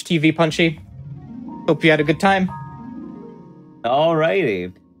out at Twitch TV Punchy. Hope you had a good time.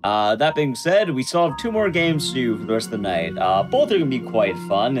 Alrighty. That being said, we still have 2 more games to do for the rest of the night. Both are going to be quite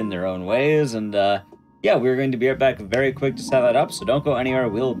fun in their own ways, and yeah, we're going to be right back very quick to set that up, so don't go anywhere.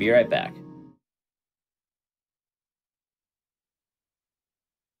 We'll be right back.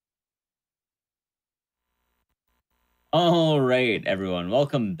 Alright, everyone.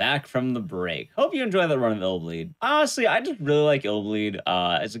 Welcome back from the break. Hope you enjoyed that run of Illbleed. Honestly, I just really like Illbleed.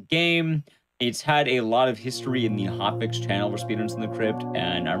 As a game, it's had a lot of history in the Hotfix channel for Speedruns From the Crypt,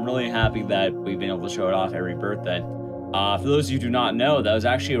 and I'm really happy that we've been able to show it off every birthday. For those of you who do not know, that was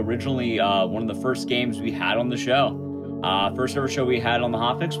actually originally one of the first games we had on the show. First ever show we had on the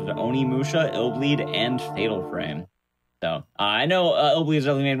Hotfix was Oni Musha, Illbleed, and Fatal Frame. So, I know Illbleed has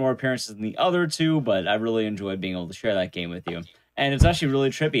definitely made more appearances than the other 2, but I really enjoyed being able to share that game with you. And it's actually really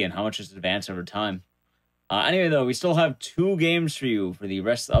trippy in how much it's advanced over time. Anyway, though, we still have 2 games for you for the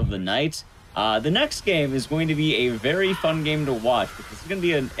rest of the night. The next game is going to be a very fun game to watch, because it's going to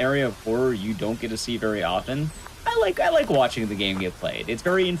be an area of horror you don't get to see very often. I like watching the game get played. It's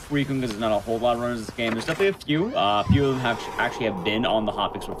very infrequent because there's not a whole lot of runners in this game. There's definitely a few. A few of them have been on the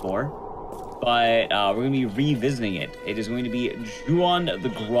Hotfix before. But we're going to be revisiting it. It is going to be Ju-On the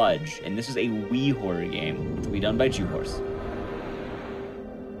Grudge. And this is a Wii horror game, which will be done by Ju-Horse.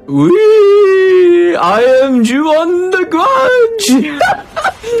 Wee! I am Ju-On the Grudge!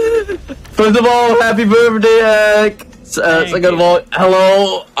 First of all, happy birthday, Ek! Second of all,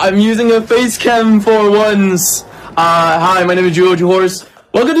 hello! I'm using a face cam for once! Hi, my name is Ju-Horse.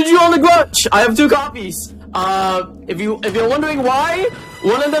 Welcome to Ju-On the Grudge! I have 2 copies! If you're wondering why,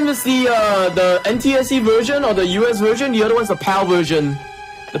 one of them is the NTSC version or the US version, the other one's the PAL version.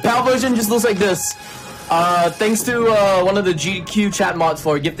 The PAL version just looks like this. Thanks to one of the GDQ chat mods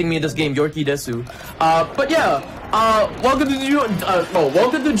for gifting me this game, Yorkie Desu. But yeah, welcome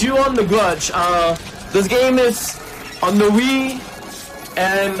to Ju-On the Grudge. This game is on the Wii,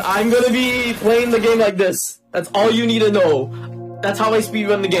 and I'm gonna be playing the game like this. That's all you need to know. That's how I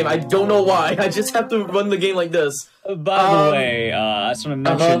speedrun the game. I don't know why. I just have to run the game like this. By the way, I just want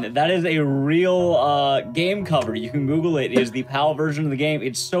to mention, that is a real game cover. You can Google it. It is the PAL version of the game.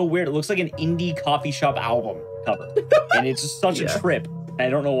 It's so weird. It looks like an indie coffee shop album cover. And it's just such a trip. I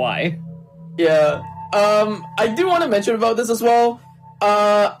don't know why. Yeah. I do want to mention about this as well.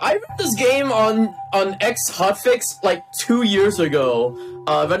 I ran this game on X Hotfix like 2 years ago.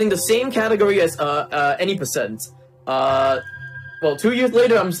 Running the same category as Any Percent. Well, 2 years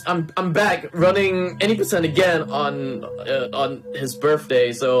later, I'm back running Any Percent again on his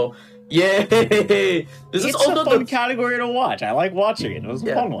birthday. So yay! This is also a fun category to watch. I like watching it. It was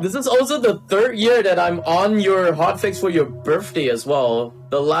a fun one. This is also the 3rd year that I'm on your hotfix for your birthday as well.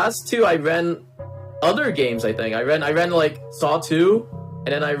 The last 2 I ran other games. I think I ran like Saw 2,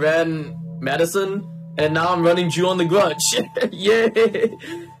 and then I ran Madison, and now I'm running Ju-On the Grudge. Yay!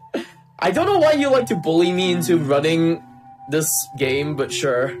 I don't know why you like to bully me into running this game, but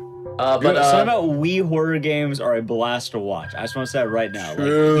sure. But something about Wii horror games are a blast to watch. I just want to say that right now.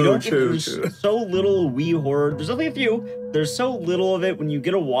 There's so little Wii horror. There's only a few. There's so little of it. When you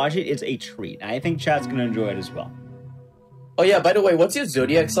get to watch it, it's a treat. And I think chat's gonna enjoy it as well. Oh yeah, by the way, what's your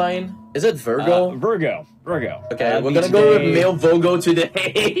zodiac sign? Is it Virgo? Virgo. Okay, we're gonna go with male Virgo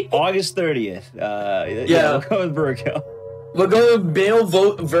today. August 30th. Yeah, we'll go with Virgo. We'll go with male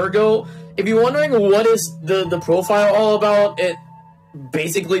Virgo. If you're wondering what is the profile all about,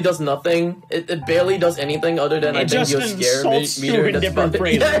 basically does nothing. It barely does anything other than I think you're scared meter. In different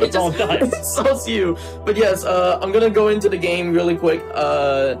phrases. Yeah, That's all it does. Insults you. But yes, I'm gonna go into the game really quick.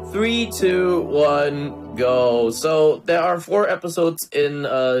 3, 2, 1, go. So there are 4 episodes in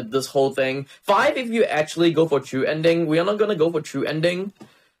this whole thing. 5 if you actually go for true ending. We are not gonna go for true ending.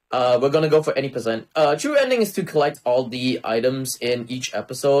 We're gonna go for any percent. True ending is to collect all the items in each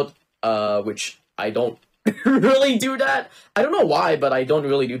episode, which I don't really do that. I don't know why, but I don't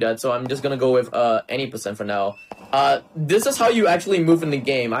really do that, so I'm just gonna go with any percent for now. This is how you actually move in the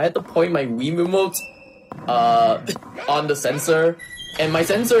game. I had to point my Wii remote on the sensor, and my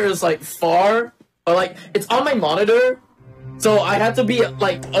sensor is like far, or like it's on my monitor, so I had to be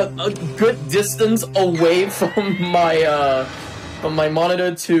like a good distance away from my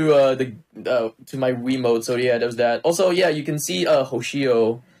monitor to to my Wiimote. So yeah, there's that. Also, yeah, you can see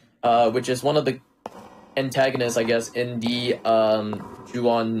Hoshio, which is one of the antagonists, I guess, in the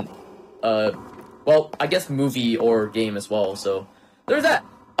Ju-on, well, I guess movie or game as well. So there's that.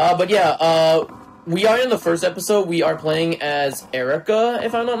 But yeah, we are in the first episode. We are playing as Erica,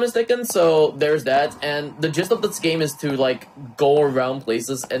 if I'm not mistaken. So there's that. And the gist of this game is to like go around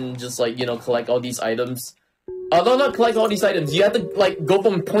places and just like, you know, collect all these items. No, not collect all these items. You have to like go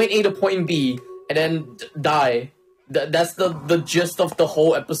from point A to point B and then die. That's the gist of the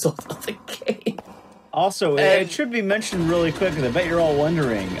whole episode of the game. Also, it should be mentioned really quick, because I bet you're all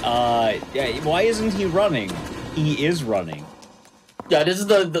wondering, yeah, why isn't he running? He is running. Yeah, this is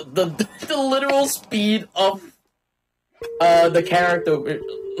the literal speed of the character.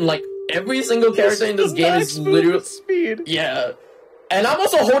 Like, every single character in this game is literal speed. Yeah. And I'm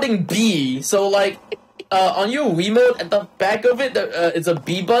also holding B, so like, on your Wiimote, at the back of it, it's a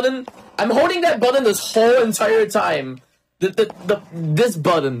B button. I'm holding that button this whole entire time. This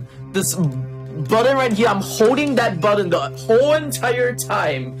button. This button right here, I'm holding that button the whole entire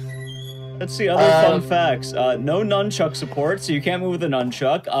time. Let's see other fun facts. No nunchuck support, so you can't move with a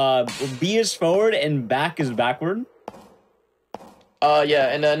nunchuck. B is forward and back is backward.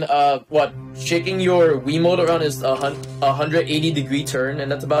 Yeah, and then, what? Shaking your Wiimote around is a 180-degree turn, and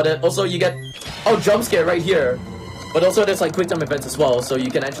that's about it. Also, you get, jump scare right here. But also, there's, like, quick time events as well, so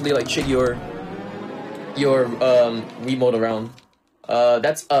you can actually, like, shake your Wiimote around.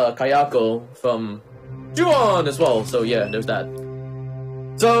 That's, Kayako from Ju-on as well, so yeah, there's that.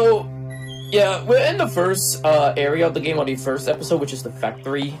 So, yeah, we're in the first, area of the game, or the first episode, which is the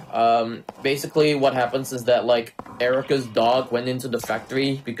factory. Basically, what happens is that, like, Erica's dog went into the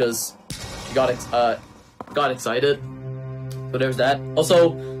factory because she got excited. So there's that.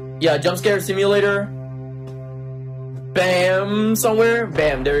 Also, yeah, jump scare simulator. Bam, somewhere.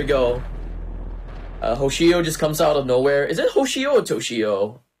 Bam, there you go. Hoshio just comes out of nowhere. Is it Hoshio or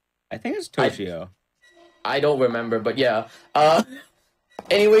Toshio? I think it's Toshio. I don't remember, but yeah.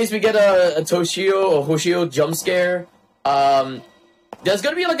 Anyways, we get a Toshio or Hoshio jump scare. There's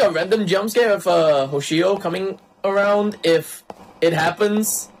gonna be like a random jump scare of Hoshio coming around if it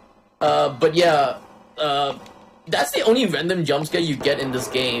happens. But yeah, that's the only random jump scare you get in this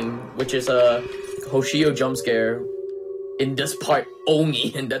game, which is a Hoshio jump scare in this part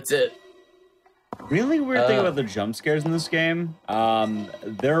only, and that's it. Really weird thing about the jump scares in this game,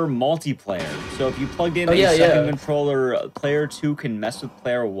 they're multiplayer. So if you plugged in a second controller, player 2 can mess with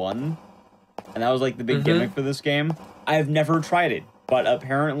player 1. And that was like the big gimmick for this game. I've never tried it, but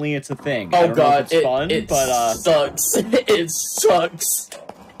apparently it's a thing. I don't know if it's fun, but sucks. It sucks.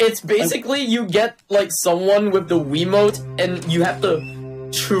 It's basically you get like someone with the Wiimote and you have to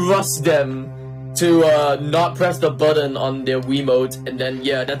trust them to not press the button on their Wiimote, and then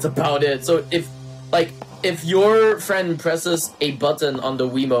yeah, that's about it. So if your friend presses a button on the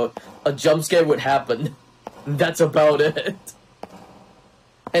Wiimote, a jump scare would happen. That's about it.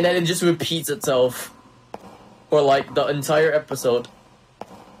 And then it just repeats itself for like the entire episode.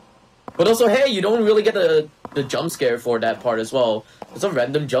 But also, hey, you don't really get the jump scare for that part as well. It's a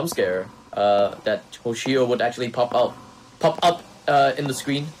random jump scare that Hoshio would actually pop up in the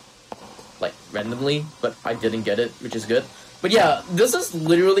screen, like randomly, but I didn't get it, which is good. But yeah, this is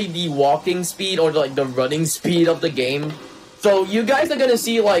literally the walking speed or like the running speed of the game. So you guys are gonna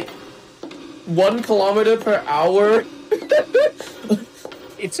see like 1 kilometer per hour.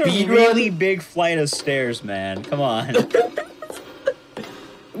 It's a really big flight of stairs, man. Come on.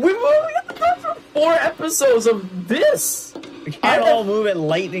 We've only got for 4 episodes of this. We can't all move at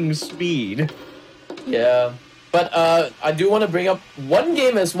lightning speed. Yeah, but I do want to bring up one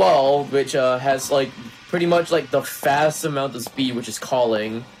game as well, which has like pretty much like the fast amount of speed, which is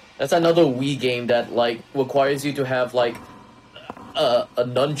Calling. That's another Wii game that like requires you to have like a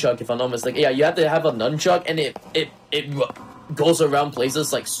nunchuck, if I'm not mistaken. Yeah, you have to have a nunchuck, and it goes around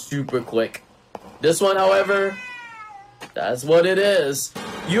places like super quick. This one, however, that's what it is.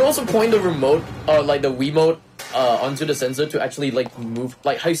 You also point the remote, like the Wiimote, onto the sensor to actually like move,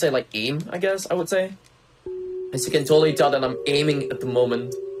 like how you say, like aim, I guess I would say. As you can totally tell that I'm aiming at the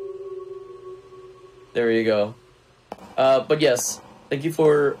moment. There you go. But yes, thank you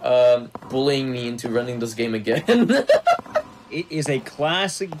for bullying me into running this game again. It is a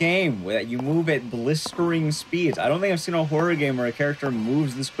classic game where you move at blistering speeds. I don't think I've seen a horror game where a character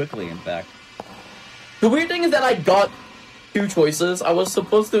moves this quickly, in fact. The weird thing is that I got two choices. I was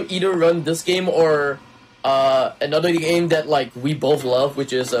supposed to either run this game or another game that like we both love,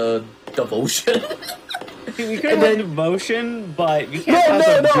 which is Devotion. We could have Devotion, but you can't pass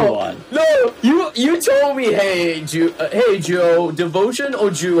up Ju-on. No, you told me, hey Joe, Devotion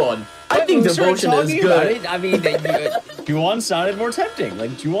or Ju-on? I think Devotion is good. I mean, Ju-on sounded more tempting.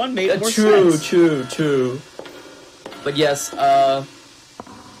 Like Ju-on made more sense. True. But yes,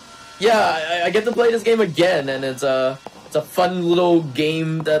 yeah, I get to play this game again, and it's a fun little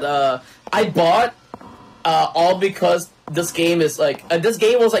game that I bought all because this game is like this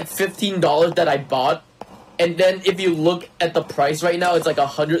game was like $15 that I bought. And then if you look at the price right now, it's like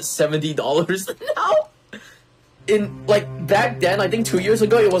 $170 now. In like back then, I think 2 years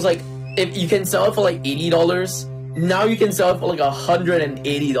ago, it was like if you can sell it for like $80. Now you can sell it for like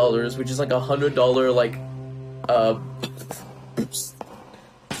 $180, which is like $100 like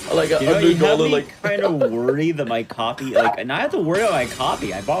like $100 like kind of worried that my copy and I have to worry about my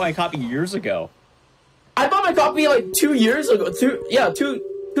copy. I bought my copy years ago. I bought my copy like 2 years ago.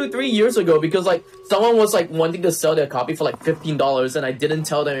 3 years ago, because like someone was like wanting to sell their copy for like $15 and I didn't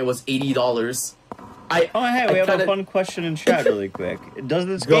tell them it was $80. Hey, we have a fun question in chat really quick. Does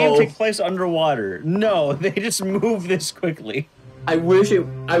this game take place underwater? No, they just move this quickly. I wish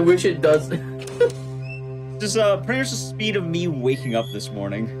it does. Just pretty much the speed of me waking up this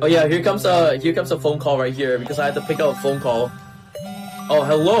morning. Oh yeah, here comes a phone call right here because I had to pick up a phone call. Oh,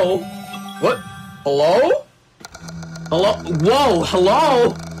 hello? What? Hello? Hello? Whoa,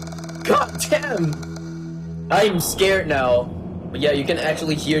 hello? God damn! I'm scared now. But yeah, you can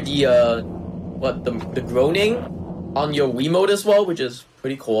actually hear the groaning on your Wiimote as well, which is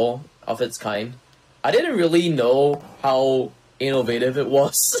pretty cool of its kind. I didn't really know how innovative it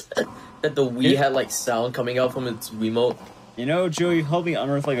was that the Wii had like sound coming out from its Wiimote. You know, Joe, you helped me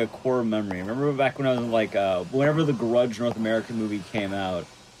unearth like a core memory. Remember back when I was in like whenever the Grudge North American movie came out,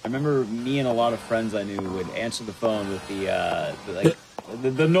 I remember me and a lot of friends I knew would answer the phone with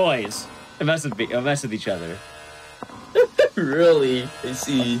the noise and mess with each other. Really? I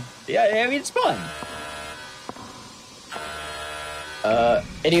see. Yeah, I mean, it's fun.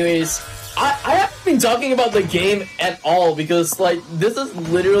 Anyways, I haven't been talking about the game at all because, like, this is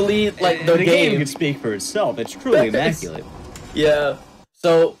literally, like, the game can speak for itself. It's truly immaculate. Yeah.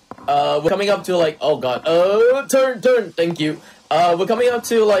 So, we're coming up to, like, oh god. Turn, thank you. We're coming up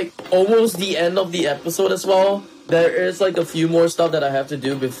to, like, almost the end of the episode as well. There is, like, a few more stuff that I have to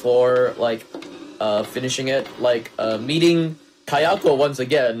do before, like, finishing it. Like, meeting Kayako once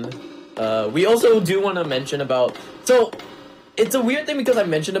again. We also do want to mention about... So, it's a weird thing because I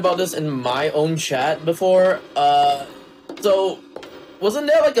mentioned about this in my own chat before. So, wasn't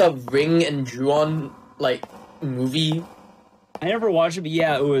there, like, a Ring and Ju-on, like, movie? I never watched it, but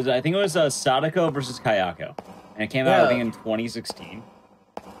yeah, it was, I think it was Sadako versus Kayako. And it came out, I think, in 2016.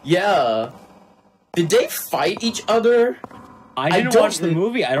 Yeah. Did they fight each other? I didn't watch the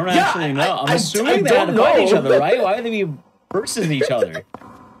movie. I don't actually know. I'm assuming they had to fight each other, right? Why would they be versus each other?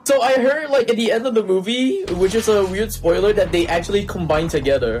 So I heard, like, at the end of the movie, which is a weird spoiler, that they actually combine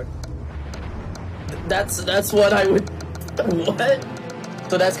together. That's what I would... What?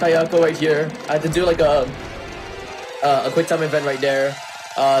 So that's Kayako right here. I had to do, like, a quick time event right there.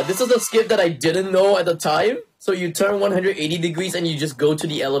 This is a skip that I didn't know at the time. So you turn 180 degrees and you just go to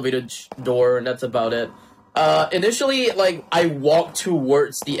the elevator door, and that's about it. Initially, like, I walked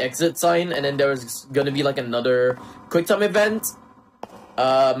towards the exit sign, and then there was gonna be, like, another quick time event.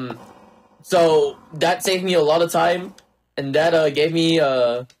 So that saved me a lot of time, and that gave me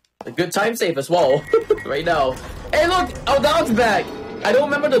a good time save as well. Right now. Hey, look, our dog's back. I don't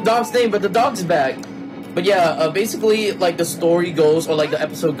remember the dog's name, but the dog's back. But yeah, basically, like, the story goes, or like the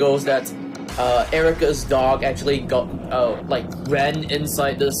episode goes, that Erica's dog actually got like ran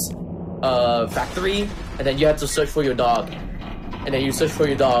inside this factory, and then you had to search for your dog. And then you search for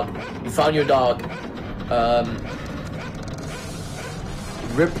your dog. You found your dog.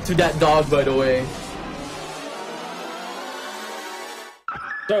 Rip to that dog, by the way.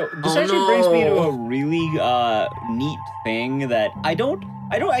 So this actually brings me to a really neat thing that I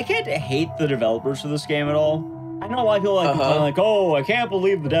can't hate the developers for this game at all. I know a lot of people like, oh, I can't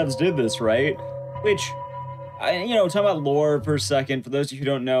believe the devs did this, right? Which, you know, talking about lore for a second, for those of you who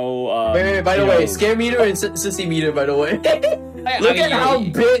don't know... wait, by the way, scare meter and sissy meter, by the way. Look at how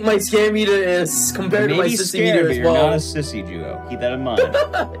big my scare meter is compared to my sissy meter as well. You're not a sissy, Juo. Keep that in mind.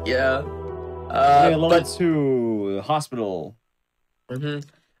 Yeah. Level 2, hospital. But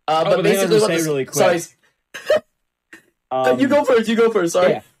basically, what really quick. Sorry. You go first,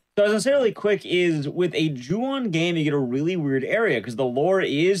 sorry. Yeah. So as I say really quick is, with a Ju-on game, you get a really weird area, because the lore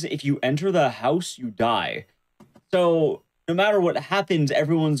is, if you enter the house, you die. So, no matter what happens,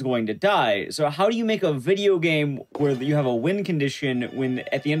 everyone's going to die. So how do you make a video game where you have a win condition when,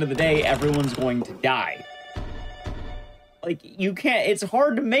 at the end of the day, everyone's going to die? Like, you can't, it's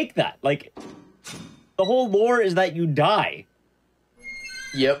hard to make that. Like, the whole lore is that you die.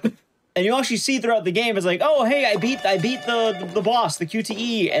 Yep. And you actually see throughout the game, it's like, oh, hey, I beat the boss, the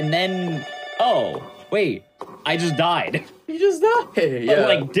QTE, and then, oh, wait, I just died. You just died, yeah. But,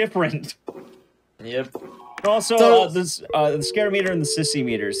 like, different. Yep. Also, the scare meter and the sissy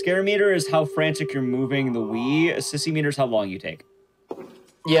meter. Scare meter is how frantic you're moving the Wii. Sissy meter is how long you take.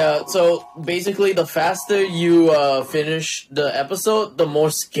 Yeah, so basically, the faster you finish the episode, the more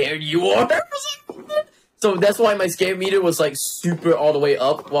scared you are. So that's why my scare meter was like super all the way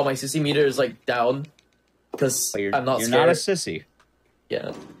up, while my sissy meter is like down. Because I'm not scared. You're not a sissy.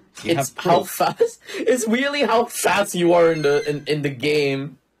 Yeah. It's how fast. It's really how fast you are in the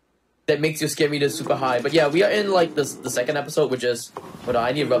game that makes your scare meter super high. But yeah, we are in like the second episode, which is. Hold on,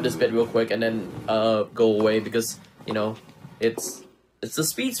 I need to rub this bit real quick and then go away because you know it's the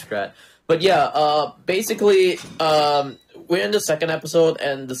speed strat. But yeah, basically we're in the second episode,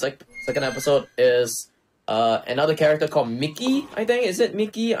 and the second episode is another character called Mickey. I think, is it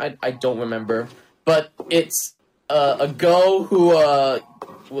Mickey? I don't remember, but it's a girl who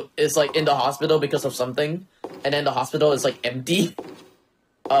is like in the hospital because of something, and then the hospital is like empty.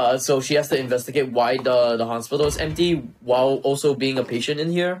 So she has to investigate why the hospital is empty while also being a patient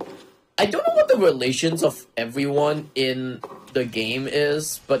in here. I don't know what the relations of everyone in the game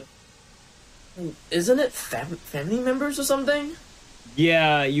is, but isn't it family members or something?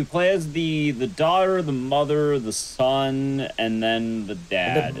 Yeah, you play as the daughter, the mother, the son, and then the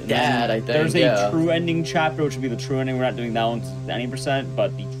dad. The dad, I think. There's a true ending chapter, which would be the true ending. We're not doing that one to 90%,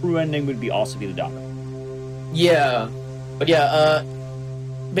 but the true ending would also be the daughter. Yeah, but yeah,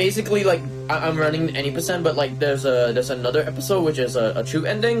 basically, like, I'm running any percent, but like, there's another episode which is a true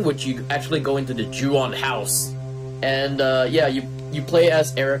ending, which you actually go into the Ju-on house, and yeah, you play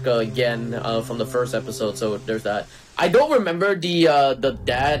as Erica again from the first episode. So there's that. I don't remember the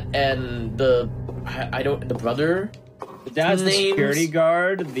dad and the brother. The dad's the security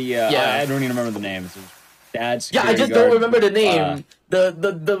guard. Yeah, I don't even remember the names. Dad's security I just guard. don't remember the name.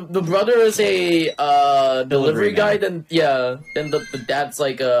 The brother is a delivery guy. Then the dad's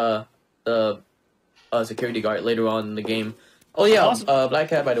like a security guard later on in the game. Oh yeah, awesome. Black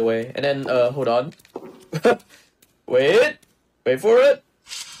cat, by the way. And then hold on, wait for it.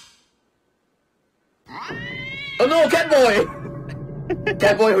 Oh no, Catboy!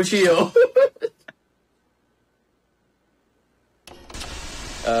 Catboy Hoshio.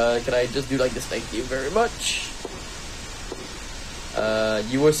 Can I just do like this? Thank you very much.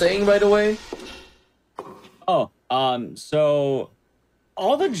 You were saying, by the way? Oh, so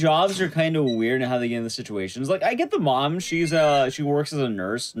all the jobs are kind of weird in how they get in the situations. Like, I get the mom. She works as a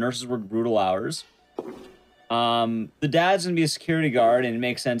nurse. Nurses work brutal hours. The dad's gonna be a security guard, and it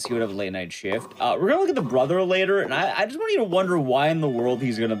makes sense he would have a late night shift. We're gonna look at the brother later, and I just want you to wonder why in the world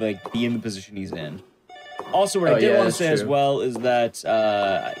he's gonna like be in the position he's in. Also, what I did want to say as well is that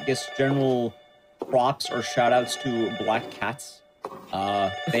I guess general props or shout outs to black cats.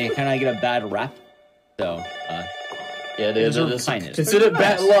 They kind of get a bad rap, so yeah, they're just considered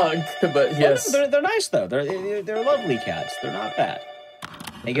bad luck, but yes, they're nice though. They're lovely cats. They're not bad.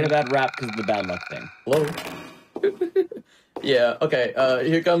 They get a bad rap because of the bad luck thing. Hello. Yeah, okay,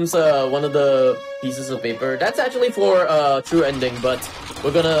 here comes one of the pieces of paper. That's actually for true ending, but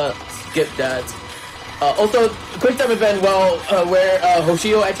we're gonna skip that. Also, quick time event where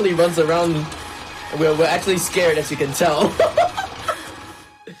Hoshio actually runs around. We're actually scared, as you can tell.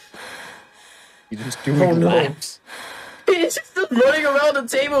 You just doing laps. He's just running around the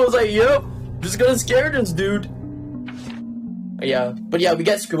table. It's like, yep, just gonna scare this dude. Yeah, but yeah, we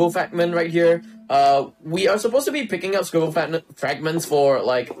get scribble fragment right here. We are supposed to be picking up scribble fragments for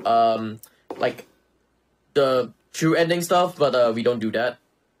like the true ending stuff, but we don't do that.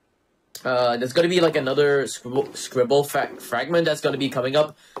 There's gonna be like another scribble fragment that's gonna be coming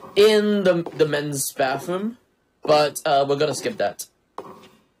up in the men's bathroom, but we're gonna skip that.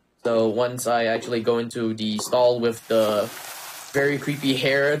 So once I actually go into the stall with the very creepy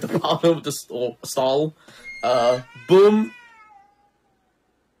hair at the bottom of the stall, boom.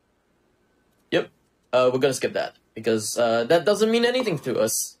 Yep, we're gonna skip that because that doesn't mean anything to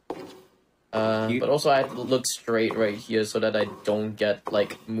us. But also I have to look straight right here so that I don't get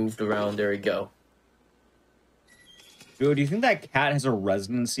like moved around. There we go. Dude, do you think that cat has a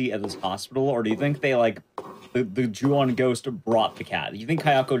residency at this hospital, or do you think they like the Ju-on ghost brought the cat? Do you think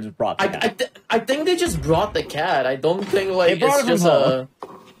Kayako just brought the cat? I think they just brought the cat. I don't think like it's just a.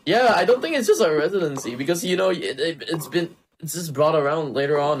 Yeah, I don't think it's just a residency because you know it's just brought around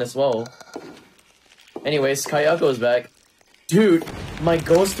later on as well. Anyways, Kayako's back. Dude, my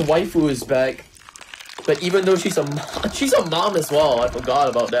ghost waifu is back. But even though she's a mom as well, I forgot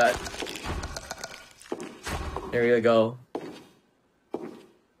about that. There you go.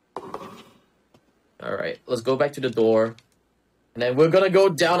 Alright, let's go back to the door. And then we're gonna go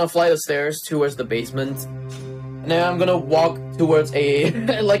down a flight of stairs towards the basement. And then I'm gonna walk towards a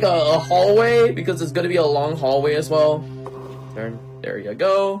like a hallway because it's gonna be a long hallway as well. Turn. There you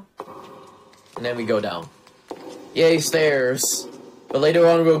go. And then we go down. Yay, stairs. But later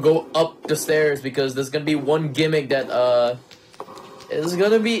on we'll go up the stairs because there's gonna be one gimmick that is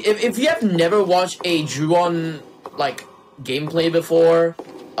gonna be if you have never watched a Ju-on like gameplay before,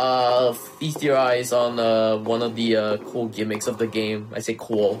 feast your eyes on one of the cool gimmicks of the game. I say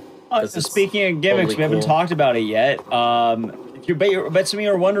cool. Speaking of gimmicks, we haven't talked about it yet. If you bet some of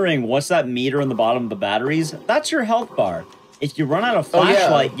you are wondering what's that meter on the bottom of the batteries, that's your health bar. If you run out of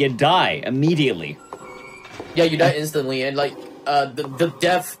flashlight, you die immediately. Yeah, you die instantly, and like the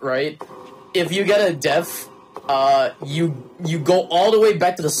death, right? If you get a death, you go all the way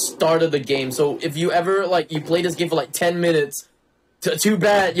back to the start of the game. So if you ever like you play this game for like 10 minutes, too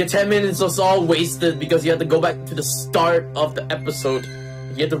bad your 10 minutes was all wasted because you had to go back to the start of the episode.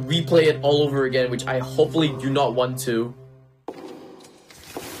 You have to replay it all over again, which I hopefully do not want to.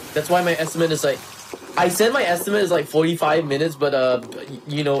 That's why my estimate is like, I said my estimate is like 45 minutes, but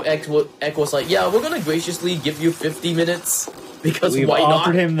you know, Ek was like, yeah, we're gonna graciously give you 50 minutes because We've why not?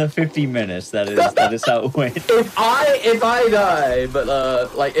 offered him the 50 minutes. That is how it went. If I die,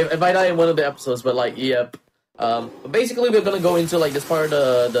 but like if I die in one of the episodes, but like yep. Basically we're gonna go into like this part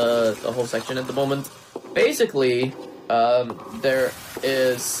of the whole section at the moment. Basically, there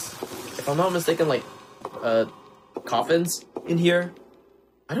is, if I'm not mistaken, like coffins in here.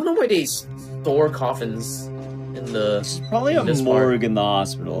 I don't know why they store coffins in the. It's probably a morgue in the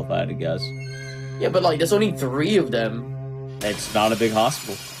hospital, if I had to guess. Yeah, but like there's only 3 of them. It's not a big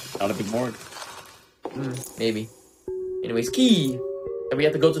hospital, not a big morgue. Maybe. Anyways, key. And we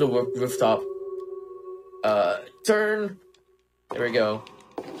have to go to the rooftop. Turn. There we go.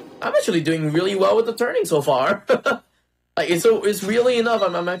 I'm actually doing really well with the turning so far. Like it's really enough.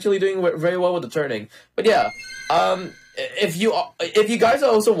 I'm actually doing very well with the turning. But yeah, if you guys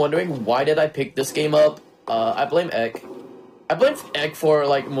are also wondering why did I pick this game up, I blame Ek. I blame Ek for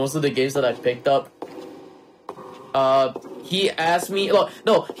like most of the games that I picked up. He asked me,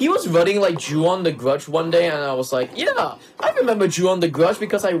 no, he was running like Ju-on the Grudge one day, and I was like, yeah, I remember Ju-on the Grudge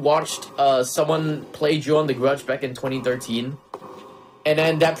because I watched someone play Ju-on the Grudge back in 2013. And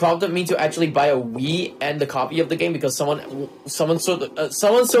then that prompted me to actually buy a Wii and the copy of the game because someone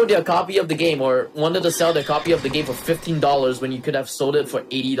sold their copy of the game or wanted to sell their copy of the game for $15 when you could have sold it for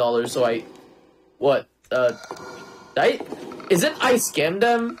 $80. So I scammed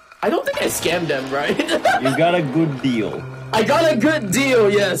them? I don't think I scammed them, right? You got a good deal. I got a good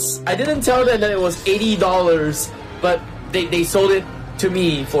deal, yes. I didn't tell them that it was $80, but they sold it to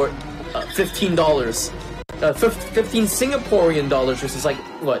me for $15. 15 Singaporean dollars, which is like,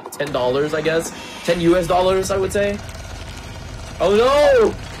 what, $10, I guess? 10 US dollars, I would say. Oh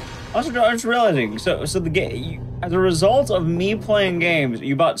no! Also, I was realizing, so the game, as a result of me playing games,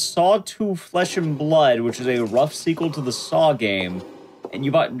 you bought Saw 2 Flesh and Blood, which is a rough sequel to the Saw game, and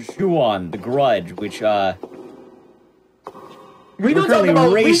you bought Ju-on the Grudge, which, we don't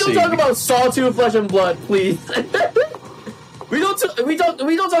talk about Saw 2 Flesh and Blood, please. We don't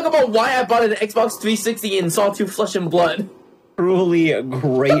talk about why I bought an Xbox 360 and Saw 2 Flesh and Blood. Truly a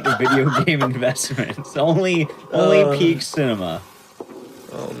great video game investment. It's only peak cinema.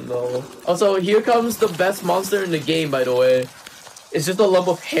 Oh no. Also, here comes the best monster in the game, by the way. It's just a lump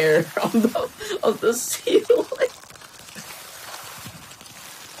of hair on the ceiling.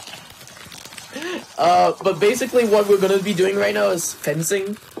 But basically what we're gonna be doing right now is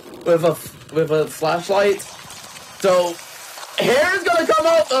fencing with a flashlight. So hair is gonna come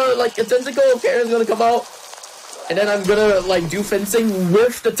out, like a tentacle of hair is gonna come out, and then I'm gonna like do fencing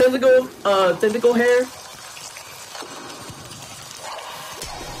with the tentacle hair.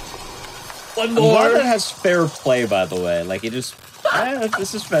 One I'm more. glad that has fair play, by the way. Like, it just...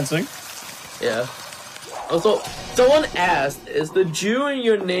 this is fencing. Yeah. Also, someone asked, is the Jew in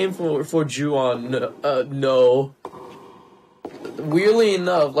your name for Juon? No. Weirdly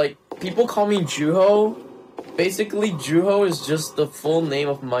enough, like, people call me Juho. Basically, Juho is just the full name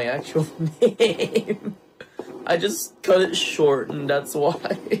of my actual name. I just cut it short, and that's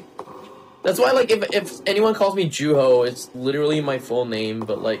why. That's why, like, if anyone calls me Juho, it's literally my full name,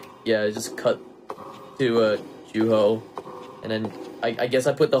 but, like, yeah, I just cut to, Juho. And then, I guess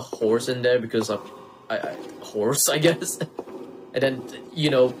I put the horse in there because horse, I guess. And then, you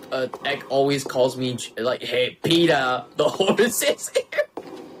know, Ek always calls me, like, hey, Peter, the horse is here.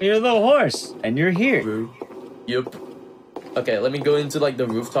 You're the horse, and you're here. Yep. Okay, let me go into, like, the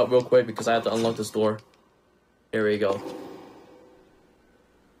rooftop real quick because I have to unlock this door. Here we go.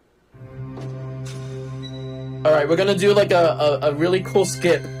 Alright, we're gonna do, like, a really cool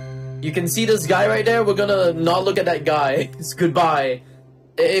skip. You can see this guy right there. We're gonna not look at that guy. It's goodbye.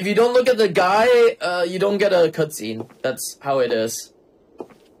 If you don't look at the guy, you don't get a cutscene. That's how it is.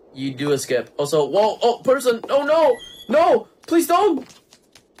 You do a skip. Also, whoa, oh, person, oh no! No! Please don't!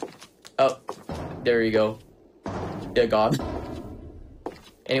 Oh, there you go. Dear God.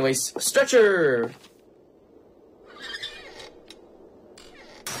 Anyways, stretcher!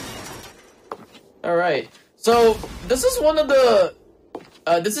 Alright, so this is one of the...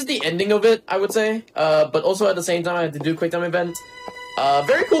 this is the ending of it, I would say. But also at the same time, I had to do quick time event.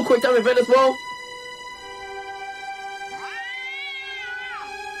 Very cool quick time event as well.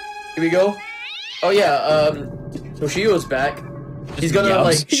 Here we go. Oh yeah, Toshio's back. He's gonna,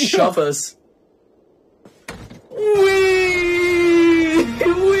 like, shove us. Wee!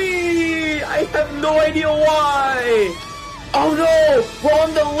 Wee! I have no idea why! Oh no! We're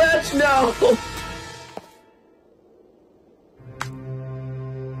on the ledge now!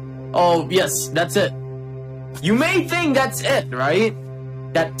 Oh, yes, that's it. You may think that's it, right?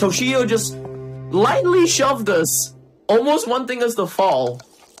 That Toshio just lightly shoved us, almost wanting us to fall.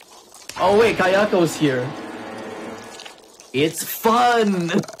 Oh wait, Kayako's here. It's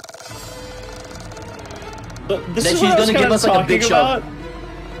fun! This then is she's what I was gonna give us, like, a big shove.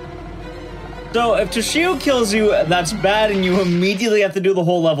 So, if Toshio kills you, that's bad, and you immediately have to do the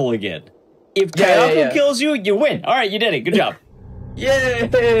whole level again. If Kayako kills you, you win. Alright, you did it. Good job. Yay!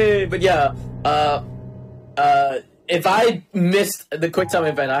 But yeah, if I missed the quick time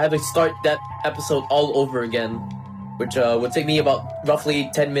event, I had to start that episode all over again, which would take me about roughly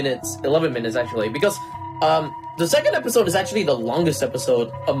 10 minutes, 11 minutes actually, because the second episode is actually the longest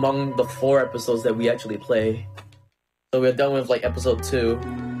episode among the 4 episodes that we actually play. So we're done with, like, episode 2.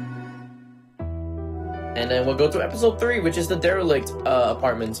 And then we'll go to episode 3, which is the derelict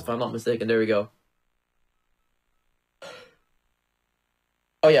apartments, if I'm not mistaken. There we go.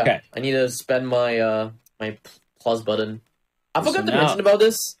 Oh yeah, okay. I need to spend my my plus button. I forgot to mention about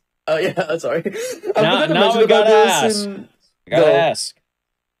this. Yeah, sorry. I forgot to mention about this. I gotta ask,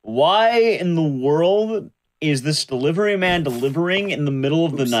 why in the world is this delivery man delivering in the middle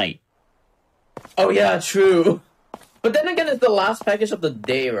of the night? Oh yeah, true. But then again, it's the last package of the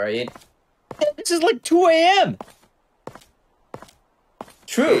day, right? This is like 2 a.m.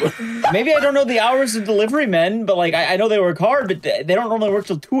 True. Maybe I don't know the hours of delivery men, but, like, I know they work hard, but they don't normally work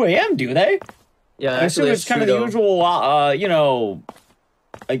till 2 a.m., do they? Yeah, I assume it's kind of the usual, you know,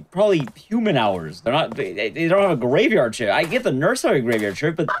 like, probably human hours. They're not, they don't have a graveyard shift. I get the nurse having a graveyard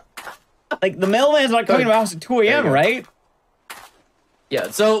shift, but, like, the mailman's not coming to my house at 2 a.m., right? Yeah,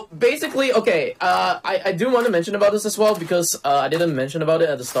 so basically, okay, I do want to mention about this as well, because I didn't mention about it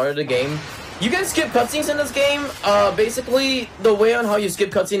at the start of the game. You can skip cutscenes in this game. Basically, the way on how you skip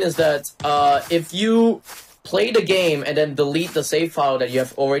cutscene is that if you play the game and then delete the save file that you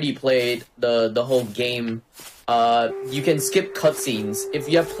have already played the whole game, you can skip cutscenes. If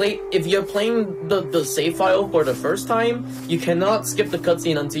you're playing the save file for the first time, you cannot skip the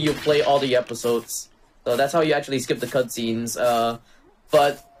cutscene until you play all the episodes. So that's how you actually skip the cutscenes.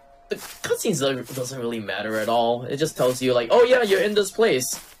 But the cutscenes doesn't really matter at all. It just tells you, like, oh yeah, you're in this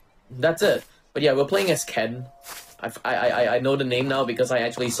place. That's it. But yeah, we're playing as Ken. I know the name now because I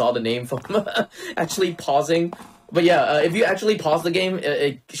actually saw the name from actually pausing. But yeah, if you actually pause the game,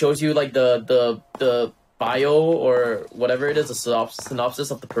 it shows you, like, the bio or whatever it is, the synopsis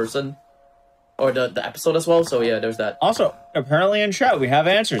of the person. Or the episode as well, so yeah, there's that. Also, apparently in chat, we have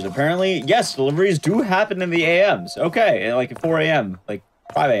answers. Apparently, yes, deliveries do happen in the AMs. Okay, like at 4 a.m., like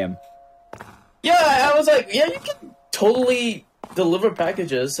 5 a.m. Yeah, I was like, yeah, you can totally deliver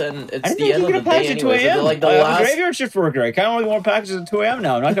packages, and it's the end of the day anyway. So like the last graveyard shift worker, I kind of want more packages at 2 a.m.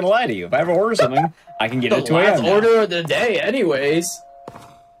 now. I'm not gonna lie to you. If I ever order something, I can get it at 2 a.m. order of the day, anyways.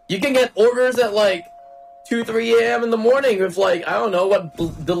 You can get orders at like 2, 3 a.m. in the morning with like, I don't know what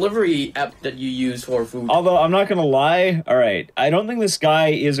delivery app that you use for food. Although, I'm not gonna lie, alright, I don't think this guy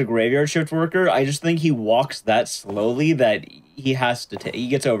is a graveyard shift worker. I just think he walks that slowly that he has to he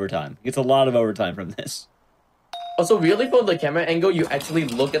gets overtime. He gets a lot of overtime from this. Also, really from the camera angle, you actually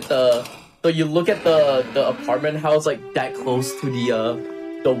look at the... So you look at the apartment house like that close to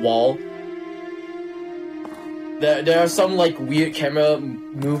the wall. There are some like weird camera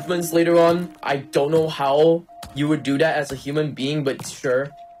movements later on. I don't know how you would do that as a human being, but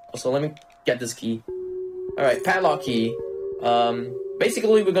sure. Also, let me get this key. Alright, padlock key.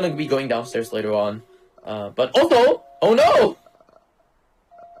 Basically we're gonna be going downstairs later on. But also, oh no!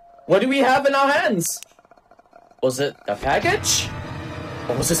 What do we have in our hands? Was it a package?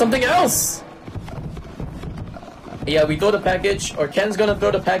 Or was it something else? Yeah, we throw the package, or Ken's gonna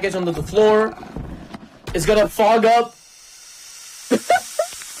throw the package onto the floor. It's gonna fog up.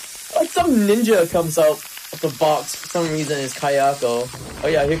 Like some ninja comes out of the box for some reason. It's Kayako. Oh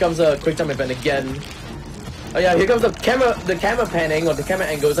yeah, here comes a quick time event again. Oh yeah, here comes the camera panning or the camera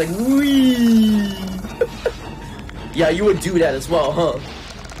angle. It's like wee. Yeah, you would do that as well, huh?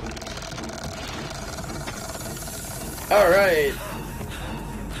 All right.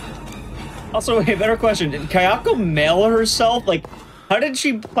 Also, a better question: did Kayako mail herself? Like, how did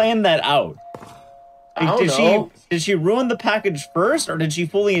she plan that out? I don't know. Did she ruin the package first, or did she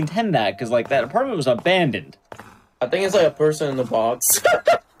fully intend that? Because like that apartment was abandoned. I think it's like a person in the box.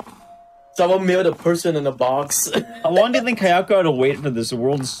 Someone mailed a person in a box. How long do you think Kayako had to wait for this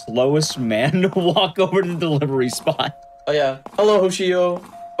world's slowest man to walk over to the delivery spot? Oh yeah. Hello, Hoshio.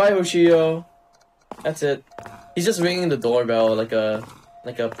 Bye, Hoshio. That's it. He's just ringing the doorbell like a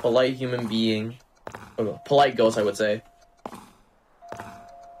polite human being. Or polite ghost, I would say.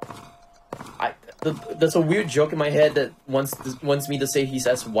 There's a weird joke in my head that wants me to say he's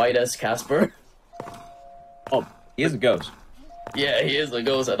as white as Casper. Oh, he is a ghost. Yeah, he is a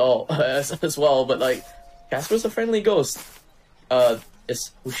ghost at all as well, but like Casper's a friendly ghost. Is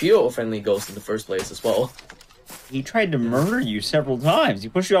Ushio a friendly ghost in the first place as well? He tried to murder you several times. He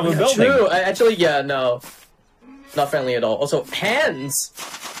pushed you off a building. True. Actually, yeah, no. Not friendly at all. Also, hands!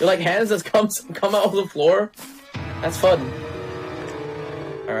 You're like hands that come out of the floor? That's fun.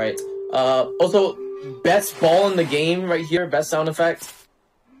 Alright. Also, best ball in the game right here, best sound effect.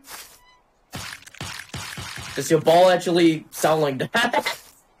 Does your ball actually sound like that?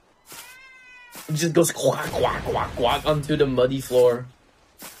 It just goes quack, quack, quack, quack onto the muddy floor.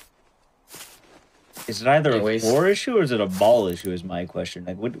 Is it either a floor issue or is it a ball issue is my question.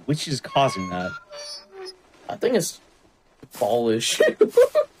 Like, which is causing that? I think it's ball issue.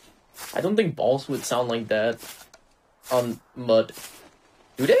 I don't think balls would sound like that on mud.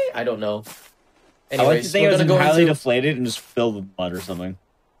 Do they? I don't know. Anyways, I like to think it was entirely deflated and just filled with mud or something.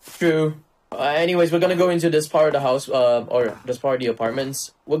 True. Anyways, we're gonna go into this part of the house, or this part of the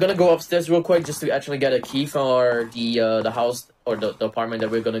apartments. We're gonna go upstairs real quick just to actually get a key for the house or the apartment that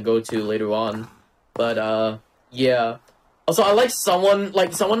we're gonna go to later on. But yeah. Also, I like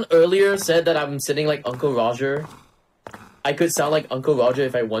someone earlier said that I'm sitting like Uncle Roger. I could sound like Uncle Roger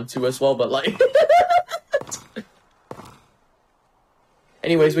if I want to as well, but like.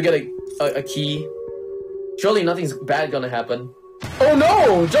 Anyways, we get a key. Surely nothing's bad gonna happen. Oh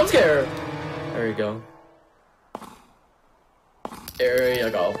no! Jump scare! There you go. There you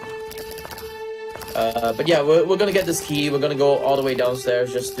go. But yeah, we're gonna get this key. We're gonna go all the way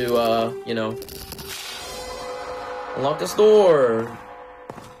downstairs just to, you know, unlock this door.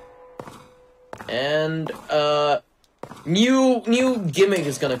 And, new gimmick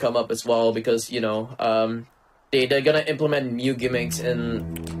is gonna come up as well because, you know, they're gonna implement new gimmicks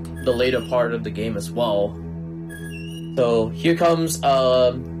in the later part of the game as well. So here comes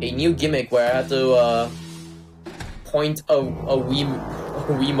a new gimmick where I have to point a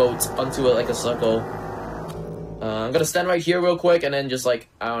Wiimote onto like a circle. I'm gonna stand right here real quick and then just like,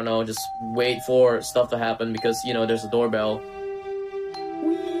 I don't know, just wait for stuff to happen because, you know, there's a doorbell.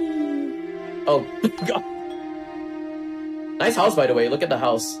 Whee! Oh, God. Nice house, by the way. Look at the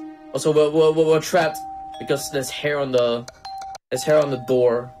house. Also, we're trapped because there's hair on the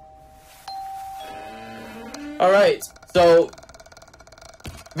door. Alright, so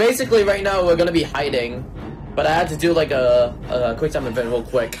basically right now we're gonna be hiding, but I had to do like a quick time event real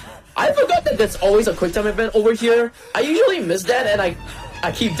quick. I forgot that there's always a quick time event over here. I usually miss that and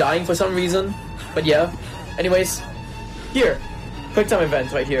I keep dying for some reason. But yeah. Anyways, here. Quick time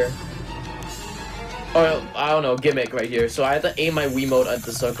event right here. Or I don't know, gimmick right here. So I had to aim my Wiimote at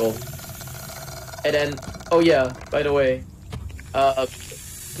the circle. And then, oh yeah, by the way,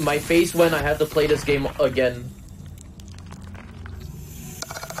 my face when I have to play this game again.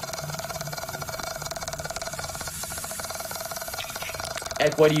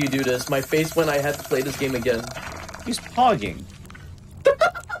 Ek, why do you do this? My face when I had to play this game again. He's pogging.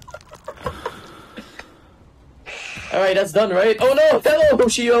 Alright, that's done, right? Oh no! Hello,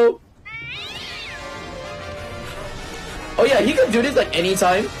 Hoshio! Oh yeah, he could do this like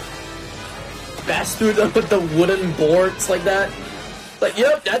anytime. Bash through the wooden boards like that. Like,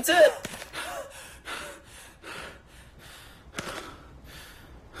 yep, that's it!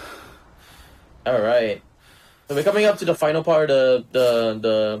 Alright. So we're coming up to the final part of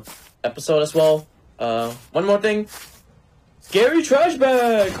the episode as well. One more thing. Scary trash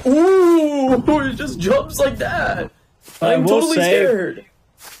bag! Ooh! It just jumps like that! I'm totally scared! I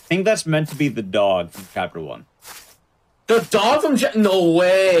think that's meant to be the dog from Chapter 1. The dog from No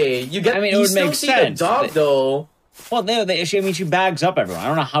way! You get. I mean, it you would still make see sense. The dog though. Well, she bags up everyone. I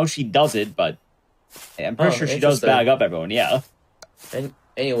don't know how she does it, but I'm pretty sure she does bag up everyone, yeah. And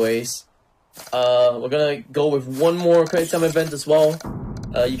anyways, we're gonna go with one more quick time event as well.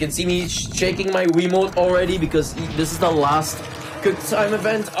 You can see me shaking my Wiimote already because this is the last quick time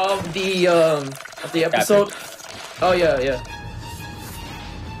event of the episode. Oh yeah.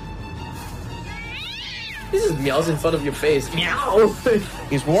 This is meows in front of your face. Meow!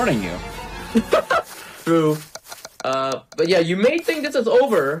 He's warning you. True. But yeah, you may think this is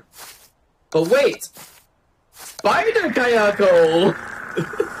over, but wait! Spider Kayako!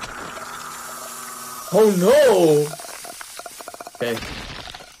 Oh no! Okay.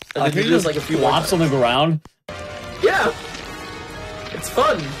 I think just like a few flops on the ground. Yeah! It's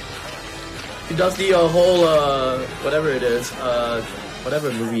fun! He does the whole, whatever it is,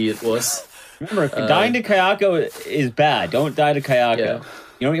 whatever movie it was. Remember, dying to Kayako is bad. Don't die to Kayako. Yeah.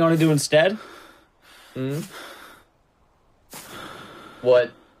 You know what you want to do instead? Hmm?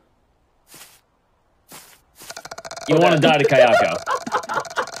 What? You want to die to Kayako.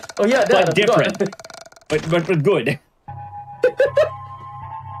 Oh yeah, that, but different. but good.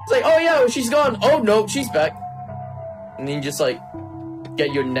 It's like, oh yeah, she's gone. Oh no, she's back. And then you just like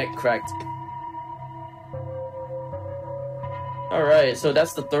get your neck cracked. Alright, so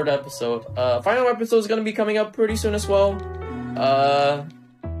that's the third episode. Final episode is gonna be coming up pretty soon as well.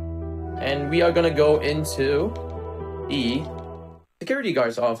 And we are gonna go into the security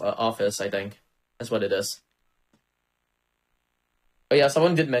guard's office, I think. That's what it is. Oh yeah,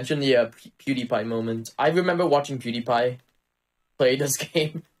 someone did mention the PewDiePie moment. I remember watching PewDiePie play this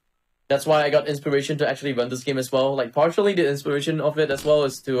game. That's why I got inspiration to actually run this game as well. Like, partially the inspiration of it as well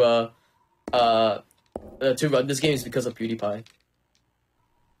is to run this game is because of PewDiePie.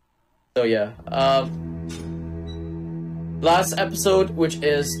 So yeah, last episode, which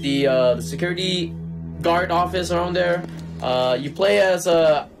is the security guard office around there. You play as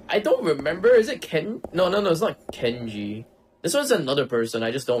I don't remember. Is it Ken? No, it's not Kenji. This one's another person.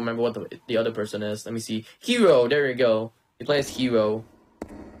 I just don't remember what the other person is. Let me see. Hero. There you go. You play as Hero.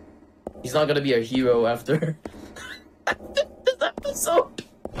 He's not gonna be a hero after this episode.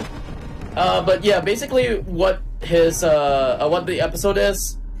 But yeah, basically what the episode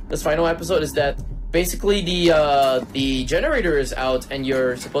is. This final episode is that basically the generator is out and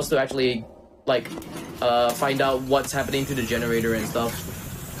you're supposed to actually like find out what's happening to the generator and stuff.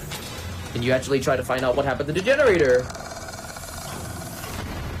 And you actually try to find out what happened to the generator.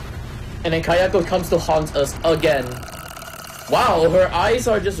 And then Kayako comes to haunt us again. Wow, her eyes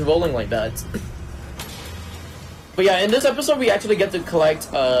are just rolling like that. But yeah, in this episode we actually get to collect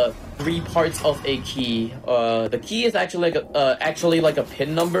 3 parts of a key. The key is actually like a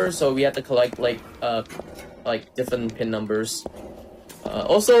pin number, so we have to collect like different pin numbers.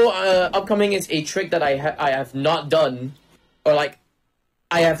 Also, upcoming is a trick that I have not done, or like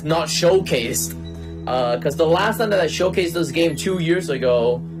I have not showcased. Because the last time that I showcased this game 2 years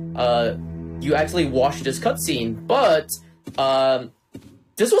ago, you actually watched this cutscene, but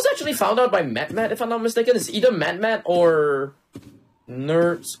this was actually found out by Matt, if I'm not mistaken. It's either Matt or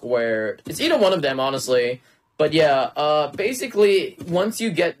Nerd Squared. It's either one of them, honestly. But yeah, basically, once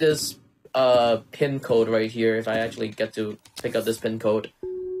you get this pin code right here, if I actually get to pick up this pin code,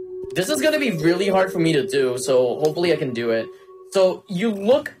 this is gonna be really hard for me to do, so hopefully I can do it. So you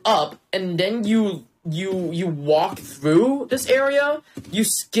look up, and then you walk through this area, you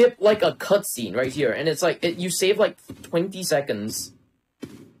skip like a cutscene right here, and it's like, you save like 20 seconds.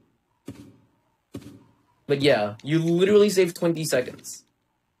 But yeah, you literally save 20 seconds.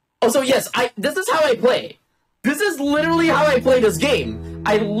 Oh, so yes, this is how I play. This is literally how I play this game.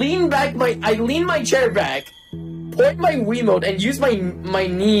 I lean my chair back, point my Wiimote, and use my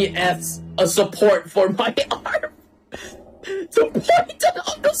knee as a support for my arm to point an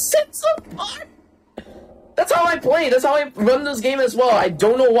opposite support. That's how I play. That's how I run this game as well. I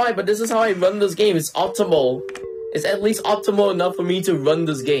don't know why, but this is how I run this game. It's optimal. It's at least optimal enough for me to run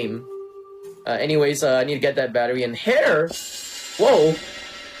this game. Anyways, I need to get that battery and hair. Whoa,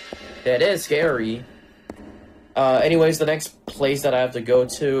 that is scary. Anyways, the next place that I have to go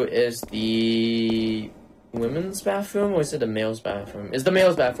to is the women's bathroom, or is it the male's bathroom? It's the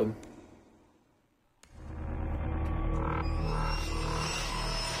male's bathroom.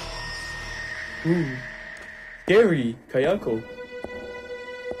 Ooh, scary, Kayako.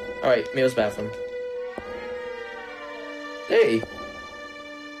 Alright, male's bathroom. Hey!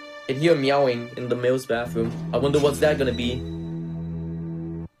 I can hear meowing in the male's bathroom. I wonder what's that gonna be.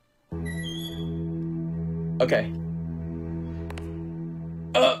 Okay.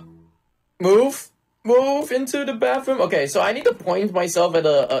 Move into the bathroom. Okay, so I need to point myself at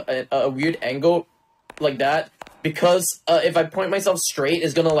a weird angle like that, because if I point myself straight,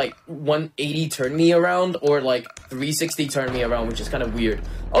 it's gonna like 180 turn me around, or like 360 turn me around, which is kind of weird.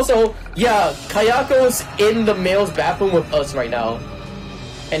 Also, yeah, Kayako's in the male's bathroom with us right now.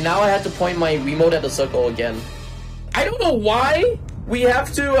 And now I have to point my remote at the circle again. I don't know why we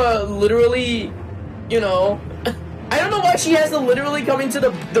have to literally, you know, I don't know why she has to literally come into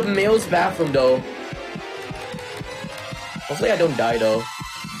the male's bathroom though. Hopefully I don't die though.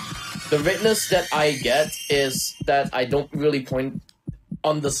 The witness that I get is that I don't really point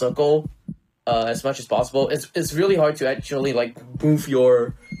on the circle as much as possible. It's really hard to actually like move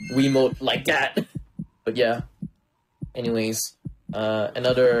your remote like that. But yeah. Anyways,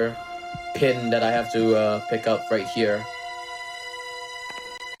 another pin that I have to pick up right here.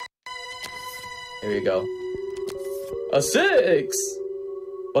 There you go. A 6!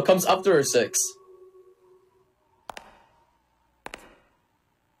 What comes after a 6?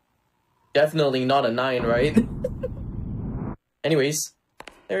 Definitely not a 9, right? Anyways,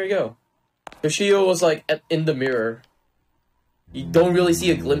 there you go. Toshio was like in the mirror. You don't really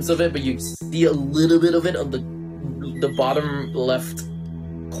see a glimpse of it, but you see a little bit of it on the bottom left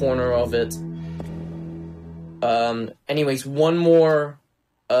corner of it. Anyways, one more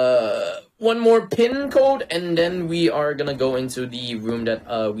pin code, and then we are gonna go into the room that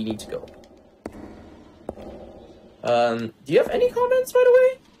we need to go. Do you have any comments, by the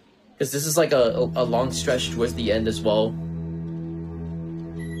way? Because this is like a long stretch towards the end as well.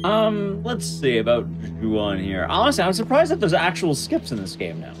 Let's see about Juan here. Honestly, I'm surprised that there's actual skips in this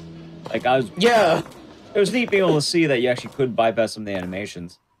game now. Like, Yeah! It was neat being able to see that you actually could bypass some of the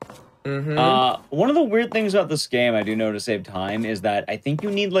animations. Mm-hmm. One of the weird things about this game, I do know to save time, is that I think you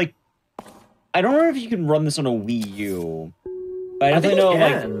need, like... I don't know if you can run this on a Wii U. But I definitely know,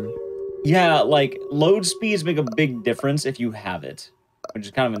 like... Yeah, like, load speeds make a big difference if you have it. Which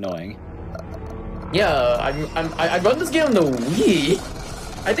is kind of annoying. Yeah, I run this game on the Wii.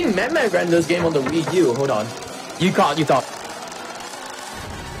 I think Mad ran this game on the Wii U. Hold on. You thought.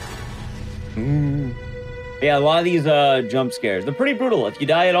 Yeah, a lot of these jump scares, they're pretty brutal. If you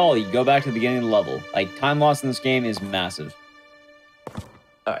die at all, you go back to the beginning of the level. Like, time loss in this game is massive.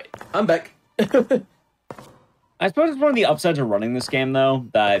 Alright, I'm back. I suppose it's one of the upsides of running this game, though,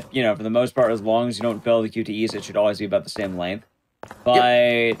 that, you know, for the most part, as long as you don't fail the QTEs, it should always be about the same length.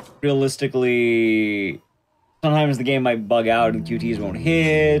 But realistically, sometimes the game might bug out and QTEs won't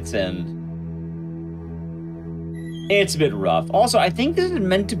hit, and it's a bit rough. Also, I think this is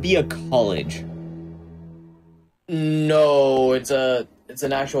meant to be a college. No, it's an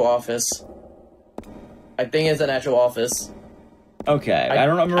actual office. I think it's an actual office. Okay, I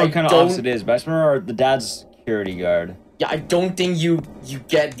don't remember what kind of office it is, but I just remember the dad's security guard. Yeah, I don't think you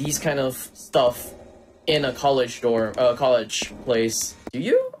get these kind of stuff in a college college place. Do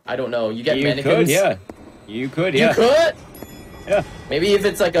you? I don't know. You get mannequins? You could, yeah. You could? Yeah. Maybe if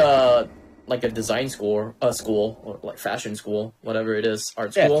it's like a design school, or like fashion school, whatever it is,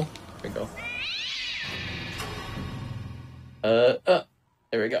 art school. There we go.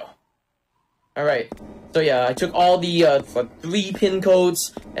 There we go. Alright. So yeah, I took all the 3 pin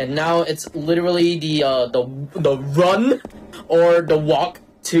codes, and now it's literally the run or the walk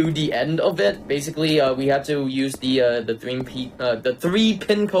to the end of it. Basically, we have to use the 3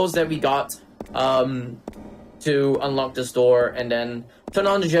 pin codes that we got to unlock this door, and then turn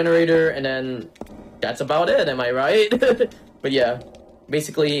on the generator, and then that's about it. Am I right? But yeah,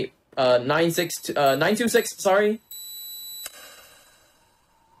 basically 926. Sorry.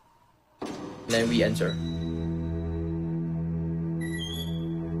 And then we enter.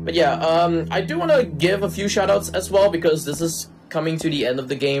 But yeah, I do want to give a few shoutouts as well, because this is coming to the end of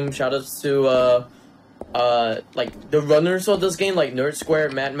the game. Shoutouts to like the runners of this game, like Nerd Square,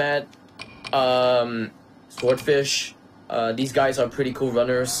 Mad, Swordfish. These guys are pretty cool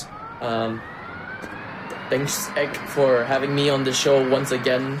runners. Thanks, Ek, for having me on the show once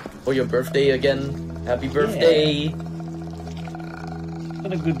again for your birthday again. Happy birthday.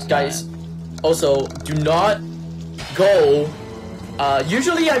 What a good time. Guys, also, do not go.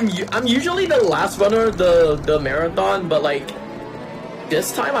 Usually I'm usually the last runner of the marathon, but like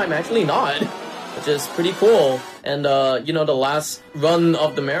this time I'm actually not, which is pretty cool. And you know, the last run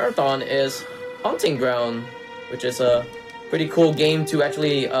of the marathon is Hunting Ground, which is a pretty cool game to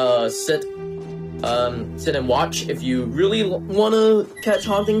actually sit and watch if you really want to catch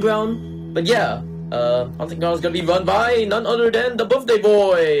Hunting Ground. But yeah, Hunting Ground is gonna be run by none other than the birthday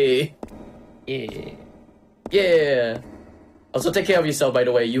boy. Yeah. Also, take care of yourself, by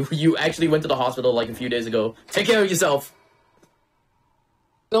the way. You actually went to the hospital like a few days ago. Take care of yourself.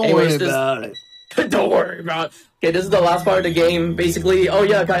 Don't worry about it. Don't worry about it. Okay, this is the last part of the game. Basically, oh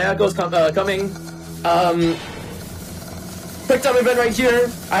yeah, Kayako's coming. Quick time event right here.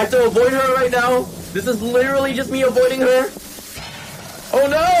 I have to avoid her right now. This is literally just me avoiding her. Oh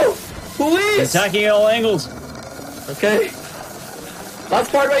no! Police! Attacking at all angles. Okay.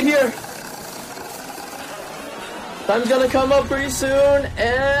 Last part right here. Time's gonna come up pretty soon,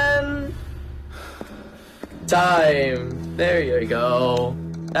 and... time. There you go.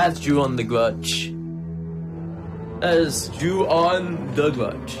 That's Drew on the Grudge. That is Drew on the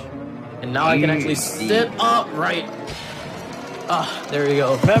Grudge. And now I can actually sit upright. Ah, there you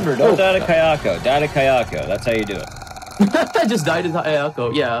go. Remember, don't die to Kayako. Die to Kayako. That's how you do it. I just died to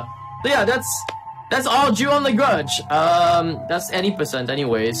Kayako, yeah. So yeah, that's all Drew on the Grudge. That's any percent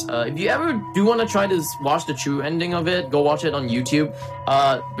anyways. If you ever do want to try to watch the true ending of it, go watch it on YouTube.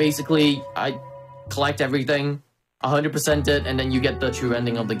 Basically, I collect everything, 100% it, and then you get the true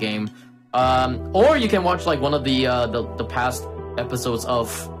ending of the game. Or you can watch like one of the past episodes of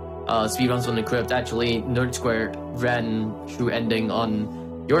Speedruns From the Crypt. Actually, Nerd Square ran true ending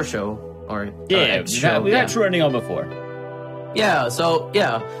on your show, or yeah, we got true ending on before. Yeah, so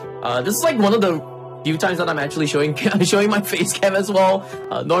yeah, this is like one of the few times that I'm actually showing my face cam as well.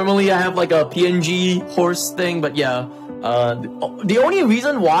 Normally I have like a PNG horse thing, but yeah. The only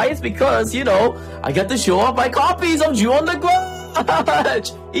reason why is because, you know, I get to show off my copies of Drew on the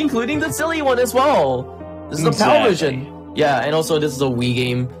Grudge, including the silly one as well. This is the PAL version. Yeah, and also this is a Wii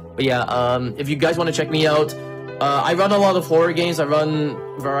game. But yeah, if you guys want to check me out, I run a lot of horror games. I run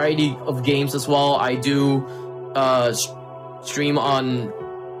a variety of games as well. I do stream on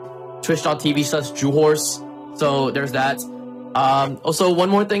twitch.tv/DrewHorse. So there's that. Also, one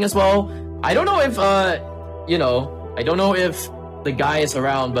more thing as well. I don't know if, you know, I don't know if the guy is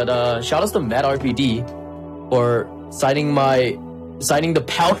around, but shout outs to Matt RPD for signing the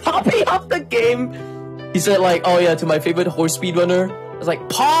PAL copy of the game. He said like, oh yeah, to my favorite horse speedrunner. I was like,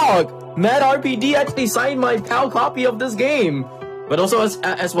 Pog! Matt RPD actually signed my PAL copy of this game. But also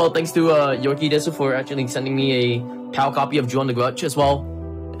as well, thanks to Ecdycis for actually sending me a PAL copy of Drew on the Grudge as well.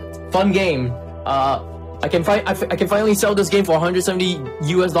 Fun game. I can finally sell this game for $170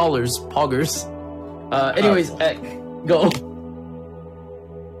 US, poggers. Anyways, Ek, go.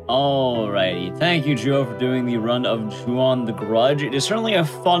 Alrighty, thank you, Joe, for doing the run of Drew on the Grudge. It is certainly a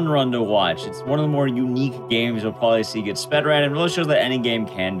fun run to watch. It's one of the more unique games you'll probably see get sped ran, and really shows that any game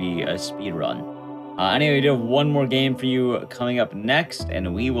can be a speed run. Anyway, we do have one more game for you coming up next,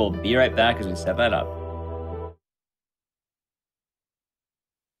 and we will be right back as we set that up.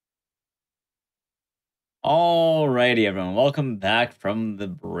 Alrighty, everyone, welcome back from the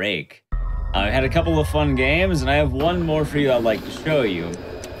break. I had a couple of fun games, and I have one more for you I'd like to show you.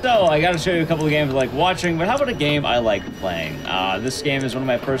 So, I gotta show you a couple of games I like watching, but how about a game I like playing? This game is one of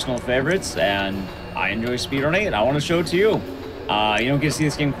my personal favorites, and I enjoy speedrunning, and I want to show it to you. You don't get to see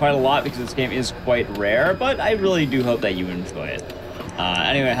this game quite a lot because this game is quite rare, but I really do hope that you enjoy it.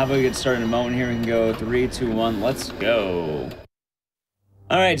 Anyway, how about we get started in a moment here? We can go 3, 2, 1, let's go.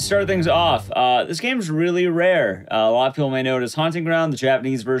 Alright, to start things off, this game's really rare. A lot of people may know it as Haunting Ground. The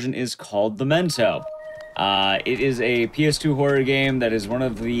Japanese version is called Memento. It is a PS2 horror game that is one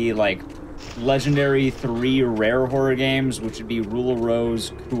of the, like, legendary 3 rare horror games, which would be Rule of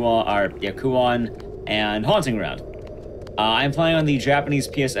Rose, Kuon, and Haunting Ground. I'm playing on the Japanese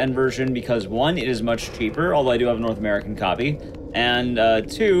PSN version because, 1, it is much cheaper, although I do have a North American copy, and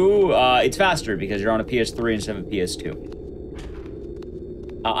 2, it's faster because you're on a PS3 instead of a PS2.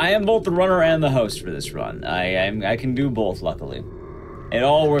 I am both the runner and the host for this run. I can do both, luckily. It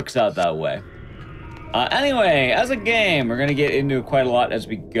all works out that way. Anyway, as a game, we're going to get into quite a lot as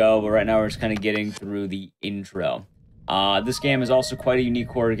we go, but right now we're just kind of getting through the intro. This game is also quite a unique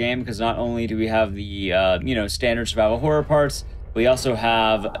horror game because not only do we have the, you know, standard survival horror parts, we also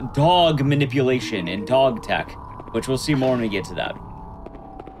have dog manipulation and dog tech, which we'll see more when we get to that.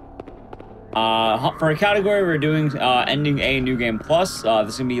 For a category, we're doing Ending A New Game Plus.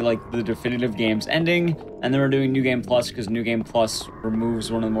 This is going to be like the definitive game's ending. And then we're doing New Game Plus because New Game Plus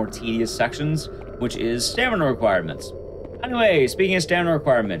removes one of the more tedious sections, which is stamina requirements. Anyway, speaking of stamina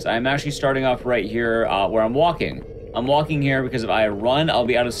requirements, I'm actually starting off right here where I'm walking. I'm walking here because if I run, I'll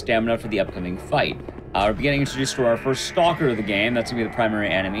be out of stamina for the upcoming fight. We're getting introduced to our first stalker of the game. That's going to be the primary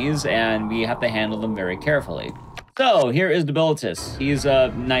enemies, and we have to handle them very carefully. So, here is Ecdycis. He's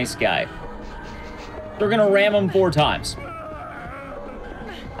a nice guy. We're going to ram him 4 times.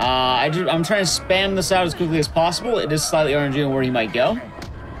 I'm trying to spam this out as quickly as possible. It is slightly RNG on where he might go.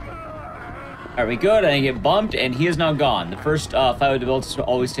 Alright, we good. I get bumped, and he is now gone. The first fight with Ecdycis will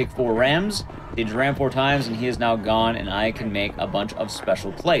always take 4 rams. They just ram 4 times, and he is now gone, and I can make a bunch of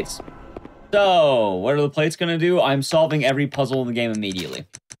special plates. So, what are the plates going to do? I'm solving every puzzle in the game immediately.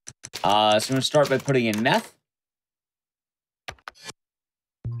 So I'm going to start by putting in meth.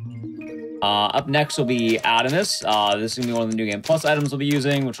 Up next will be Ecdycis. This is going to be one of the New Game Plus items we'll be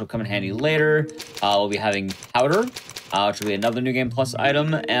using, which will come in handy later. We'll be having Powder, which will be another New Game Plus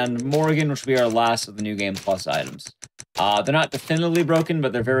item, and Morgan, which will be our last of the New Game Plus items. They're not definitively broken,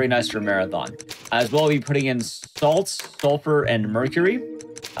 but they're very nice for Marathon. As well, we'll be putting in salts, sulfur, and mercury.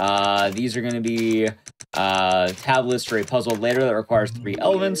 These are going to be tablets for a puzzle later that requires 3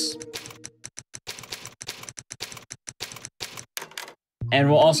 elements. And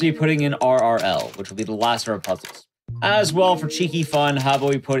we'll also be putting in RRL, which will be the last of our puzzles. As well, for cheeky fun, how about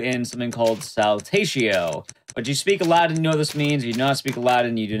we put in something called Saltatio? But you speak Aladdin, you know what this means. If you do not speak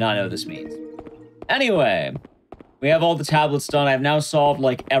Aladdin, you do not know what this means. Anyway, we have all the tablets done. I've now solved,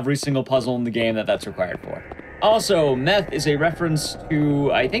 like, every single puzzle in the game that's required for. Also, meth is a reference to,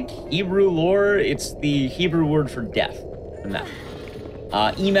 I think, Hebrew lore. It's the Hebrew word for death. Meth.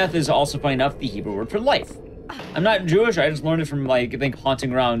 E-meth is also, funny enough, the Hebrew word for life. I'm not Jewish, I just learned it from, like, I think, haunting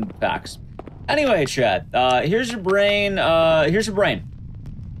ground facts. Anyway, chat, here's your brain, here's your brain.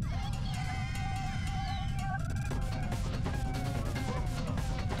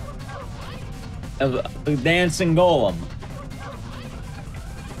 The dancing golem.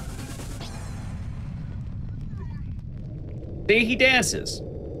 See, he dances.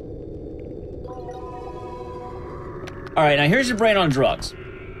 Alright, now here's your brain on drugs.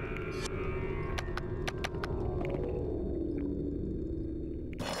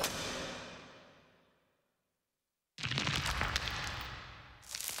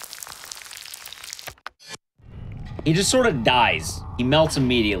 He just sort of dies. He melts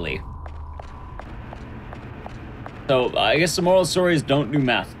immediately. So, I guess the moral of the story is don't do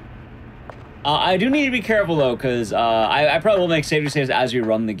meth. I do need to be careful, though, because I probably will make safety saves as we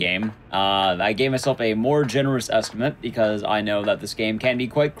run the game. I gave myself a more generous estimate because I know that this game can be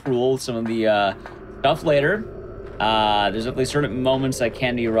quite cruel with some of the stuff later. There's definitely certain moments that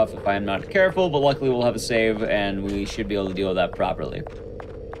can be rough if I'm not careful, but luckily we'll have a save, and we should be able to deal with that properly.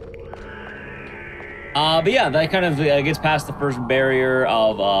 But yeah, that kind of gets past the first barrier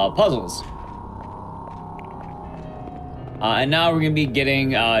of puzzles. And now we're going to be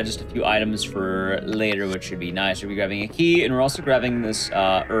getting just a few items for later, which should be nice. We'll be grabbing a key, and we're also grabbing this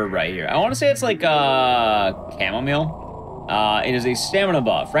herb right here. I want to say it's like chamomile. It is a stamina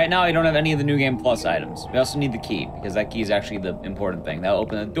buff. Right now, I don't have any of the New Game Plus items. We also need the key, because that key is actually the important thing. That'll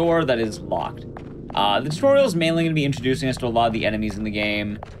open a door that is locked. The tutorial is mainly going to be introducing us to a lot of the enemies in the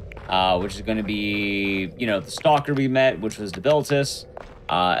game. Which is going to be, you know, the stalker we met, which was Ecdycis.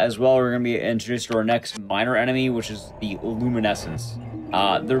 As well, we're going to be introduced to our next minor enemy, which is the luminescence.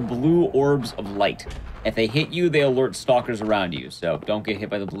 They're blue orbs of light. If they hit you, they alert stalkers around you, so don't get hit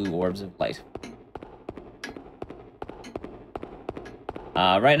by the blue orbs of light.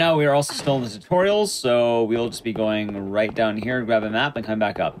 Right now, we are also still in the tutorials, so we'll just be going right down here, grab a map, and come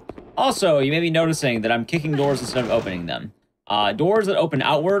back up. Also, you may be noticing that I'm kicking doors instead of opening them. Doors that open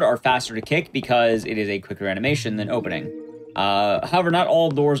outward are faster to kick because it is a quicker animation than opening. However, not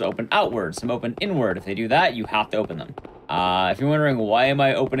all doors open outward. Some open inward. If they do that, you have to open them. If you're wondering why am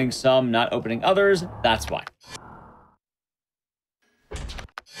I opening some, not opening others, that's why.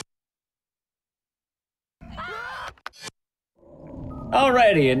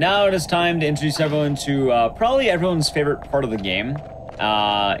 Alrighty, and now it is time to introduce everyone to probably everyone's favorite part of the game.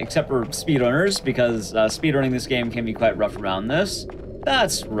 Except for speedrunners, because speedrunning this game can be quite rough around this.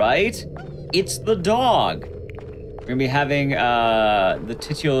 That's right, it's the dog. We're gonna be having the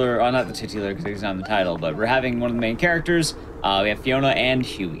titular, not the titular because he's not in the title, but we're having one of the main characters. We have Fiona and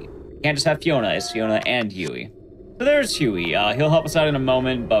Huey. Can't just have Fiona, it's Fiona and Huey. So there's Huey. He'll help us out in a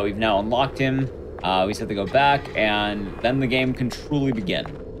moment, but we've now unlocked him. We just have to go back, and then the game can truly begin.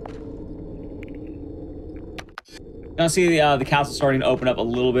 Now see the castle starting to open up a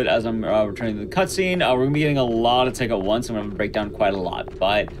little bit as I'm returning to the cutscene. We're going to be getting a lot of tech at once. I'm going to break down quite a lot,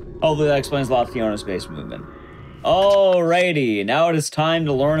 but hopefully that explains a lot of Fiona space movement. Alrighty, now it is time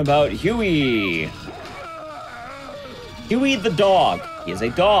to learn about Huey. Huey the dog. He is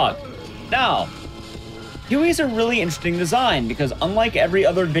a dog. Now, Huey's a really interesting design because unlike every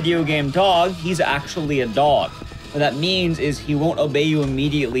other video game dog, he's actually a dog. What that means is he won't obey you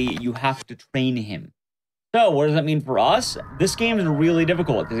immediately. You have to train him. So what does that mean for us? This game is really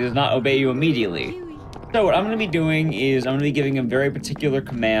difficult because he does not obey you immediately. So what I'm going to be doing is I'm going to be giving him very particular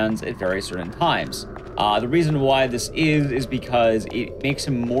commands at very certain times. The reason why this is because it makes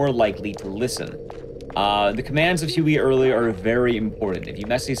him more likely to listen. The commands of Huey earlier are very important. If you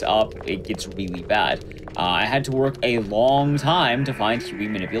mess these up, it gets really bad. I had to work a long time to find Huey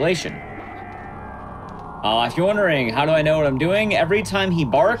manipulation. If you're wondering, how do I know what I'm doing? Every time he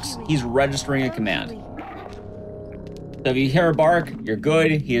barks, he's registering a command. So if you hear a bark, you're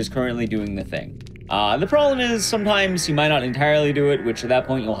good. He is currently doing the thing. The problem is sometimes he might not entirely do it, which at that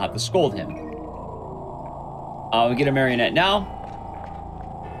point you'll have to scold him. We get a marionette now.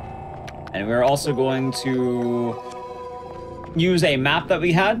 And we're also going to use a map that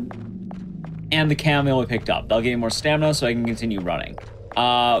we had and the cameo we picked up. That'll give you more stamina so I can continue running.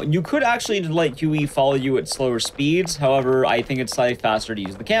 You could actually let Huey follow you at slower speeds. However, I think it's slightly faster to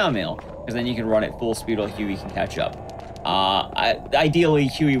use the chamomile because then you can run at full speed while Huey can catch up. Ideally,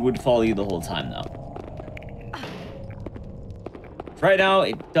 Huey would follow you the whole time, though. Right now,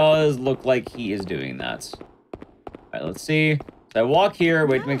 it does look like he is doing that. All right, let's see. So I walk here,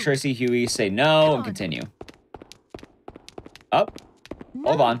 wait to make sure I see Huey, say no, and continue. Up. No.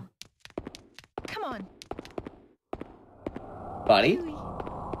 Hold on. Come on. Buddy. Huey.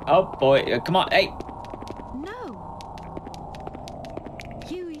 Oh, boy. Come on. Hey. No.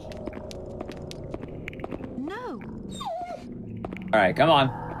 Huey. No. All right, come on.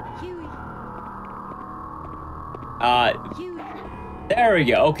 Huey. Huey. There we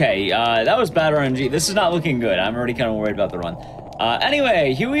go. Okay, that was bad RNG. This is not looking good. I'm already kind of worried about the run.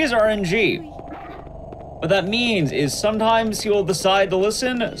 Anyway, Huey is RNG. What that means is sometimes he will decide to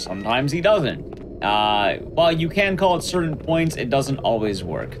listen, sometimes he doesn't. While you can call at certain points, it doesn't always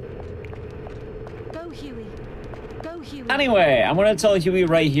work. Go, Huey. Go, Huey. Anyway, I'm going to tell Huey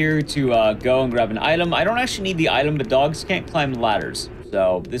right here to go and grab an item. I don't actually need the item, but dogs can't climb ladders.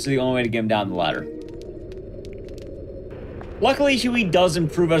 So this is the only way to get him down the ladder. Luckily, Huey does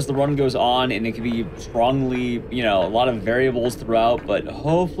improve as the run goes on, and it can be strongly, you know, a lot of variables throughout, but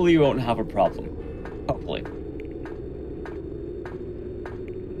hopefully you won't have a problem. Hopefully.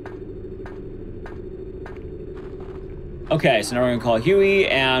 Okay, so now we're going to call Huey,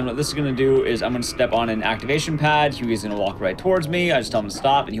 and what this is going to do is I'm going to step on an activation pad. Huey's going to walk right towards me. I just tell him to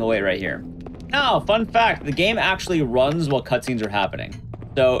stop, and he'll wait right here. Now, fun fact, the game actually runs while cutscenes are happening.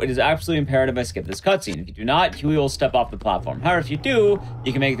 So it is absolutely imperative I skip this cutscene. If you do not, Huey will step off the platform. However, if you do,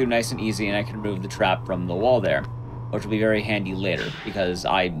 you can make it through nice and easy, and I can remove the trap from the wall there, which will be very handy later, because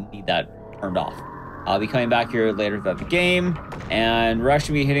I need that turned off. I'll be coming back here later throughout the game, and we're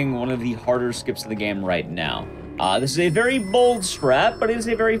actually hitting one of the harder skips of the game right now. This is a very bold strat, but it is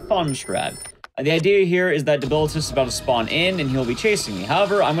a very fun strat. The idea here is that Ecdycis is about to spawn in, and he'll be chasing me.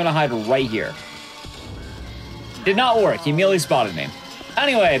 However, I'm going to hide right here. Did not work. He immediately spotted me.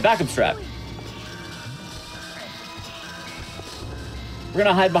 Anyway, backup strat. We're going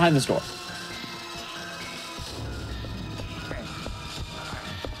to hide behind this door.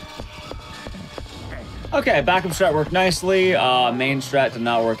 Okay, backup strat worked nicely. Main strat did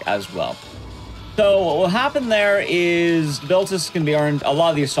not work as well. So what will happen there is Ecdycis can be RNG. A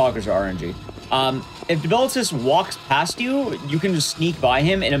lot of these stalkers are RNG. If Ecdycis walks past you, you can just sneak by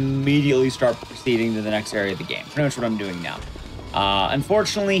him and immediately start proceeding to the next area of the game. Pretty much what I'm doing now.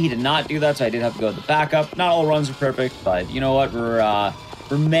 Unfortunately, he did not do that, so I did have to go with the backup. Not all runs are perfect, but you know what?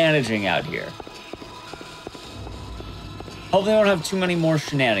 We're managing out here. Hopefully, I don't have too many more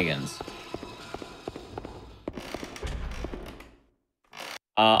shenanigans.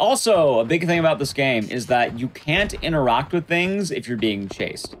 Also, a big thing about this game is that you can't interact with things if you're being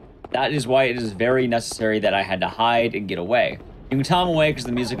chased. That is why it is very necessary that I had to hide and get away. You can tell I'm away because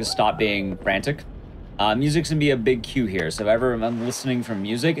the music has stopped being frantic. Music's gonna be a big cue here, so if ever I'm listening from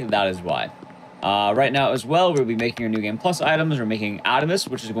music, that is why. Right now as well, we'll be making our New Game Plus items. We're making Ecdycis,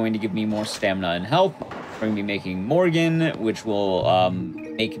 which is going to give me more stamina and health. We're going to be making Morgan, which will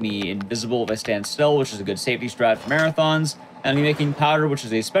make me invisible if I stand still, which is a good safety strat for marathons. And we'll be making Powder, which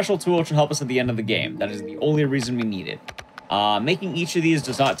is a special tool which will help us at the end of the game. That is the only reason we need it. Making each of these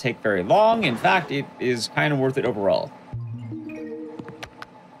does not take very long. In fact, it is kind of worth it overall.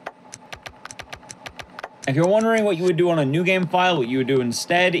 If you're wondering what you would do on a new game file, what you would do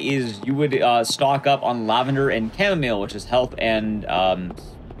instead is you would stock up on lavender and chamomile, which is health and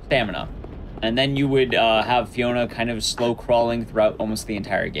stamina. And then you would have Fiona kind of slow crawling throughout almost the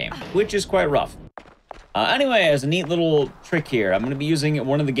entire game, which is quite rough. Anyway, as a neat little trick here, I'm going to be using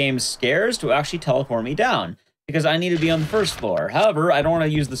one of the game's scares to actually teleport me down, because I need to be on the first floor. However, I don't want to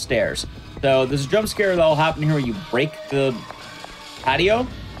use the stairs. So there's a jump scare that will happen here where you break the patio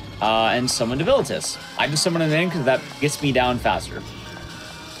and summon Ecdycis. I just summon it in because that gets me down faster.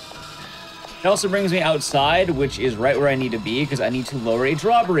 It also brings me outside, which is right where I need to be, because I need to lower a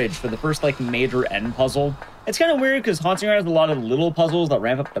drawbridge for the first, like, major end puzzle. It's kind of weird, because Haunting Ground has a lot of little puzzles that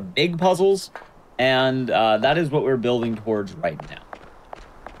ramp up to big puzzles, and that is what we're building towards right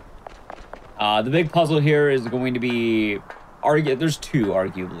now. The big puzzle here is going to be... There's two,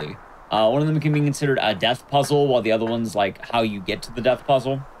 arguably. One of them can be considered a death puzzle, while the other one's, like, how you get to the death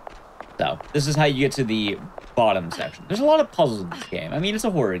puzzle. So, this is how you get to the bottom section. There's a lot of puzzles in this game. I mean, it's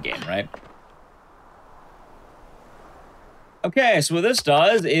a horror game, right? Okay, so what this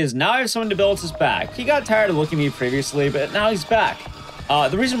does is now I have someone to build us back. He got tired of looking at me previously, but now he's back.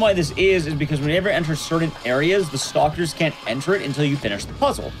 The reason why this is because whenever you enter certain areas, the stalkers can't enter it until you finish the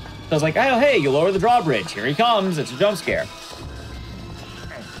puzzle. So I was like, oh, hey, you lower the drawbridge. Here he comes. It's a jump scare.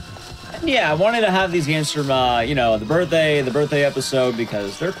 And yeah, I wanted to have these games from, you know, the birthday episode,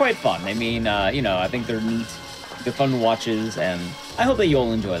 because they're quite fun. I mean, you know, I think they're neat, they're fun watches, and I hope that you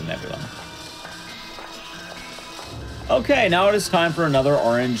all enjoy them, everyone. Okay, now it is time for another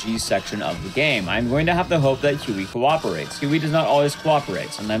RNG section of the game. I'm going to have to hope that Huey cooperates. Huey does not always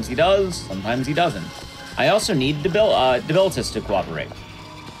cooperate. Sometimes he does, sometimes he doesn't. I also need Ecdycis to cooperate.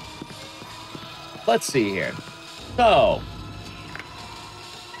 Let's see here. So,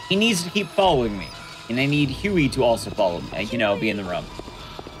 he needs to keep following me. And I need Huey to also follow me, you know, be in the room.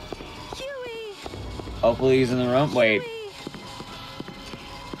 Huey! Hopefully he's in the room. Wait.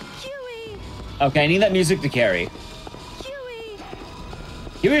 Huey! Okay, I need that music to carry.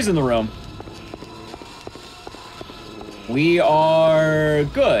 Huey's in the room. We are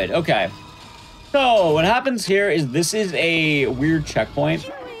good. Okay. So, what happens here is this is a weird checkpoint.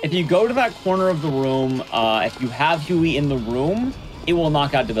 If you go to that corner of the room, if you have Huey in the room, it will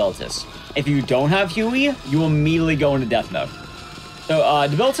knock out Ecdycis. If you don't have Huey, you immediately go into death mode. So,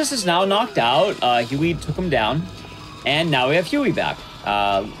 Ecdycis is now knocked out. Huey took him down. And now we have Huey back.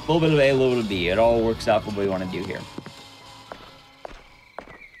 A little bit of A, a little bit of B. It all works out for what we want to do here.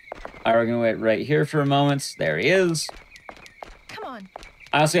 All right, we're going to wait right here for a moment. There he is. Come on.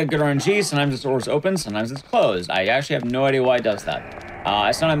 I also got good RNG. Sometimes this door's open, sometimes it's closed. I actually have no idea why it does that.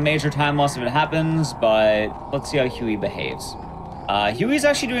 It's not a major time loss if it happens, but let's see how Huey behaves. Huey's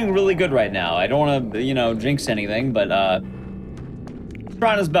actually doing really good right now. I don't want to, you know, jinx anything, but he's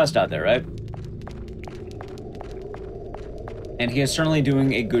trying his best out there, right? And he is certainly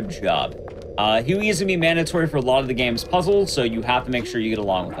doing a good job. Huey is going to be mandatory for a lot of the game's puzzles, so you have to make sure you get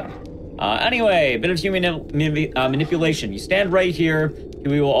along with him. Anyway, a bit of human manipulation. You stand right here,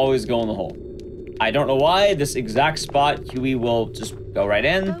 Huey will always go in the hole. I don't know why, this exact spot, Huey will just go right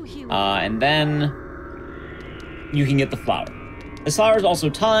in, and then you can get the flower. This flower is also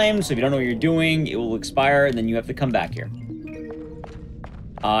timed, so if you don't know what you're doing, it will expire, and then you have to come back here.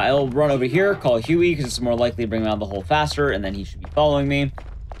 I'll run over here, call Huey, because it's more likely to bring him out of the hole faster, and then he should be following me.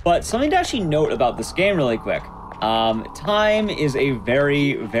 But something to actually note about this game really quick. Time is a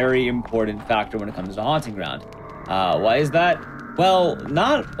very, very important factor when it comes to Haunting Ground. Why is that? Well,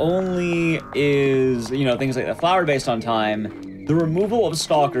 not only is, you know, things like the flower based on time, the removal of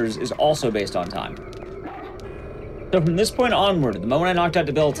stalkers is also based on time. So from this point onward, the moment I knocked out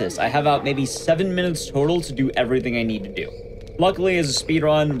Ecdycis, I have about maybe 7 minutes total to do everything I need to do. Luckily, as a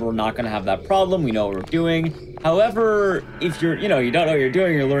speedrun, we're not going to have that problem. We know what we're doing. However, if you're, you know, you don't know what you're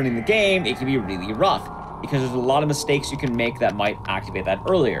doing, you're learning the game, it can be really rough, because there's a lot of mistakes you can make that might activate that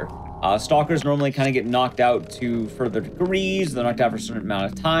earlier. Stalkers normally kind of get knocked out to further degrees. They're knocked out for a certain amount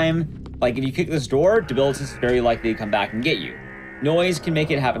of time. Like, if you kick this door, Ecdycis is very likely to come back and get you. Noise can make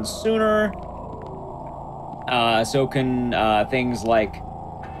it happen sooner. So can things like,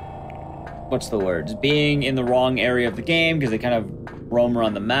 what's the word? Being in the wrong area of the game, because they kind of roam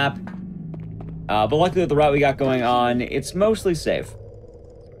around the map. But luckily with the route we got going on, it's mostly safe.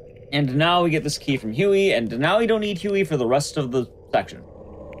 And now we get this key from Huey, and now we don't need Huey for the rest of the section.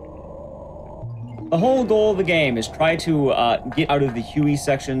 The whole goal of the game is try to get out of the Huey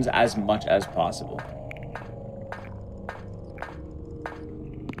sections as much as possible.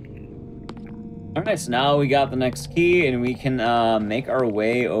 Alright, so now we got the next key, and we can make our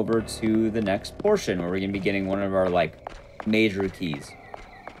way over to the next portion, where we're going to be getting one of our, like, major keys.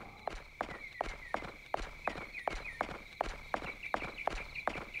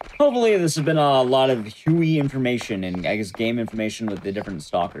 Hopefully this has been a lot of Huey information and, I guess, game information with the different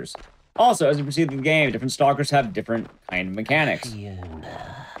stalkers. Also, as you proceed through the game, different stalkers have different kind of mechanics.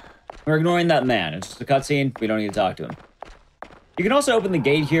 We're ignoring that man. It's just a cutscene. We don't need to talk to him. You can also open the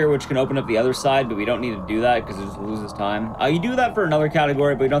gate here, which can open up the other side, but we don't need to do that because it just loses time. You do that for another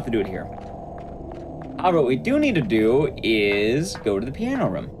category, but we don't have to do it here. However, what we do need to do is go to the piano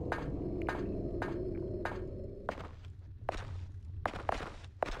room.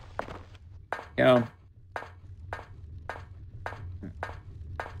 You know.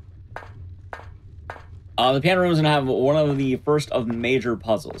 The piano room is going to have one of the first of major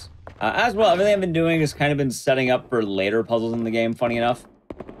puzzles. As well, everything I've been doing has kind of been setting up for later puzzles in the game, funny enough.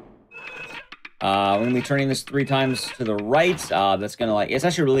 We're going to be turning this 3 times to the right. That's going to, like, it's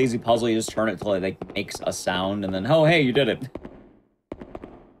actually a really easy puzzle. You just turn it till it, like, makes a sound, and then, oh, hey, you did it.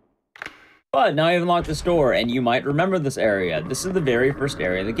 But now you've unlocked this door, and you might remember this area. This is the very first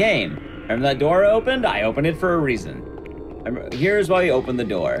area of the game. Remember that door I opened? I opened it for a reason. Here's why we opened the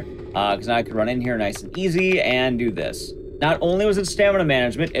door. Because now I could run in here nice and easy and do this. Not only was it stamina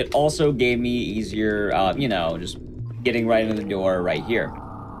management, it also gave me easier, you know, just getting right into the door right here.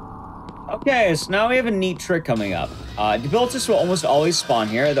 Okay, so now we have a neat trick coming up. Ecdycis will almost always spawn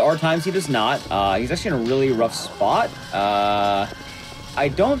here. There are times he does not. He's actually in a really rough spot. I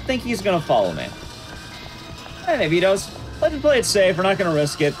don't think he's going to follow me. And if he does, let's play it safe. We're not going to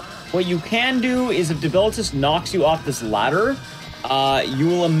risk it. What you can do is if Ecdycis knocks you off this ladder, you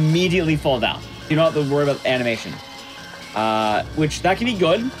will immediately fall down. You don't have to worry about animation. Which, that can be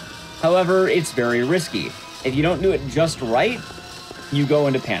good. However, it's very risky. If you don't do it just right, you go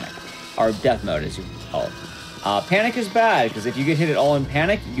into panic. Or death mode, as you call it. Panic is bad, because if you get hit at all in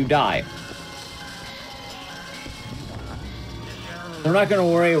panic, you die. We're not going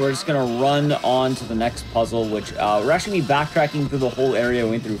to worry, we're just going to run on to the next puzzle, which we're actually backtracking through the whole area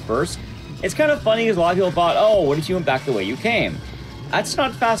we went through first. It's kind of funny, because a lot of people thought, oh, what if you went back the way you came? That's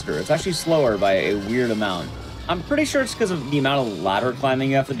not faster, it's actually slower by a weird amount. I'm pretty sure it's because of the amount of ladder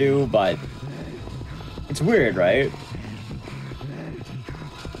climbing you have to do, but it's weird, right?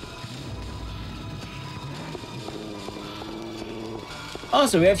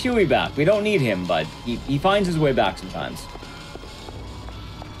 Also, we have Huey back. We don't need him, but he finds his way back sometimes.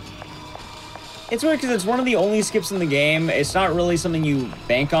 It's weird because it's one of the only skips in the game. It's not really something you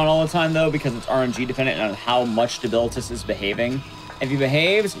bank on all the time, though, because it's RNG dependent on how much Ecdycis is behaving. If he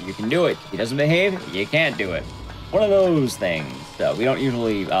behaves, you can do it. If he doesn't behave, you can't do it. One of those things. So we don't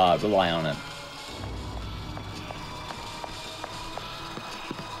usually rely on it.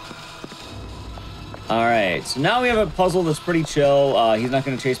 Alright, so now we have a puzzle that's pretty chill. He's not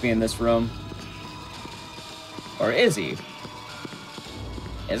going to chase me in this room. Or is he?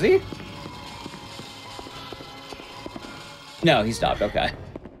 Is he? No, he stopped. Okay.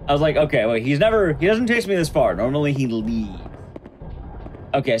 I was like, okay, wait, he doesn't chase me this far. Normally he leaves.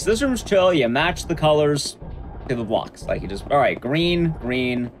 Okay, so this room's chill. You match the colors to the blocks. Like you just, all right, green,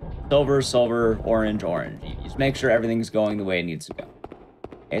 green, silver, silver, orange, orange. You just make sure everything's going the way it needs to go.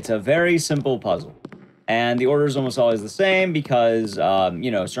 It's a very simple puzzle. And the order is almost always the same because,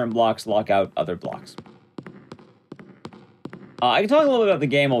 you know, certain blocks lock out other blocks. I can talk a little bit about the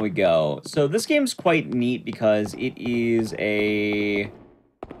game while we go. So this game's quite neat because it is a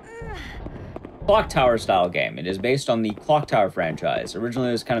Clock Tower style game. It is based on the Clock Tower franchise. Originally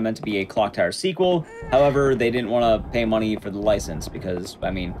it was kind of meant to be a Clock Tower sequel. However, they didn't want to pay money for the license because,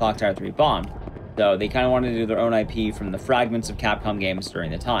 I mean, Clock Tower 3 bombed. So they kind of wanted to do their own IP from the fragments of Capcom games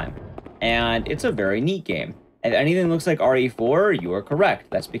during the time. And it's a very neat game. If anything looks like RE4, you are correct.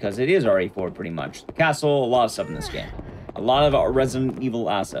 That's because it is RE4 pretty much. The castle, a lot of stuff in this game. A lot of Resident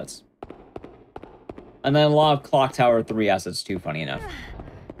Evil assets. And then a lot of Clock Tower 3 assets too, funny enough.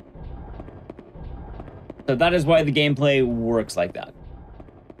 So that is why the gameplay works like that.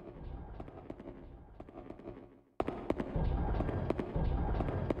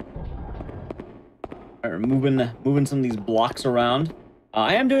 All right, moving some of these blocks around.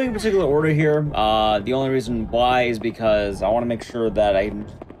 I am doing a particular order here. The only reason why is because I want to make sure that I'm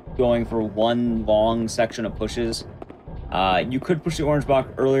going for one long section of pushes. You could push the orange block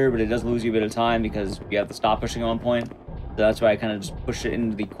earlier, but it does lose you a bit of time because you have to stop pushing at one point. So that's why I kind of just push it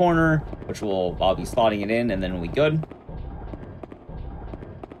into the corner, which I'll be slotting it in, and then we'll be good.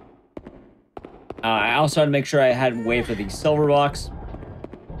 I also had to make sure I had way for the silver box.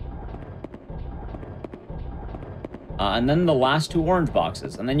 And then the last two orange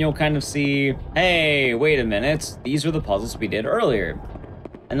boxes. And then you'll kind of see, hey, wait a minute. These are the puzzles we did earlier.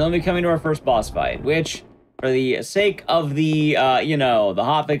 And then we'll be coming to our first boss fight, which, for the sake of the, you know, the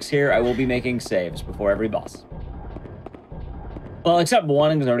hotfix here, I will be making saves before every boss. Well, except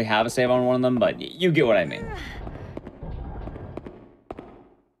one, because I already have a save on one of them, but you get what I mean.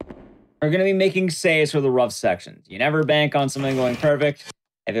 We're going to be making saves for the rough sections. You never bank on something going perfect.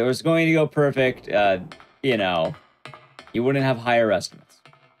 If it was going to go perfect, you know, you wouldn't have higher estimates.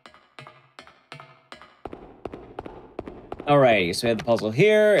 Alrighty, so we have the puzzle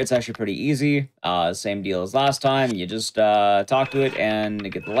here. It's actually pretty easy. Same deal as last time. You just talk to it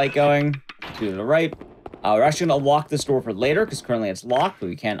and get the light going. To the right. We're actually going to lock this door for later, because currently it's locked, but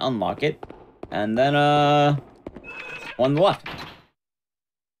we can't unlock it. And then, one on the left.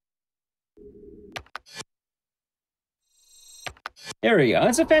 There we go.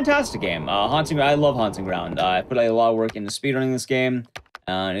 It's a fantastic game. I love Haunting Ground. I put a lot of work into speedrunning this game,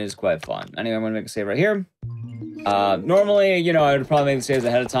 and it is quite fun. Anyway, I'm going to make a save right here. Normally, you know, I would probably make the saves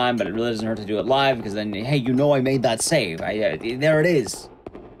ahead of time, but it really doesn't hurt to do it live, because then, hey, you know I made that save. There it is.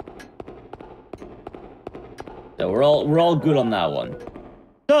 So we're all good on that one.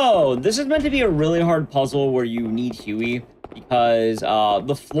 So, this is meant to be a really hard puzzle where you need Huey, because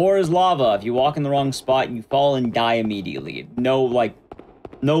the floor is lava. If you walk in the wrong spot, you fall and die immediately. No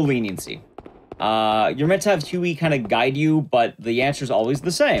leniency. You're meant to have Huey kind of guide you, but the answer is always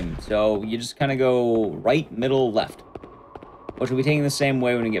the same. So you just kind of go right, middle, left, which will be taking the same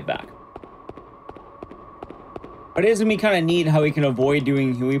way when we get back. But it is going to be kind of neat how we can avoid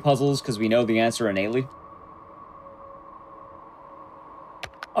doing Huey puzzles because we know the answer innately.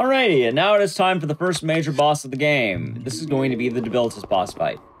 Alrighty, and now it is time for the first major boss of the game. This is going to be the Ecdycis boss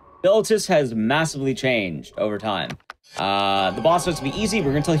fight. Ecdycis has massively changed over time. The boss fights to be easy.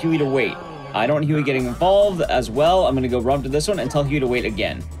 We're going to tell Huey to wait. I don't want Huey getting involved as well. I'm going to go run to this one and tell Huey to wait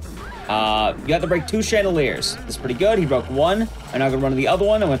again. You have to break 2 chandeliers. That's pretty good. He broke 1. I'm now going to run to the other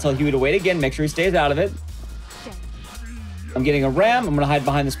one. I'm going to tell Huey to wait again. Make sure he stays out of it. I'm getting a ram. I'm going to hide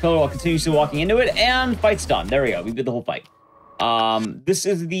behind this pillar while continuously walking into it. And fight's done. There we go. We did the whole fight. This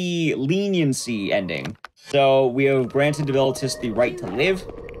is the leniency ending. So we have granted Ecdycis the right to live.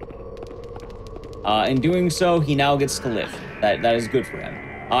 In doing so, he now gets to live. That is good for him.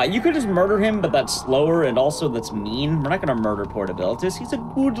 You could just murder him, but that's slower and also that's mean. We're not going to murder poor Ecdycis. He's a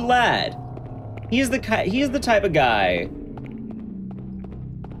good lad. He is the type of guy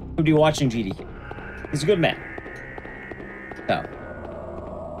who'd be watching GDQ. He's a good man.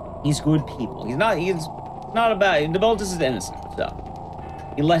 So, he's good people. He's not a bad... Ecdycis is innocent,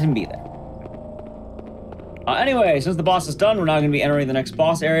 so you let him be there. Anyway, since the boss is done, we're now going to be entering the next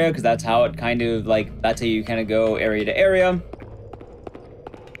boss area, because that's how it kind of, like, that's how you kind of go area to area.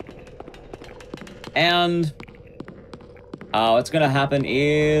 And what's going to happen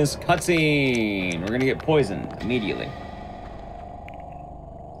is cutscene. We're going to get poisoned immediately.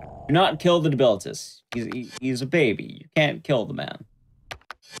 Do not kill the Ecdycis. He's a baby. You can't kill the man.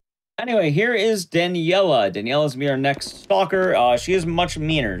 Anyway, here is Daniela. Daniela's going to be our next stalker. She is much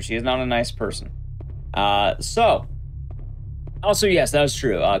meaner. She is not a nice person. Also, yes, that was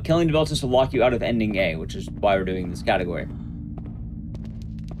true. Killing Ecdycis will lock you out of ending A, which is why we're doing this category.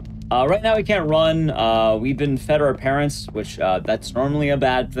 Right now we can't run. We've been fed our parents, which, that's normally a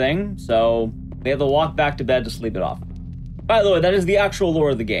bad thing. So we have to walk back to bed to sleep it off. By the way, that is the actual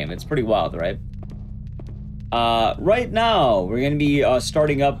lore of the game. It's pretty wild, right? Right now, we're going to be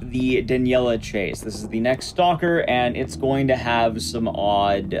starting up the Daniela chase. This is the next stalker, and it's going to have some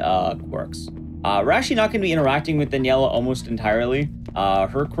odd quirks. We're actually not going to be interacting with Daniela almost entirely.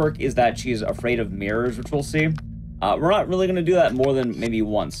 Her quirk is that she's afraid of mirrors, which we'll see. We're not really going to do that more than maybe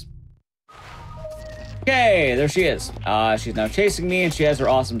once. Okay, there she is. She's now chasing me, and she has her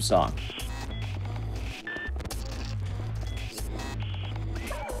awesome song.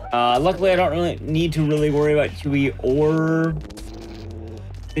 Luckily, I don't really need to worry about Huey or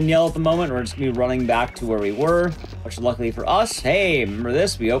Danielle at the moment. We're just going to be running back to where we were, which luckily for us, hey, remember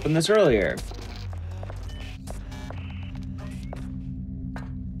this? We opened this earlier.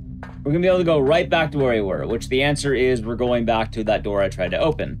 We're going to be able to go right back to where we were, which the answer is we're going back to that door I tried to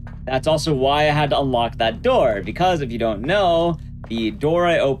open. That's also why I had to unlock that door, because if you don't know, the door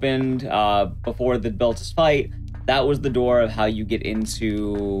I opened before the Ecdycis fight, that was the door of how you get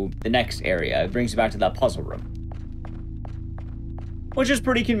into the next area. It brings you back to that puzzle room, which is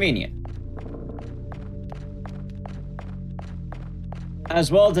pretty convenient.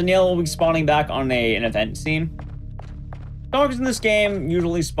 As well, Danielle will be spawning back on an event scene. Stalkers in this game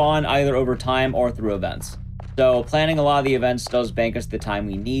usually spawn either over time or through events. So planning a lot of the events does bank us the time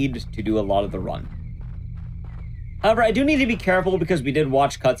we need to do a lot of the run. However, I do need to be careful because we did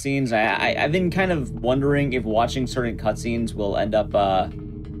watch cutscenes. I've been kind of wondering if watching certain cutscenes will end up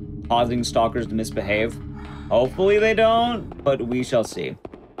causing stalkers to misbehave. Hopefully they don't, but we shall see.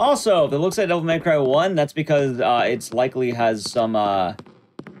 Also, if it looks like Devil May Cry 1, that's because it's likely has some,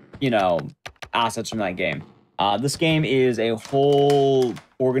 you know, assets from that game. This game is a whole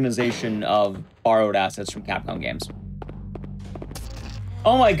organization of borrowed assets from Capcom games.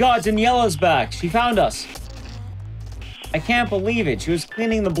 Oh my god, Daniela's back! She found us! I can't believe it. She was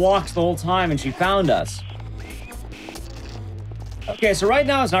cleaning the blocks the whole time and she found us. Okay, so right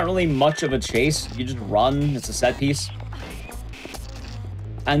now it's not really much of a chase. You just run. It's a set piece.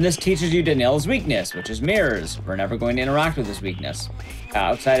 And this teaches you Daniela's weakness, which is mirrors. We're never going to interact with this weakness.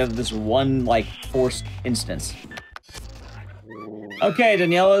 Outside of this one, like, forced instance. Okay,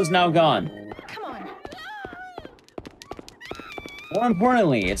 Daniela is now gone. Come on. More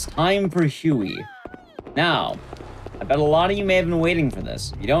importantly, it's time for Huey. Now, I bet a lot of you may have been waiting for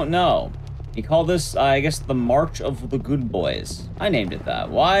this. If you don't know, we call this, I guess, the March of the Good Boys. I named it that.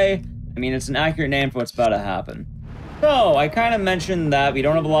 Why? I mean, it's an accurate name for what's about to happen. So, I kind of mentioned that we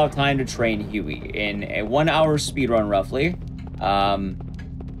don't have a lot of time to train Huey. In a 1 hour speedrun, roughly,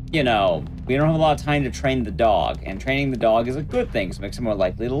 you know, we don't have a lot of time to train the dog. And training the dog is a good thing, so it makes him more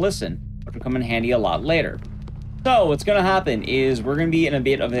likely to listen, which will come in handy a lot later. So, what's going to happen is we're going to be in a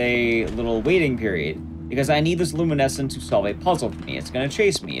bit of a little waiting period, because I need this luminescent to solve a puzzle for me. It's going to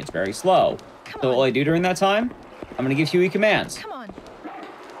chase me. It's very slow. So what will I do during that time? I'm going to give Huey commands. Come on.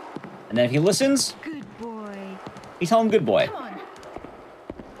 And then if he listens, Good boy. you tell him good boy. Come on.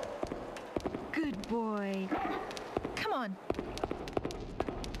 Good boy. Come on.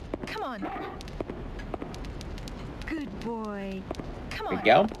 Come on. Good boy. Come on. There we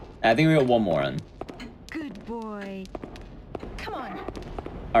go. I think we got one more in. Good boy. Come on.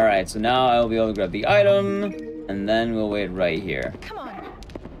 Alright, so now I'll be able to grab the item, and then we'll wait right here. Come on.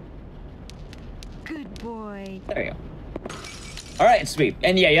 Good boy. There you go. Alright, sweet.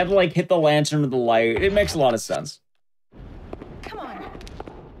 And yeah, you have to, like, hit the lantern with the light. It makes a lot of sense. Come on.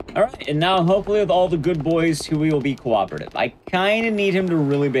 Alright, and now hopefully with all the good boys, Huey will be cooperative. I kind of need him to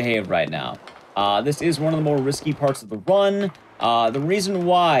really behave right now. This is one of the more risky parts of the run. The reason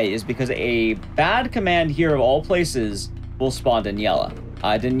why is because a bad command here of all places will spawn Daniela.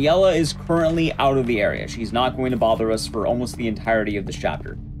 Daniela is currently out of the area. She's not going to bother us for almost the entirety of this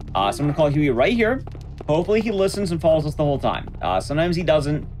chapter. So I'm going to call Huey right here. Hopefully he listens and follows us the whole time. Sometimes he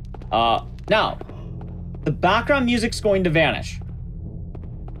doesn't. Now, the background music's going to vanish.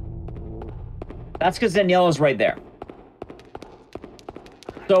 That's because Daniela's right there.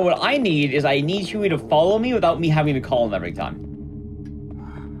 So what I need is I need Huey to follow me without me having to call him every time.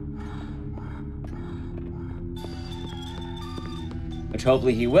 Which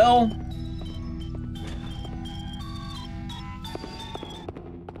hopefully he will.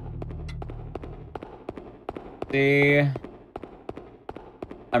 See.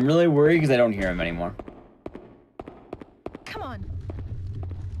 I'm really worried because I don't hear him anymore. Come on.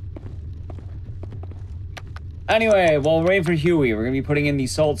 Anyway, while we're waiting for Huey, we're going to be putting in the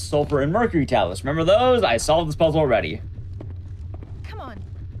salt, sulfur, and mercury tablets. Remember those? I solved this puzzle already. Come on.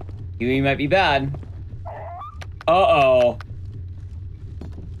 Huey might be bad. Uh-oh.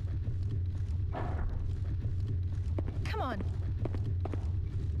 Come on.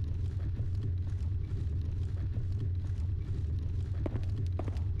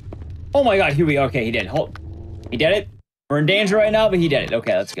 Oh my god, Huey. Okay, he did. He did it. We're in danger right now, but he did it.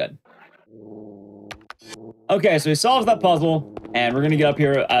 Okay, that's good. Okay, so he solves that puzzle, and we're gonna get up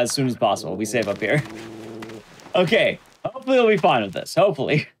here as soon as possible. We save up here. Okay, hopefully we'll be fine with this.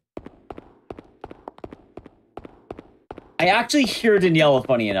 Hopefully. I actually hear Daniela,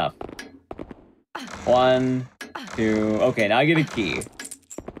 funny enough. 1, 2... Okay, now I get a key.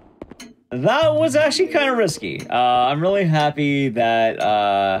 That was actually kind of risky. I'm really happy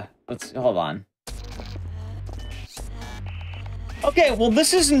that, hold on. Okay, well,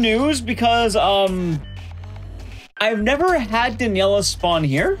 this is news because, I've never had Daniela spawn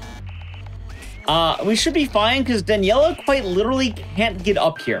here. We should be fine because Daniela quite literally can't get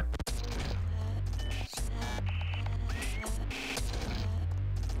up here.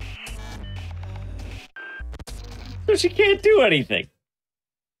 So she can't do anything.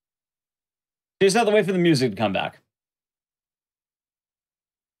 She just have to wait for the music to come back.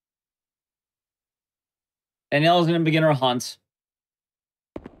 Daniela's gonna begin her hunt.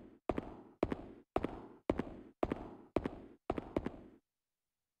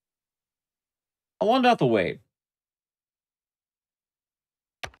 I wanted to have to wait.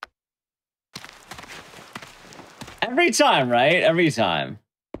 Every time, right? Every time.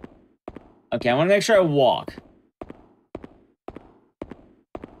 Okay, I want to make sure I walk.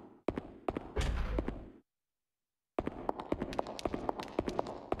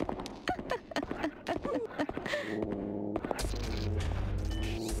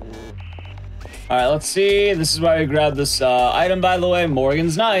 All right, let's see. This is why we grabbed this item, by the way.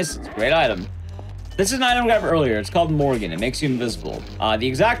 Morgan's nice. It's a great item. This is an item I grabbed earlier. It's called Morgan. It makes you invisible. The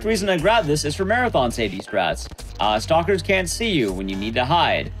exact reason I grabbed this is for marathon safety strats. Stalkers can't see you when you need to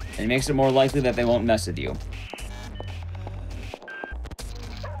hide, and it makes it more likely that they won't mess with you.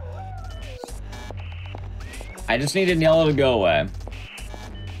 I just needed Yellow to go away.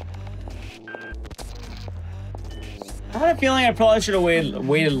 I had a feeling I probably should have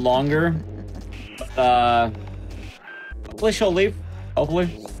waited longer. Hopefully she'll leave.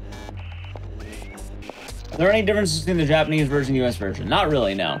 Hopefully. Are there any differences between the Japanese version and the US version? Not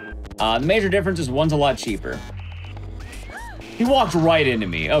really, no. The major difference is one's a lot cheaper. He walked right into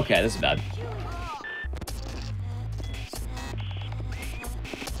me. Okay, this is bad.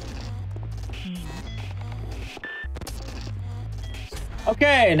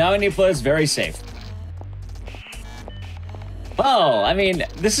 Okay, now I need to play this very safe. Well, I mean,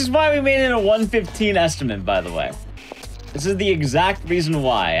 this is why we made it a 115 estimate, by the way. This is the exact reason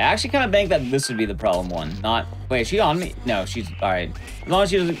why. I actually kind of banked that this would be the problem one. Not... Wait, is she on me? No, she's... Alright. As long as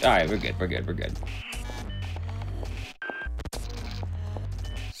she doesn't... Alright, we're good, we're good, we're good.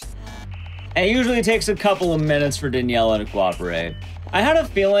 And it usually takes a couple of minutes for Daniela to cooperate. I had a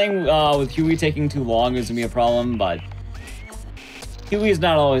feeling with Huey taking too long it was going to be a problem, but... Huey's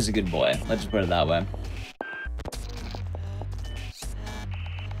not always a good boy. Let's just put it that way.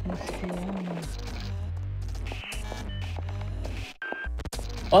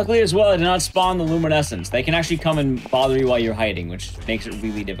 Luckily as well, I did not spawn the luminescence. They can actually come and bother you while you're hiding, which makes it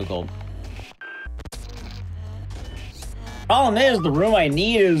really difficult. Problem is, the room I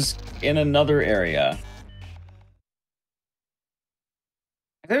need is in another area.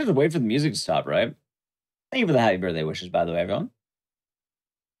 I gotta just wait for the music to stop, right? Thank you for the happy birthday wishes, by the way, everyone.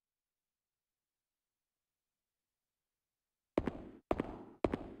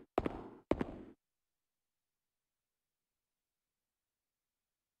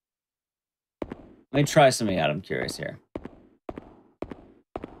 Let me try something out. I'm curious here.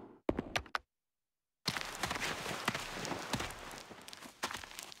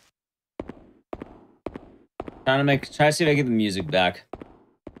 Try to see if I get the music back.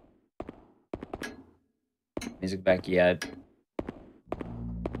 Music back yet.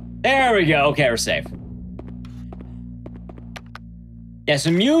 There we go. Okay, we're safe. Yeah,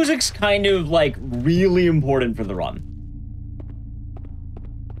 so music's kind of like really important for the run.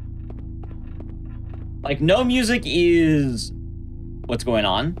 Like, no music is what's going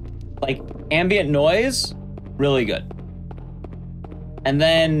on. Like, ambient noise, really good. And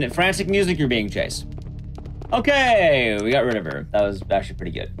then frantic music, you're being chased. Okay, we got rid of her. That was actually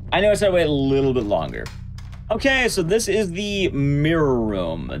pretty good. I know I said to wait a little bit longer. Okay, so this is the mirror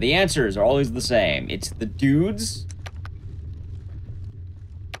room. The answers are always the same. It's the dudes.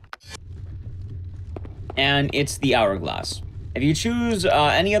 And it's the hourglass. If you choose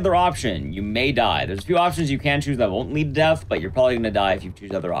any other option, you may die. There's a few options you can choose that won't lead to death, but you're probably going to die if you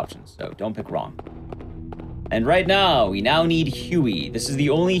choose other options, so don't pick wrong. And right now, we now need Huey. This is the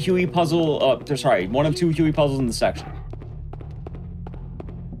only Huey puzzle, sorry, one of two Huey puzzles in the section.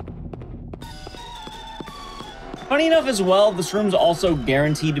 Funny enough as well, this room's also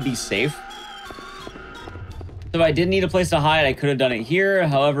guaranteed to be safe. So if I did need a place to hide, I could have done it here.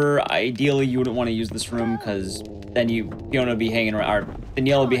 However, ideally, you wouldn't want to use this room because then Fiona would be hanging around, or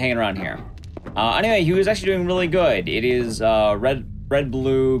Danielle would be hanging around here. Anyway, Huey is actually doing really good. It is red,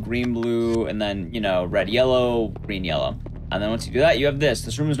 blue, green, blue, and then, you know, red, yellow, green, yellow. And then once you do that, you have this.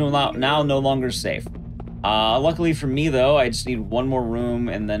 This room is now no longer safe. Luckily for me, though, I just need one more room,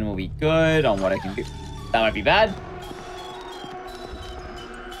 and then we'll be good on what I can do. That might be bad.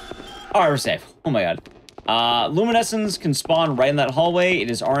 All right, we're safe. Oh my god. Luminescence can spawn right in that hallway. It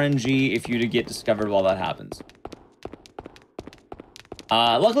is RNG if you to get discovered while that happens.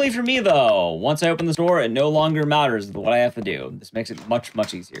 Luckily for me, though, once I open this door, it no longer matters what I have to do. This makes it much,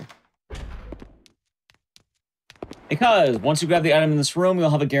 much easier. Because once you grab the item in this room, you'll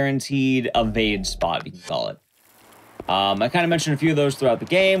have a guaranteed evade spot, you can call it. I kind of mentioned a few of those throughout the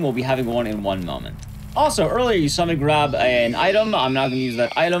game. We'll be having one in one moment. Also, earlier you saw me grab an item. I'm not going to use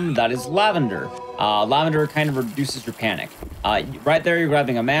that item. That is lavender. Lavender kind of reduces your panic. Right there, you're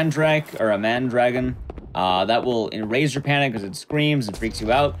grabbing a mandrake or a mandragon. That will raise your panic because it screams and freaks you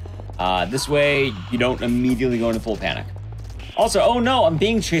out. This way, you don't immediately go into full panic. Also, oh no, I'm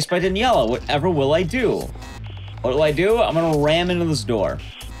being chased by Daniela. Whatever will I do? What will I do? I'm going to ram into this door.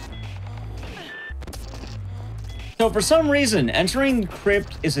 So for some reason, entering the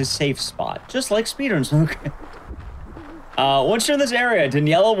crypt is a safe spot, just like speedruns from the crypt. Once you're in this area,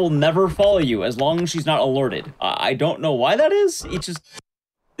 Daniela will never follow you as long as she's not alerted. I don't know why that is. It's just,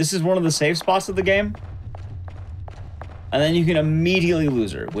 this is one of the safe spots of the game. And then you can immediately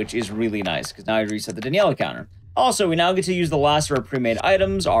lose her, which is really nice, because now I reset the Daniela counter. Also, we now get to use the last of our pre-made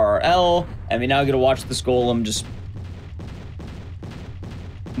items, RRL, and we now get to watch this golem just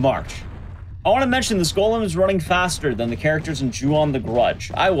march. I want to mention this golem is running faster than the characters in Ju-On the Grudge.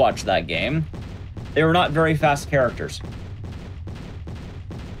 I watched that game. They were not very fast characters.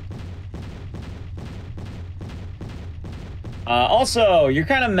 Also, you're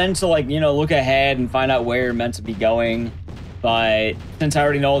kind of meant to, like, you know, look ahead and find out where you're meant to be going. But since I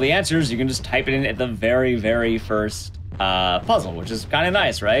already know all the answers, you can just type it in at the very, very first puzzle, which is kind of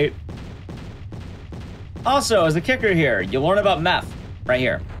nice, right? Also, as a kicker here, you'll learn about meth right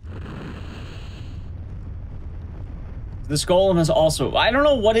here. This golem has also... I don't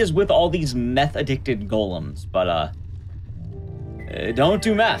know what is with all these meth-addicted golems, but don't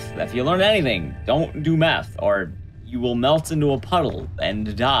do meth. If you learn anything, don't do meth, or you will melt into a puddle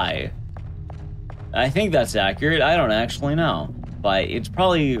and die. I think that's accurate. I don't actually know. But it's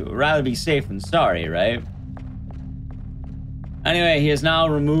probably rather be safe than sorry, right? Anyway, he has now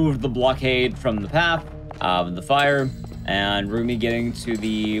removed the blockade from the path of the fire, and we're going to be getting to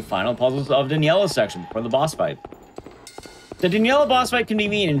the final puzzles of Daniela's section for the boss fight. The Daniela boss fight can be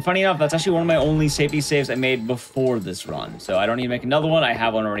mean, and funny enough, that's actually one of my only safety saves I made before this run. So I don't need to make another one. I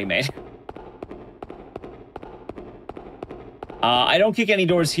have one already made. I don't kick any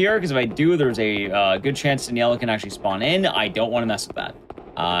doors here, because if I do, there's a good chance Daniela can actually spawn in. I don't want to mess with that.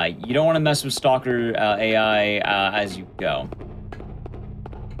 You don't want to mess with Stalker AI as you go.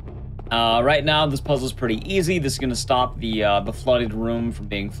 Right now, this puzzle is pretty easy. This is going to stop the flooded room from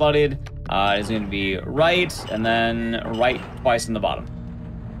being flooded. It's going to be right, and then right twice in the bottom.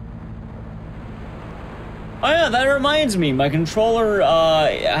 Oh yeah, that reminds me. My controller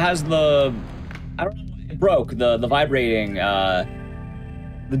has the... I don't know. It broke the vibrating, the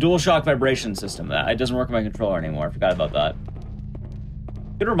DualShock vibration system. It doesn't work on my controller anymore. I forgot about that.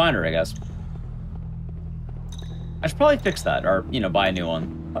 Good reminder, I guess. I should probably fix that, or, you know, buy a new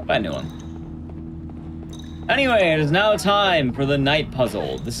one. Buy a new one. Anyway, it is now time for the night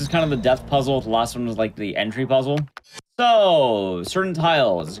puzzle. This is kind of the death puzzle. The last one was like the entry puzzle. So, certain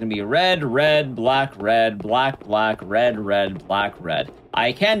tiles. It's going to be red, red, black, red, black, black, red, red, black, red.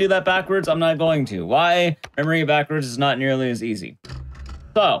 I can do that backwards. I'm not going to. Why? Remembering it backwards is not nearly as easy.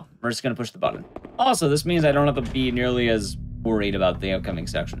 So, we're just going to push the button. Also, this means I don't have to be nearly as worried about the upcoming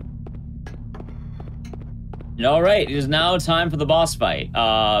section. Alright, it is now time for the boss fight.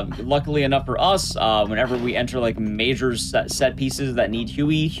 Luckily enough for us, whenever we enter like major set pieces that need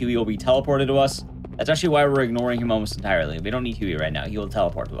Huey, Huey will be teleported to us. That's actually why we're ignoring him almost entirely. We don't need Huey right now. He will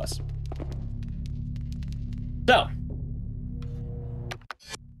teleport to us. So,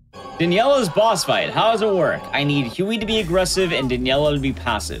 Daniela's boss fight. How does it work? I need Huey to be aggressive and Daniela to be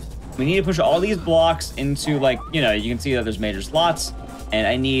passive. We need to push all these blocks into, like, you know, you can see that there's major slots. And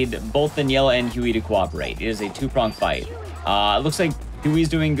I need both Daniela and Huey to cooperate. It is a two-pronged fight. It looks like Huey's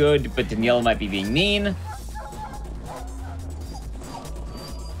doing good, but Daniela might be being mean.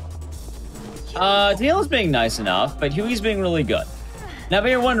 Daniela's being nice enough, but Huey's being really good. Now, if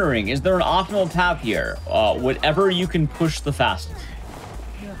you're wondering, is there an optimal path here? Whatever you can push the fastest.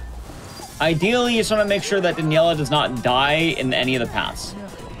 Ideally, you just want to make sure that Daniela does not die in any of the paths.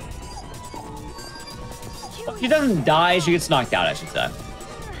 If she doesn't die, she gets knocked out, I should say.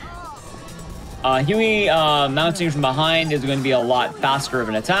 Huey mounting from behind is going to be a lot faster of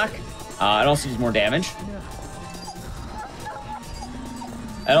an attack. It also does more damage.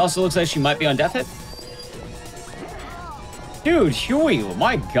 It also looks like she might be on death hit. Dude, Huey, oh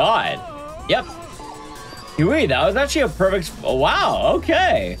my god. Yep. Huey, that was actually a perfect... Oh, wow,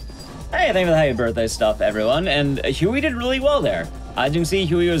 okay. Hey, thank you for the happy birthday stuff, everyone. And Huey did really well there. As you can see,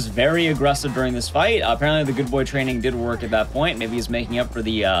 Huey was very aggressive during this fight. Apparently, the good boy training did work at that point. Maybe he's making up for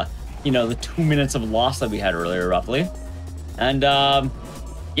the, you know, the 2 minutes of loss that we had earlier, roughly. And,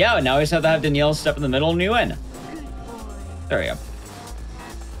 yeah, now we just have to have Danielle step in the middle and you win. There we go.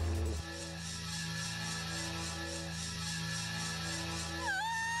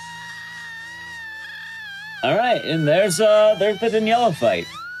 All right, and there's the Daniela fight.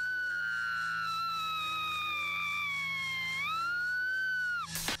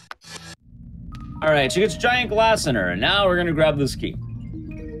 Alright, she gets giant glass in her, and now we're gonna grab this key.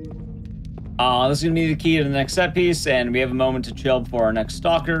 This is gonna be the key to the next set piece, and we have a moment to chill before our next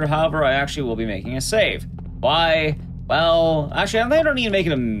stalker. However, I actually will be making a save. Why? Well, actually, I think I don't need to make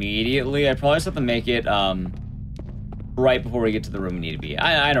it immediately. I probably just have to make it, right before we get to the room we need to be.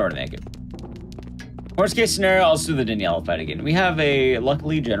 I know where to make it. Worst case scenario, I'll do the Daniela fight again. We have a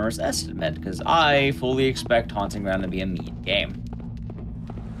luckily generous estimate, because I fully expect Haunting Ground to be a mean game.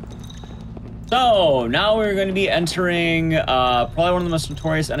 So, now we're going to be entering probably one of the most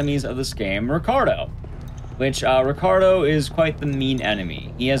notorious enemies of this game, Ricardo. Which, Ricardo is quite the mean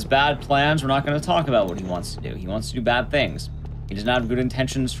enemy. He has bad plans. We're not going to talk about what he wants to do. He wants to do bad things. He does not have good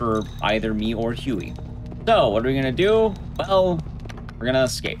intentions for either me or Huey. So, what are we going to do? Well, we're going to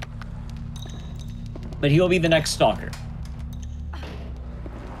escape. But he will be the next stalker.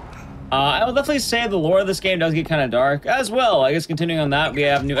 I will definitely say the lore of this game does get kind of dark. As well, I guess continuing on that, we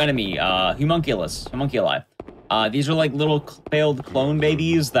have new enemy, Homunculi. These are like little failed clone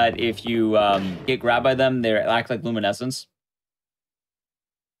babies that if you get grabbed by them, they act like luminescence.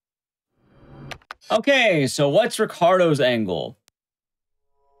 Okay, so what's Ricardo's angle?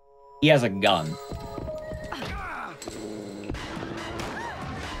 He has a gun.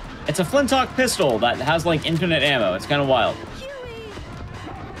 It's a flintlock pistol that has like infinite ammo. It's kind of wild.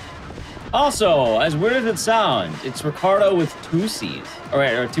 Also, as weird as it sounds, it's Ricardo with 2 C's.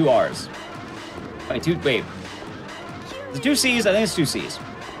 Or 2 R's. Wait, the 2 C's? I think it's 2 C's.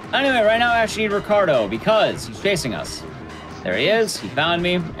 Anyway, right now I actually need Ricardo because he's chasing us. There he is. He found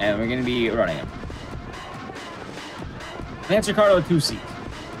me, and we're going to be running him. I think it's Ricardo with 2 C's.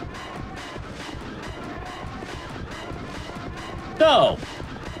 So,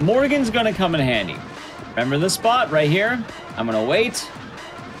 Morgan's going to come in handy. Remember this spot right here? I'm going to wait.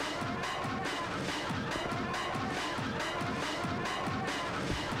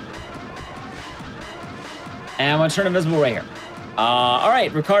 And I'm going to turn invisible right here. All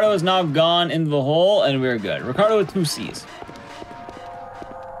right, Ricardo is now gone into the hole, and we're good. Ricardo with 2 C's.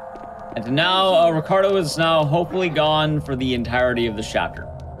 And now, Ricardo is now hopefully gone for the entirety of the chapter.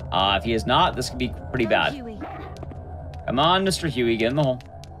 If he is not, this could be pretty bad. Come on, Mr. Huey, get in the hole.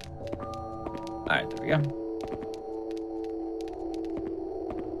 All right, there we go.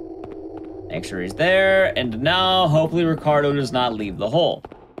 Make sure he's there. And now, hopefully, Ricardo does not leave the hole.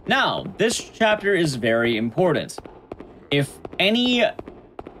 Now, this chapter is very important. If any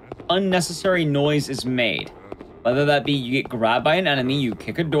unnecessary noise is made, whether that be you get grabbed by an enemy, you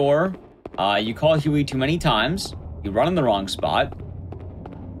kick a door, you call Huey too many times, you run in the wrong spot,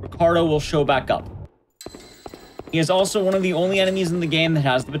 Ricardo will show back up. He is also one of the only enemies in the game that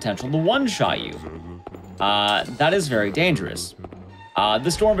has the potential to one-shot you. That is very dangerous.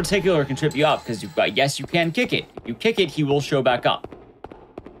 This door in particular can trip you up because yes, you can kick it. If you kick it, he will show back up.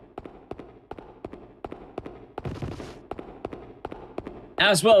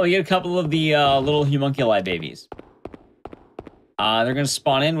 As well, we get a couple of the little homunculi babies. They're going to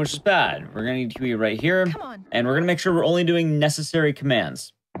spawn in, which is bad. We're going to need Huey right here. And we're going to make sure we're only doing necessary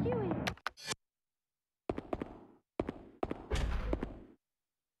commands.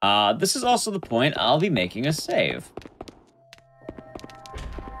 This is also the point I'll be making a save.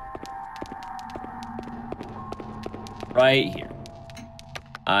 Right here.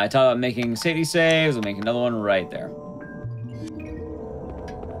 I talked about making safety saves. I'll make another one right there.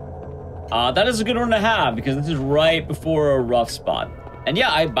 That is a good one to have, because this is right before a rough spot. And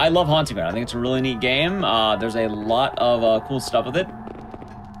yeah, I love Haunting Ground. I think it's a really neat game. There's a lot of cool stuff with it.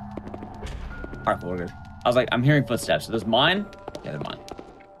 Alright, cool, we're good. I was like, I'm hearing footsteps. So there's mine? Yeah, they're mine.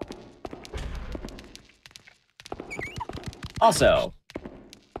 Also,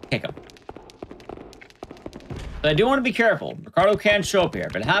 kick him. But I do want to be careful. Ricardo can show up here.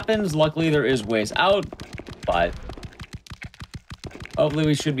 If it happens, luckily there is ways out, but hopefully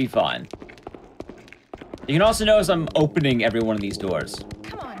we should be fine. You can also notice I'm opening every one of these doors.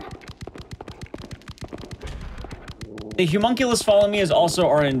 Come on. The homunculus following me is also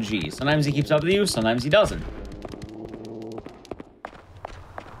RNG. Sometimes he keeps up with you, sometimes he doesn't.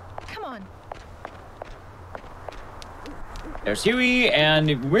 Come on. There's Huey,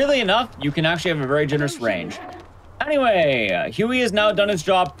 and weirdly enough, you can actually have a very generous range. Anyway, Huey has now done his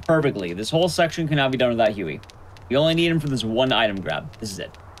job perfectly. This whole section can now be done without Huey. You only need him for this one item grab. This is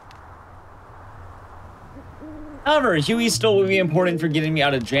it. However, Huey still will be important for getting me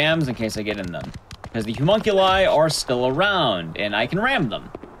out of jams in case I get in them. Because the homunculi are still around, and I can ram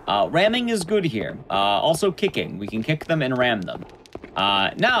them. Ramming is good here. Also kicking. We can kick them and ram them.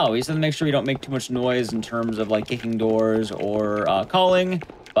 Now, we just have to make sure we don't make too much noise in terms of like kicking doors or calling.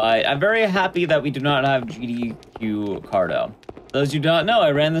 But I'm very happy that we do not have GDQ Cardo. Those who do not know, I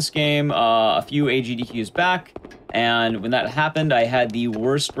ran this game a few AGDQs back. And when that happened, I had the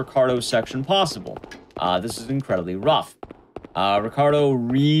worst Ricardo section possible. This is incredibly rough. Ricardo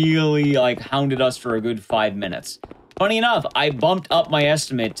really, hounded us for a good 5 minutes. Funny enough, I bumped up my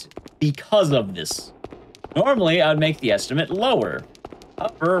estimate because of this. Normally, I would make the estimate lower.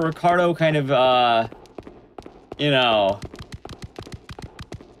 However, Ricardo kind of, you know...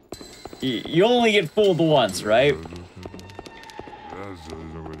 You only get fooled once, right?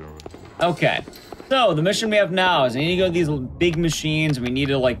 Okay, so the mission we have now is we need to go to these big machines. We need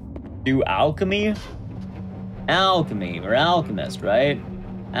to, like, do alchemy. Alchemy. We're alchemist, right?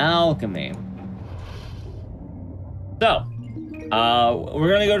 Alchemy. So, we're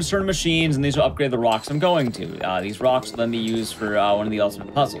going to go to certain machines, and these will upgrade the rocks I'm going to. These rocks will then be used for one of the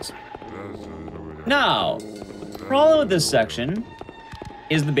ultimate puzzles. Now, the problem with this section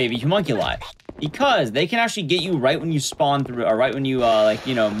is the baby homunculi, because they can actually get you right when you spawn through, or right when you, like,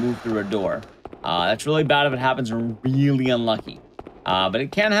 you know, move through a door. That's really bad if it happens, and really unlucky. But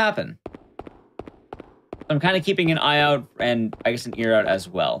it can happen. I'm kind of keeping an eye out, and I guess an ear out as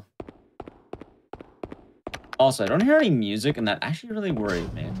well. Also, I don't hear any music, and that actually really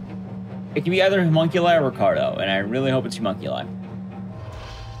worries me. It can be either homunculi or Ricardo, and I really hope it's homunculi.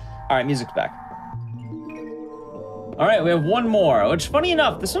 Alright, music's back. Alright, we have one more, which, funny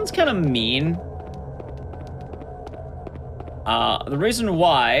enough, this one's kind of mean. The reason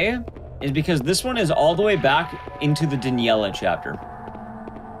why is because this one is all the way back into the Daniela chapter.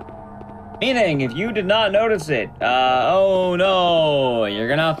 Meaning, if you did not notice it, oh no, you're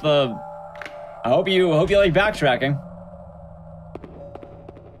gonna have to... I hope you like backtracking.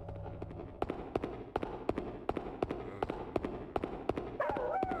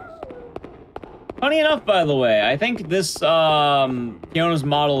 Funny enough, by the way, I think this Fiona's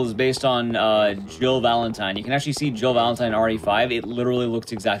model is based on Jill Valentine. You can actually see Jill Valentine RE5. It literally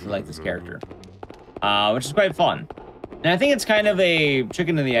looks exactly like this character, which is quite fun. And I think it's kind of a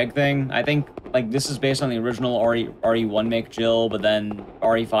chicken and the egg thing. I think, like, this is based on the original RE1 make Jill, but then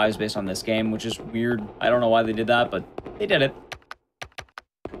RE5 is based on this game, which is weird. I don't know why they did that, but they did it.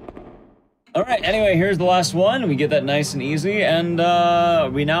 Alright, anyway, here's the last one. We get that nice and easy, and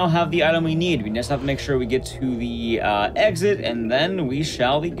we now have the item we need. We just have to make sure we get to the exit, and then we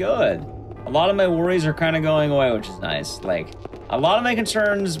shall be good. A lot of my worries are kind of going away, which is nice. Like, a lot of my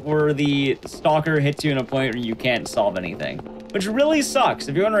concerns were the stalker hits you in a point where you can't solve anything, which really sucks.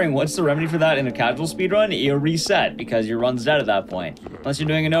 If you're wondering what's the remedy for that in a casual speedrun, you reset, because your run's dead at that point. Unless you're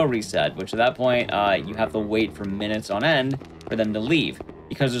doing a no reset, which at that point, you have to wait for minutes on end for them to leave,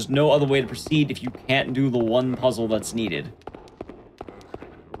 because there's no other way to proceed if you can't do the one puzzle that's needed.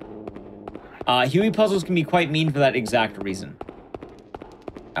 Huey puzzles can be quite mean for that exact reason.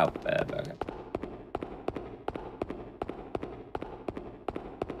 Oh, okay.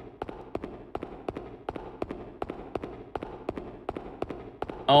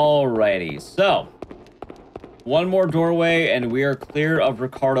 Alrighty, so one more doorway and we are clear of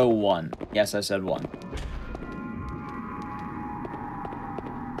Ricardo 1. Yes, I said 1.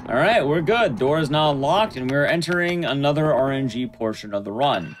 Alright, we're good. Door is now unlocked and we're entering another RNG portion of the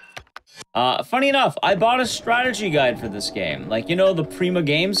run. Funny enough, I bought a strategy guide for this game. Like, you know, the Prima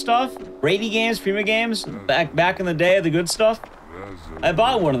Games stuff? Brady Games, Prima Games, back in the day, the good stuff. I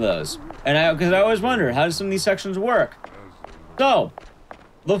bought one of those. And because I always wondered, how do some of these sections work? So,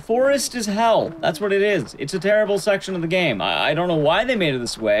 the forest is hell. That's what it is. It's a terrible section of the game. I don't know why they made it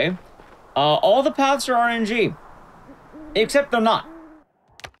this way. All the paths are RNG. Except they're not.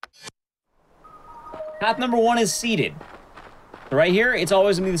 Path number 1 is seeded. So right here, it's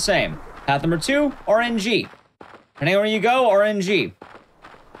always going to be the same. Path number 2, RNG. Depending on where you go, RNG.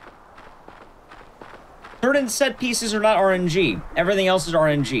 Certain set pieces are not RNG. Everything else is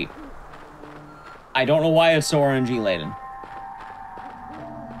RNG. I don't know why it's so RNG laden.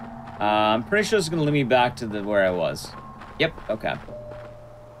 I'm pretty sure it's going to lead me back to where I was. Yep, okay.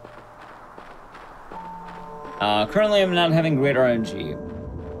 Currently, I'm not having great RNG.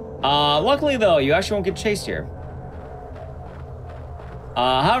 Luckily, though, you actually won't get chased here.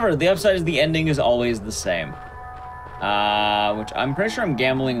 However, the upside is the ending is always the same. Which I'm pretty sure I'm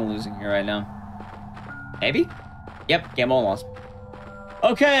gambling and losing here right now. Maybe? Yep, gamble and loss.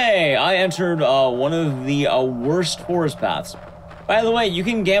 Okay, I entered one of the worst forest paths. By the way, you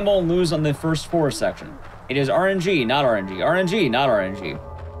can gamble and lose on the first forest section. It is RNG, not RNG. RNG, not RNG.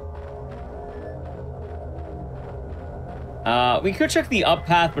 We could check the up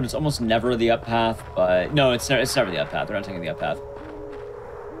path, but it's almost never the up path. But no, it's never the up path. We're not taking the up path.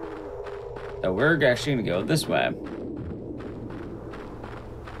 So we're actually gonna go this way.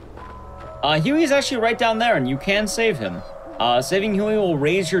 Huey's actually right down there, and you can save him. Saving Huey will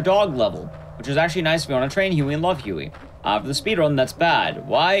raise your dog level, which is actually nice if you want to train Huey and love Huey. For the speedrun, that's bad.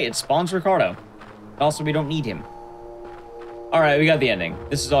 Why? It spawns Ricardo. Also, we don't need him. Alright, we got the ending.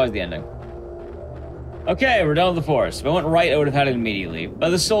 This is always the ending. Okay, we're done with the forest. If I went right, I would have had it immediately, but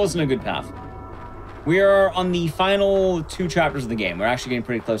this still isn't a good path. We are on the final 2 chapters of the game. We're actually getting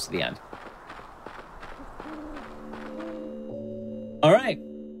pretty close to the end. Alright,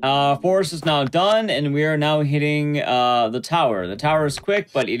 Forest is now done, and we are now hitting the tower. The tower is quick,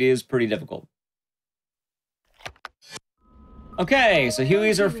 but it is pretty difficult. Okay, so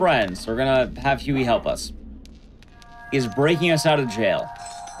Huey's our friend, so we're gonna have Huey help us. He's breaking us out of jail.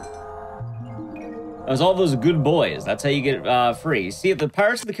 It was all those good boys. That's how you get free. See, if the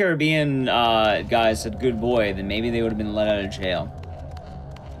Pirates of the Caribbean guys said good boy, then maybe they would have been let out of jail.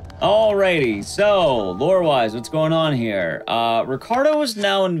 Alrighty, so, lore-wise, what's going on here? Ricardo is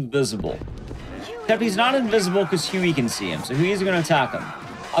now invisible. Except he's not invisible because Huey can see him, so Huey's gonna attack him.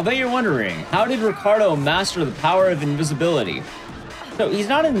 I bet you're wondering, how did Ricardo master the power of invisibility? So, he's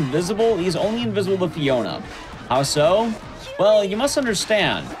not invisible, he's only invisible to Fiona. How so? Well, you must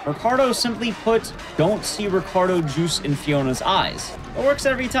understand, Ricardo simply put don't see Ricardo juice in Fiona's eyes. It works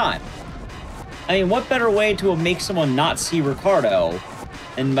every time. I mean, what better way to make someone not see Ricardo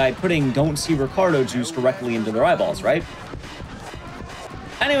than by putting don't see Ricardo juice directly into their eyeballs, right?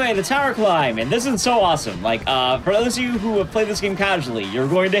 Anyway, the tower climb, and this is so awesome. Like, for those of you who have played this game casually, you're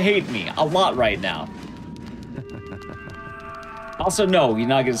going to hate me a lot right now. Also, no, you're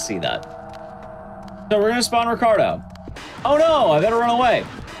not going to see that. So we're going to spawn Ricardo. Oh no, I better run away.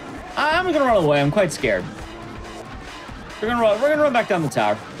 I'm going to run away, I'm quite scared. We're going to run back down the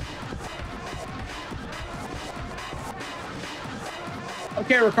tower.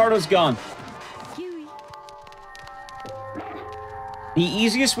 Okay, Ricardo's gone. The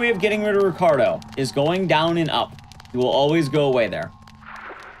easiest way of getting rid of Ricardo is going down and up. He will always go away there.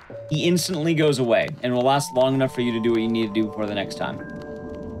 He instantly goes away and will last long enough for you to do what you need to do before the next time.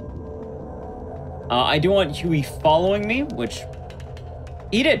 I do want Huey following me, which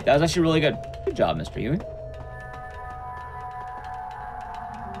he did. That was actually really good. Good job, Mr. Huey.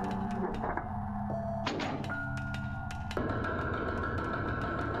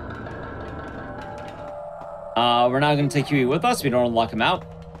 We're not going to take Huey with us. We don't lock him out.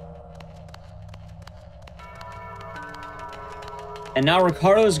 And now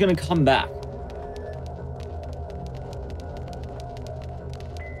Ricardo is going to come back.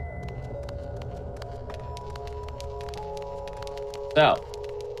 So,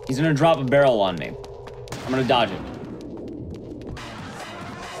 he's going to drop a barrel on me. I'm going to dodge it.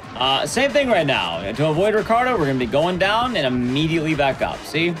 Same thing right now. To avoid Ricardo, we're going to be going down and immediately back up.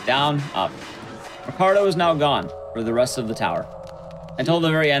 See? Down, up. Ricardo is now gone for the rest of the tower. Until the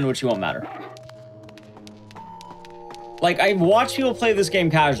very end, which won't matter. Like, I've watched people play this game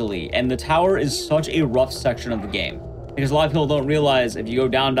casually, and the tower is such a rough section of the game. Because a lot of people don't realize if you go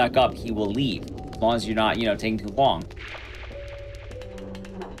down, back up, he will leave. As long as you're not, you know, taking too long.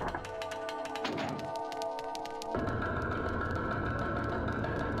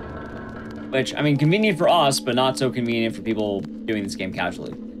 Which, I mean, convenient for us, but not so convenient for people doing this game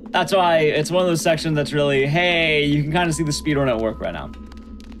casually. That's why it's one of those sections that's really, hey, you can kind of see the speedrun at work right now.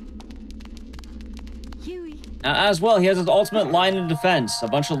 As well, he has his ultimate line of defense, a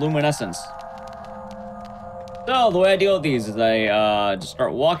bunch of luminescence. So, the way I deal with these is I just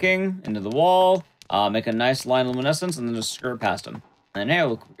start walking into the wall, make a nice line of luminescence, and then just skirt past him. And hey,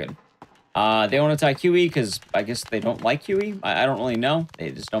 look, we're good. They won't attack Huey, because I guess they don't like Huey. I don't really know.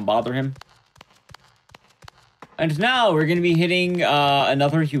 They just don't bother him. And now we're going to be hitting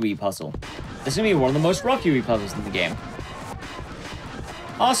another Huey puzzle. This is going to be one of the most rough Huey puzzles in the game.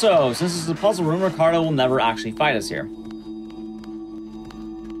 Also, since this is a puzzle room, Ricardo will never actually fight us here.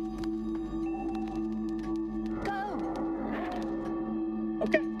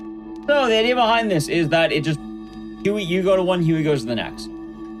 Okay. So the idea behind this is that it just... Huey, you go to one, Huey goes to the next.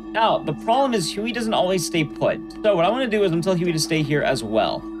 Now, the problem is Huey doesn't always stay put. So what I want to do is I'm going to tell Huey to stay here as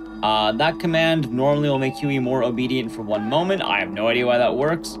well. That command normally will make Huey more obedient for one moment. I have no idea why that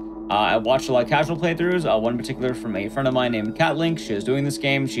works. I watched a lot of casual playthroughs, one in particular from a friend of mine named Catlink. She was doing this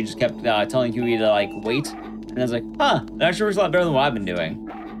game. She just kept telling Huey to, like, wait. And I was like, huh, that actually works a lot better than what I've been doing.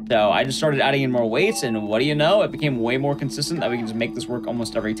 So I just started adding in more weights, and what do you know? It became way more consistent that we can just make this work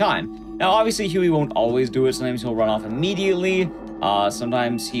almost every time. Now, obviously, Huey won't always do it. Sometimes he'll run off immediately.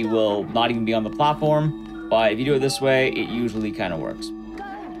 Sometimes he will not even be on the platform. But if you do it this way, it usually kind of works.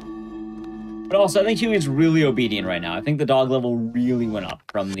 But also, I think Huey's really obedient right now. I think the dog level really went up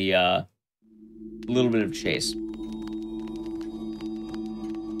from the little bit of chase.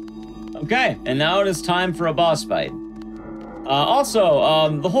 Okay, and now it is time for a boss fight.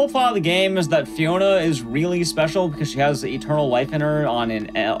 The whole plot of the game is that Fiona is really special because she has eternal life in her on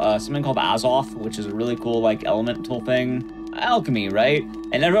something called Azoth, which is a really cool, like, elemental thing. Alchemy, right?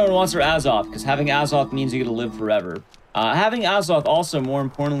 And everyone wants her Azoth because having Azoth means you get to live forever. Having Azoth also, more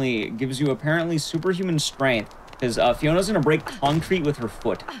importantly, gives you apparently superhuman strength, because Fiona's going to break concrete with her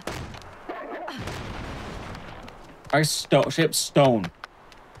foot. Stone.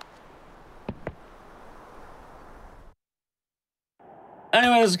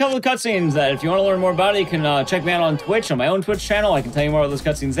 Anyway, there's a couple of cutscenes that if you want to learn more about it, you can check me out on Twitch, on my own Twitch channel. I can tell you more about those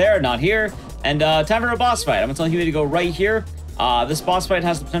cutscenes there, not here. And time for a boss fight. I'm going to tell Huey to go right here. This boss fight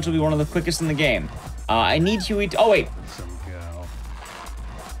has the potential to be one of the quickest in the game. I need Huey to... Oh, wait.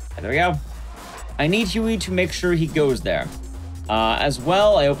 There we go. I need Huey to make sure he goes there. As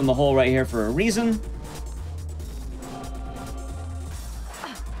well, I opened the hole right here for a reason.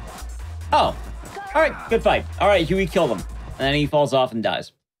 Oh. All right, good fight. All right, Huey killed him. And then he falls off and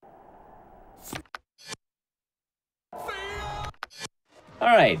dies. All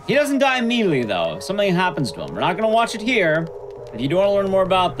right, he doesn't die immediately, though. Something happens to him. We're not going to watch it here. If you do want to learn more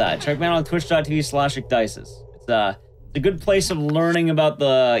about that, check me out on twitch.tv/Ecdycis. It's a good place of learning about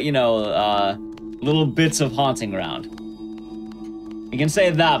the, you know, little bits of haunting ground. You can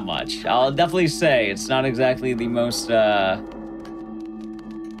say that much. I'll definitely say it's not exactly the most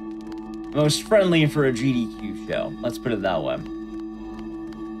friendly for a GDQ show. Let's put it that way.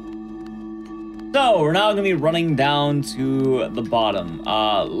 So, we're now going to be running down to the bottom.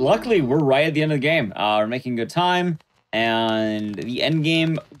 Luckily, we're right at the end of the game. We're making good time, and the end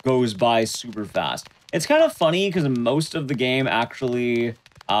game goes by super fast. It's kind of funny, because most of the game actually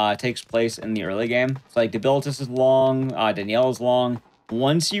takes place in the early game. It's like, Ecdycis is long, Danielle is long.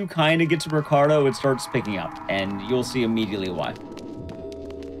 Once you kind of get to Ricardo, it starts picking up, and you'll see immediately why.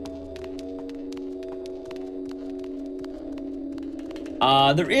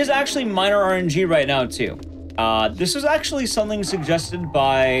 There is actually minor RNG right now, too. This is actually something suggested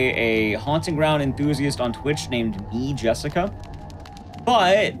by a haunting ground enthusiast on Twitch named Me Jessica.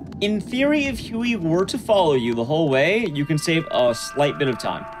 But, in theory, if Huey were to follow you the whole way, you can save a slight bit of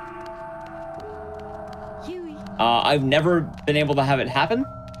time. I've never been able to have it happen.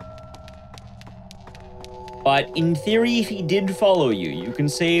 But, in theory, if he did follow you, you can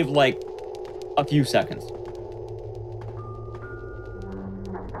save, like, a few seconds.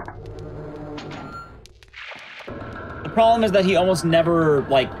 The problem is that he almost never,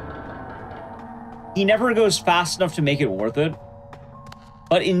 like, he never goes fast enough to make it worth it.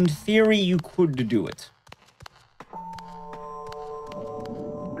 But in theory, you could do it.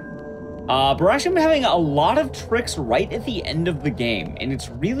 We're actually having a lot of tricks right at the end of the game. And it's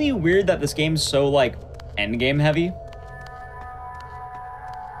really weird that this game's so, like, endgame heavy.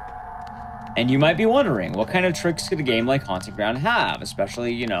 And you might be wondering, what kind of tricks could a game like Haunting Ground have?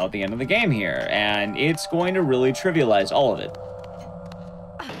 Especially, you know, at the end of the game here. And it's going to really trivialize all of it.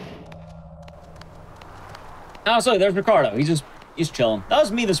 Oh, so there's Ricardo. He's chilling. That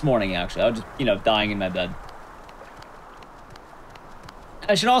was me this morning, actually. I was just, you know, dying in my bed.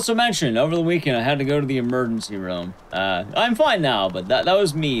 I should also mention, over the weekend, I had to go to the emergency room. I'm fine now, but that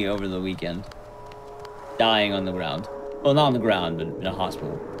was me over the weekend. Dying on the ground. Well, not on the ground, but in a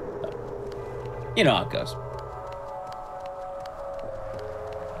hospital. So, you know how it goes.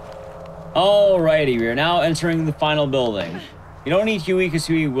 Alrighty, we are now entering the final building. You don't need Huey, because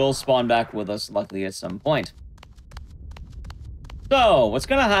Huey will spawn back with us, luckily, at some point. So, what's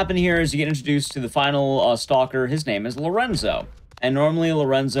going to happen here is you get introduced to the final stalker. His name is Lorenzo. And normally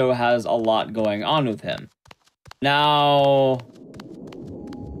Lorenzo has a lot going on with him. Now,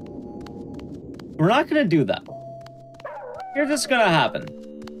 we're not going to do that. Here's what's going to happen.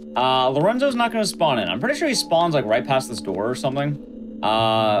 Lorenzo's not going to spawn in. I'm pretty sure he spawns like right past this door or something.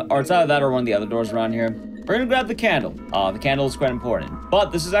 Or it's either that or one of the other doors around here. We're going to grab the candle. The candle is quite important.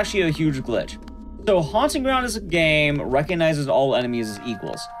 But this is actually a huge glitch. So Haunting Ground as a game recognizes all enemies as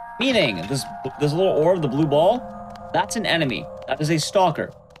equals. Meaning, this little orb, the blue ball, that's an enemy. That is a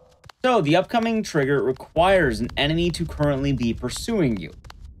stalker. So the upcoming trigger requires an enemy to currently be pursuing you.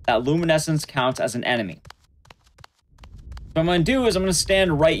 That luminescence counts as an enemy. So what I'm going to do is I'm going to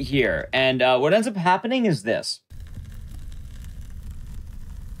stand right here. And what ends up happening is this.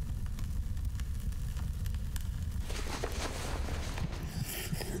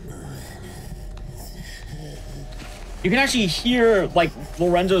 You can actually hear, like,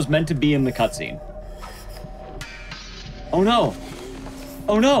 Lorenzo's meant to be in the cutscene. Oh no!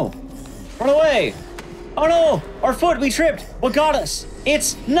 Oh no! Run away! Oh no! Our foot, we tripped! What got us?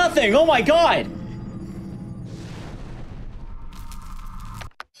 It's nothing! Oh my god!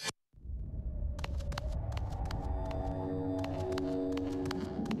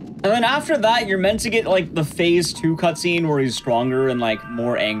 And then after that, you're meant to get, like, the Phase 2 cutscene where he's stronger and, like,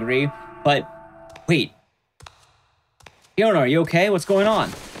 more angry. But, wait. Fiona, are you okay? What's going on?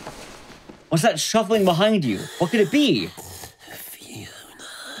 What's that shuffling behind you? What could it be? Fiona.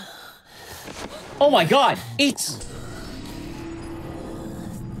 Oh my god! It's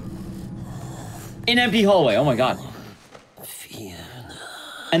an empty hallway. Oh my god. Fiona.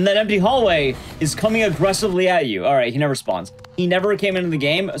 And that empty hallway is coming aggressively at you. Alright, he never spawns. He never came into the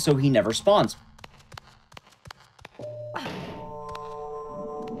game, so he never spawns.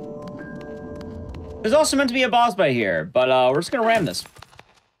 There's also meant to be a boss by here, but we're just gonna ram this.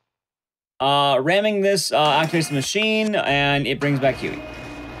 Ramming this activates the machine, and it brings back Huey.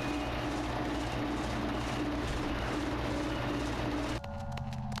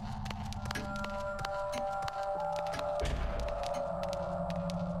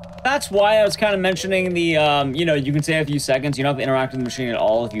 That's why I was kind of mentioning the, you know, you can stay a few seconds. You don't have to interact with the machine at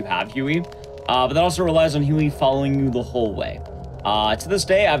all if you have Huey. But that also relies on Huey following you the whole way. To this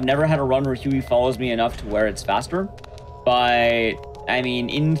day, I've never had a run where Huey follows me enough to where it's faster. But, I mean,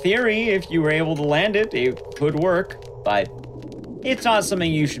 in theory, if you were able to land it, it could work. But it's not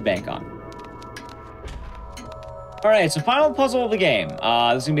something you should bank on. Alright, so final puzzle of the game. This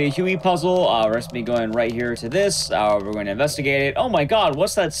is going to be a Huey puzzle. We're just going to be going right here to this. We're going to investigate it. Oh my god,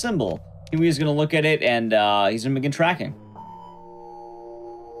 what's that symbol? Huey is going to look at it, and he's going to begin tracking.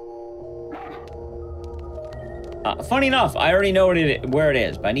 Funny enough, I already know where it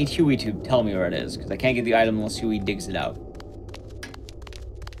is, but I need Huey to tell me where it is, because I can't get the item unless Huey digs it out.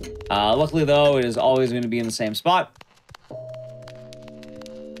 Luckily, though, it is always going to be in the same spot.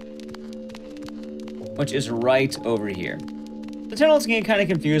 Which is right over here. The tunnels can get kind of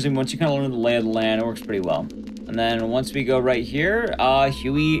confusing once you kind of learn the lay of the land. It works pretty well. And then once we go right here,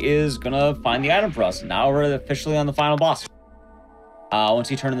 Huey is going to find the item for us. Now we're officially on the final boss. Once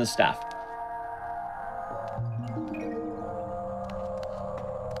you turn in the staff.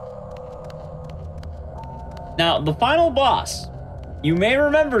 Now, the final boss, you may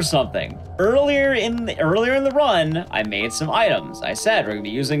remember something. Earlier in the run, I made some items. I said we're going to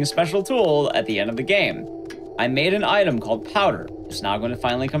be using a special tool at the end of the game. I made an item called powder. It's now going to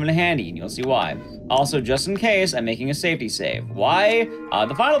finally come in handy, and you'll see why. Also, just in case, I'm making a safety save. Why?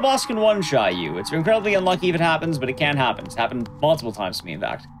 The final boss can one-shot you. It's incredibly unlucky if it happens, but it can happen. It's happened multiple times to me, in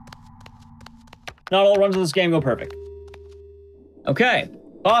fact. Not all runs of this game go perfect. Okay,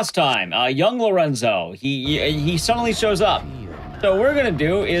 boss time. Young Lorenzo. He suddenly shows up. So what we're gonna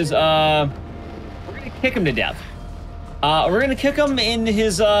do is, we're gonna kick him to death. We're gonna kick him in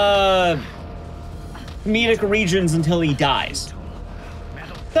his, comedic regions until he dies.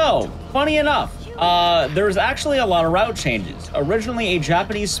 So, funny enough, there's actually a lot of route changes. Originally, a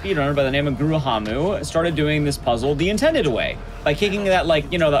Japanese speedrunner by the name of Guru Hamu started doing this puzzle the intended way, by kicking that,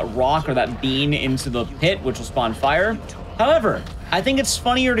 like, you know, that rock or that bean into the pit, which will spawn fire. However, I think it's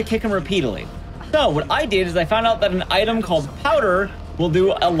funnier to kick him repeatedly. So, what I did is I found out that an item called powder will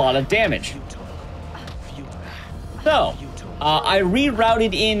do a lot of damage. So, I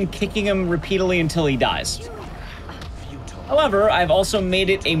rerouted in kicking him repeatedly until he dies. However, I've also made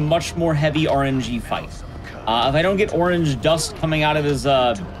it a much more heavy RNG fight. If I don't get orange dust coming out of his,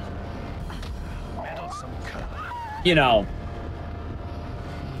 you know,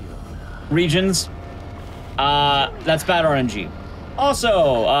 regions, that's bad RNG. Also,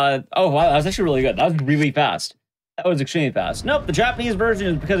 oh wow, that was actually really good. That was really fast. That was extremely fast. Nope, the Japanese version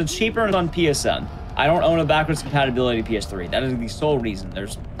is because it's cheaper and it's on PSN. I don't own a backwards compatibility PS3. That is the sole reason.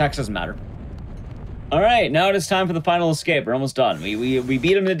 Text doesn't matter. All right, now it is time for the final escape. We're almost done. We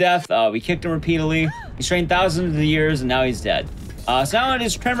beat him to death. We kicked him repeatedly. He's trained thousands of years, and now he's dead. So now it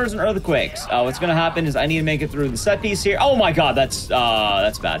is tremors and earthquakes. What's gonna happen is I need to make it through the set piece here. Oh my god, that's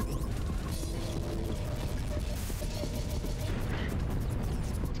bad.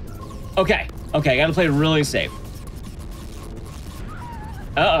 Okay, I gotta play really safe.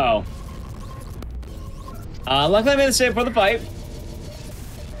 Uh-oh. Luckily I made the save for the fight.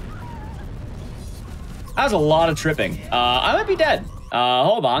 That was a lot of tripping. I might be dead.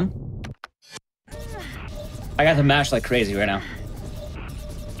 Hold on. I got to mash like crazy right now.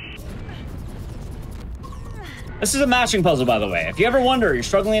 This is a mashing puzzle, by the way. If you ever wonder, you're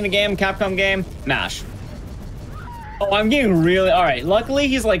struggling in a game, Capcom game, mash. Oh, I'm getting really... Alright, luckily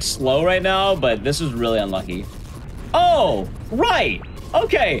he's, like, slow right now, but this is really unlucky. Oh, right!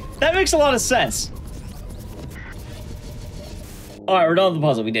 Okay, that makes a lot of sense. Alright, we're done with the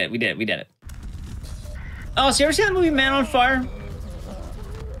puzzle. We did it. Oh, so you ever seen that movie Man on Fire?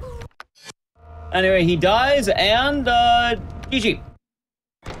 Anyway, he dies, and, GG.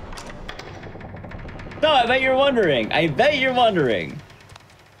 So, I bet you're wondering.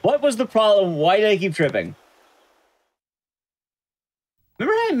 What was the problem? Why did I keep tripping?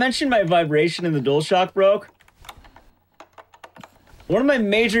 Remember how I mentioned my vibration in the DualShock broke? One of my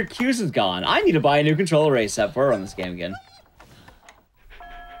major cues is gone. I need to buy a new controller ASAP before I run this game again.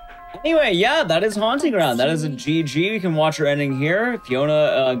 Anyway, yeah, that is Haunting Ground. That is a GG. You can watch her ending here.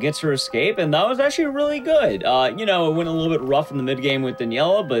 Fiona gets her escape, and that was actually really good. You know, it went a little bit rough in the mid-game with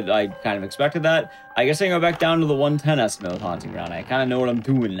Daniela, but I kind of expected that. I guess I can go back down to the 110 estimate with Haunting Ground. I kind of know what I'm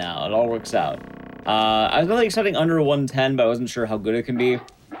doing now. It all works out. I was really expecting under 110, but I wasn't sure how good it can be.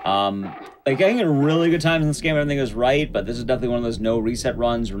 Like, getting in really good times in this game, everything goes right, but this is definitely one of those no reset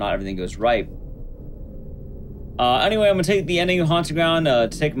runs where not everything goes right. Anyway, I'm going to take the ending of Haunting Ground to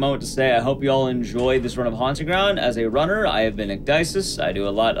take a moment to say I hope you all enjoyed this run of Haunting Ground. As a runner, I have been Ecdycis. I do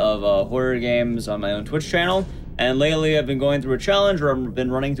a lot of horror games on my own Twitch channel, and lately I've been going through a challenge where I've been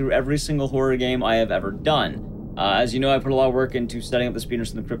running through every single horror game I have ever done. As you know, I put a lot of work into setting up the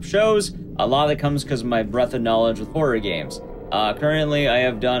Speedruns From the Crypt shows. A lot of that comes because of my breadth of knowledge with horror games. Currently, I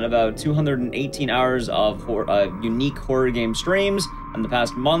have done about 218 hours of unique horror game streams in the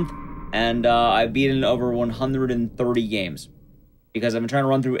past month, and I've beaten over 130 games because I've been trying to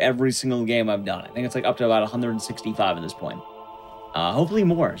run through every single game I've done. I think it's like up to about 165 at this point. Hopefully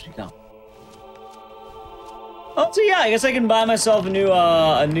more as we go. Oh, so yeah, I guess I can buy myself a new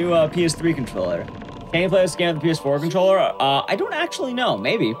PS3 controller. Can you play this game with the PS4 controller? I don't actually know.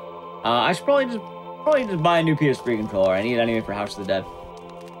 Maybe. I should probably just buy a new PS3 controller. I need it anyway for House of the Dead.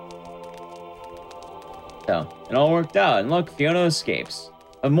 So, it all worked out. And look, Fiona escapes.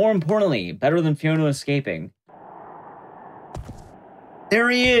 But more importantly, better than Fiona escaping, there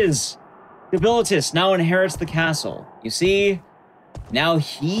he is! Ecdycis now inherits the castle. You see? Now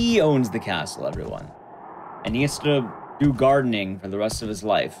he owns the castle, everyone. And he gets to do gardening for the rest of his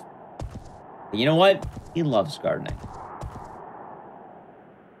life. But you know what? He loves gardening.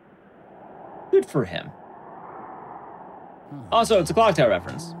 Good for him. Also, it's a Clock Tower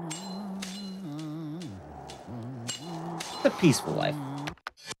reference. It's a peaceful life.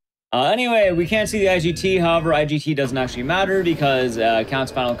 Anyway, we can't see the IGT. However, IGT doesn't actually matter because it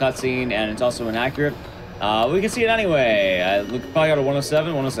counts final cutscene and it's also inaccurate. We can see it anyway. We probably got a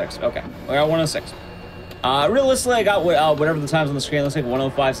 107, 106. Okay, we got 106. Realistically, I got whatever the times on the screen looks like,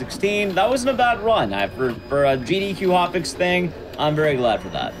 105.16. That wasn't a bad run. For a GDQ Hotfix thing, I'm very glad for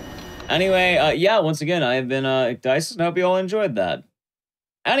that. Anyway, yeah, once again, I have been Ecdycis, and I hope you all enjoyed that.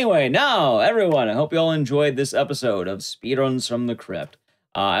 Anyway, now, everyone, I hope you all enjoyed this episode of Speedruns From the Crypt.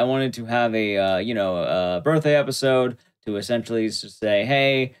 I wanted to have a, you know, a birthday episode to essentially just say,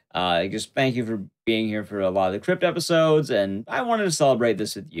 hey, just thank you for being here for a lot of the Crypt episodes, and I wanted to celebrate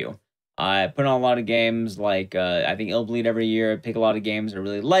this with you. I put on a lot of games, like, I think Illbleed every year. I pick a lot of games I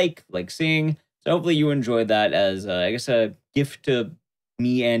really like seeing. So hopefully you enjoyed that as, I guess, a gift to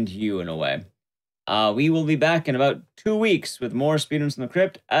me and you in a way. We will be back in about 2 weeks with more Speedruns From the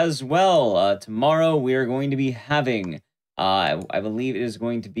Crypt as well. Tomorrow we are going to be having, I believe it is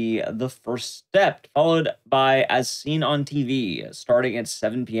going to be The First Step, followed by As Seen on TV, starting at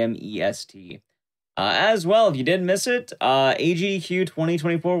 7 p.m. EST. As well, if you did miss it, AGDQ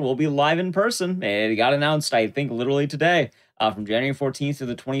 2024 will be live in person. It got announced, I think, literally today, from January 14th to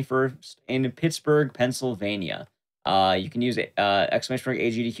the 21st in Pittsburgh, Pennsylvania. You can use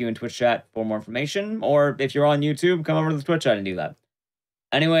 !AGDQ in Twitch chat for more information, or if you're on YouTube, come over to the Twitch chat and do that.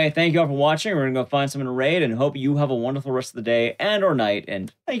 Anyway, thank you all for watching. We're going to go find someone to raid, and hope you have a wonderful rest of the day and or night,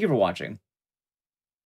 and thank you for watching.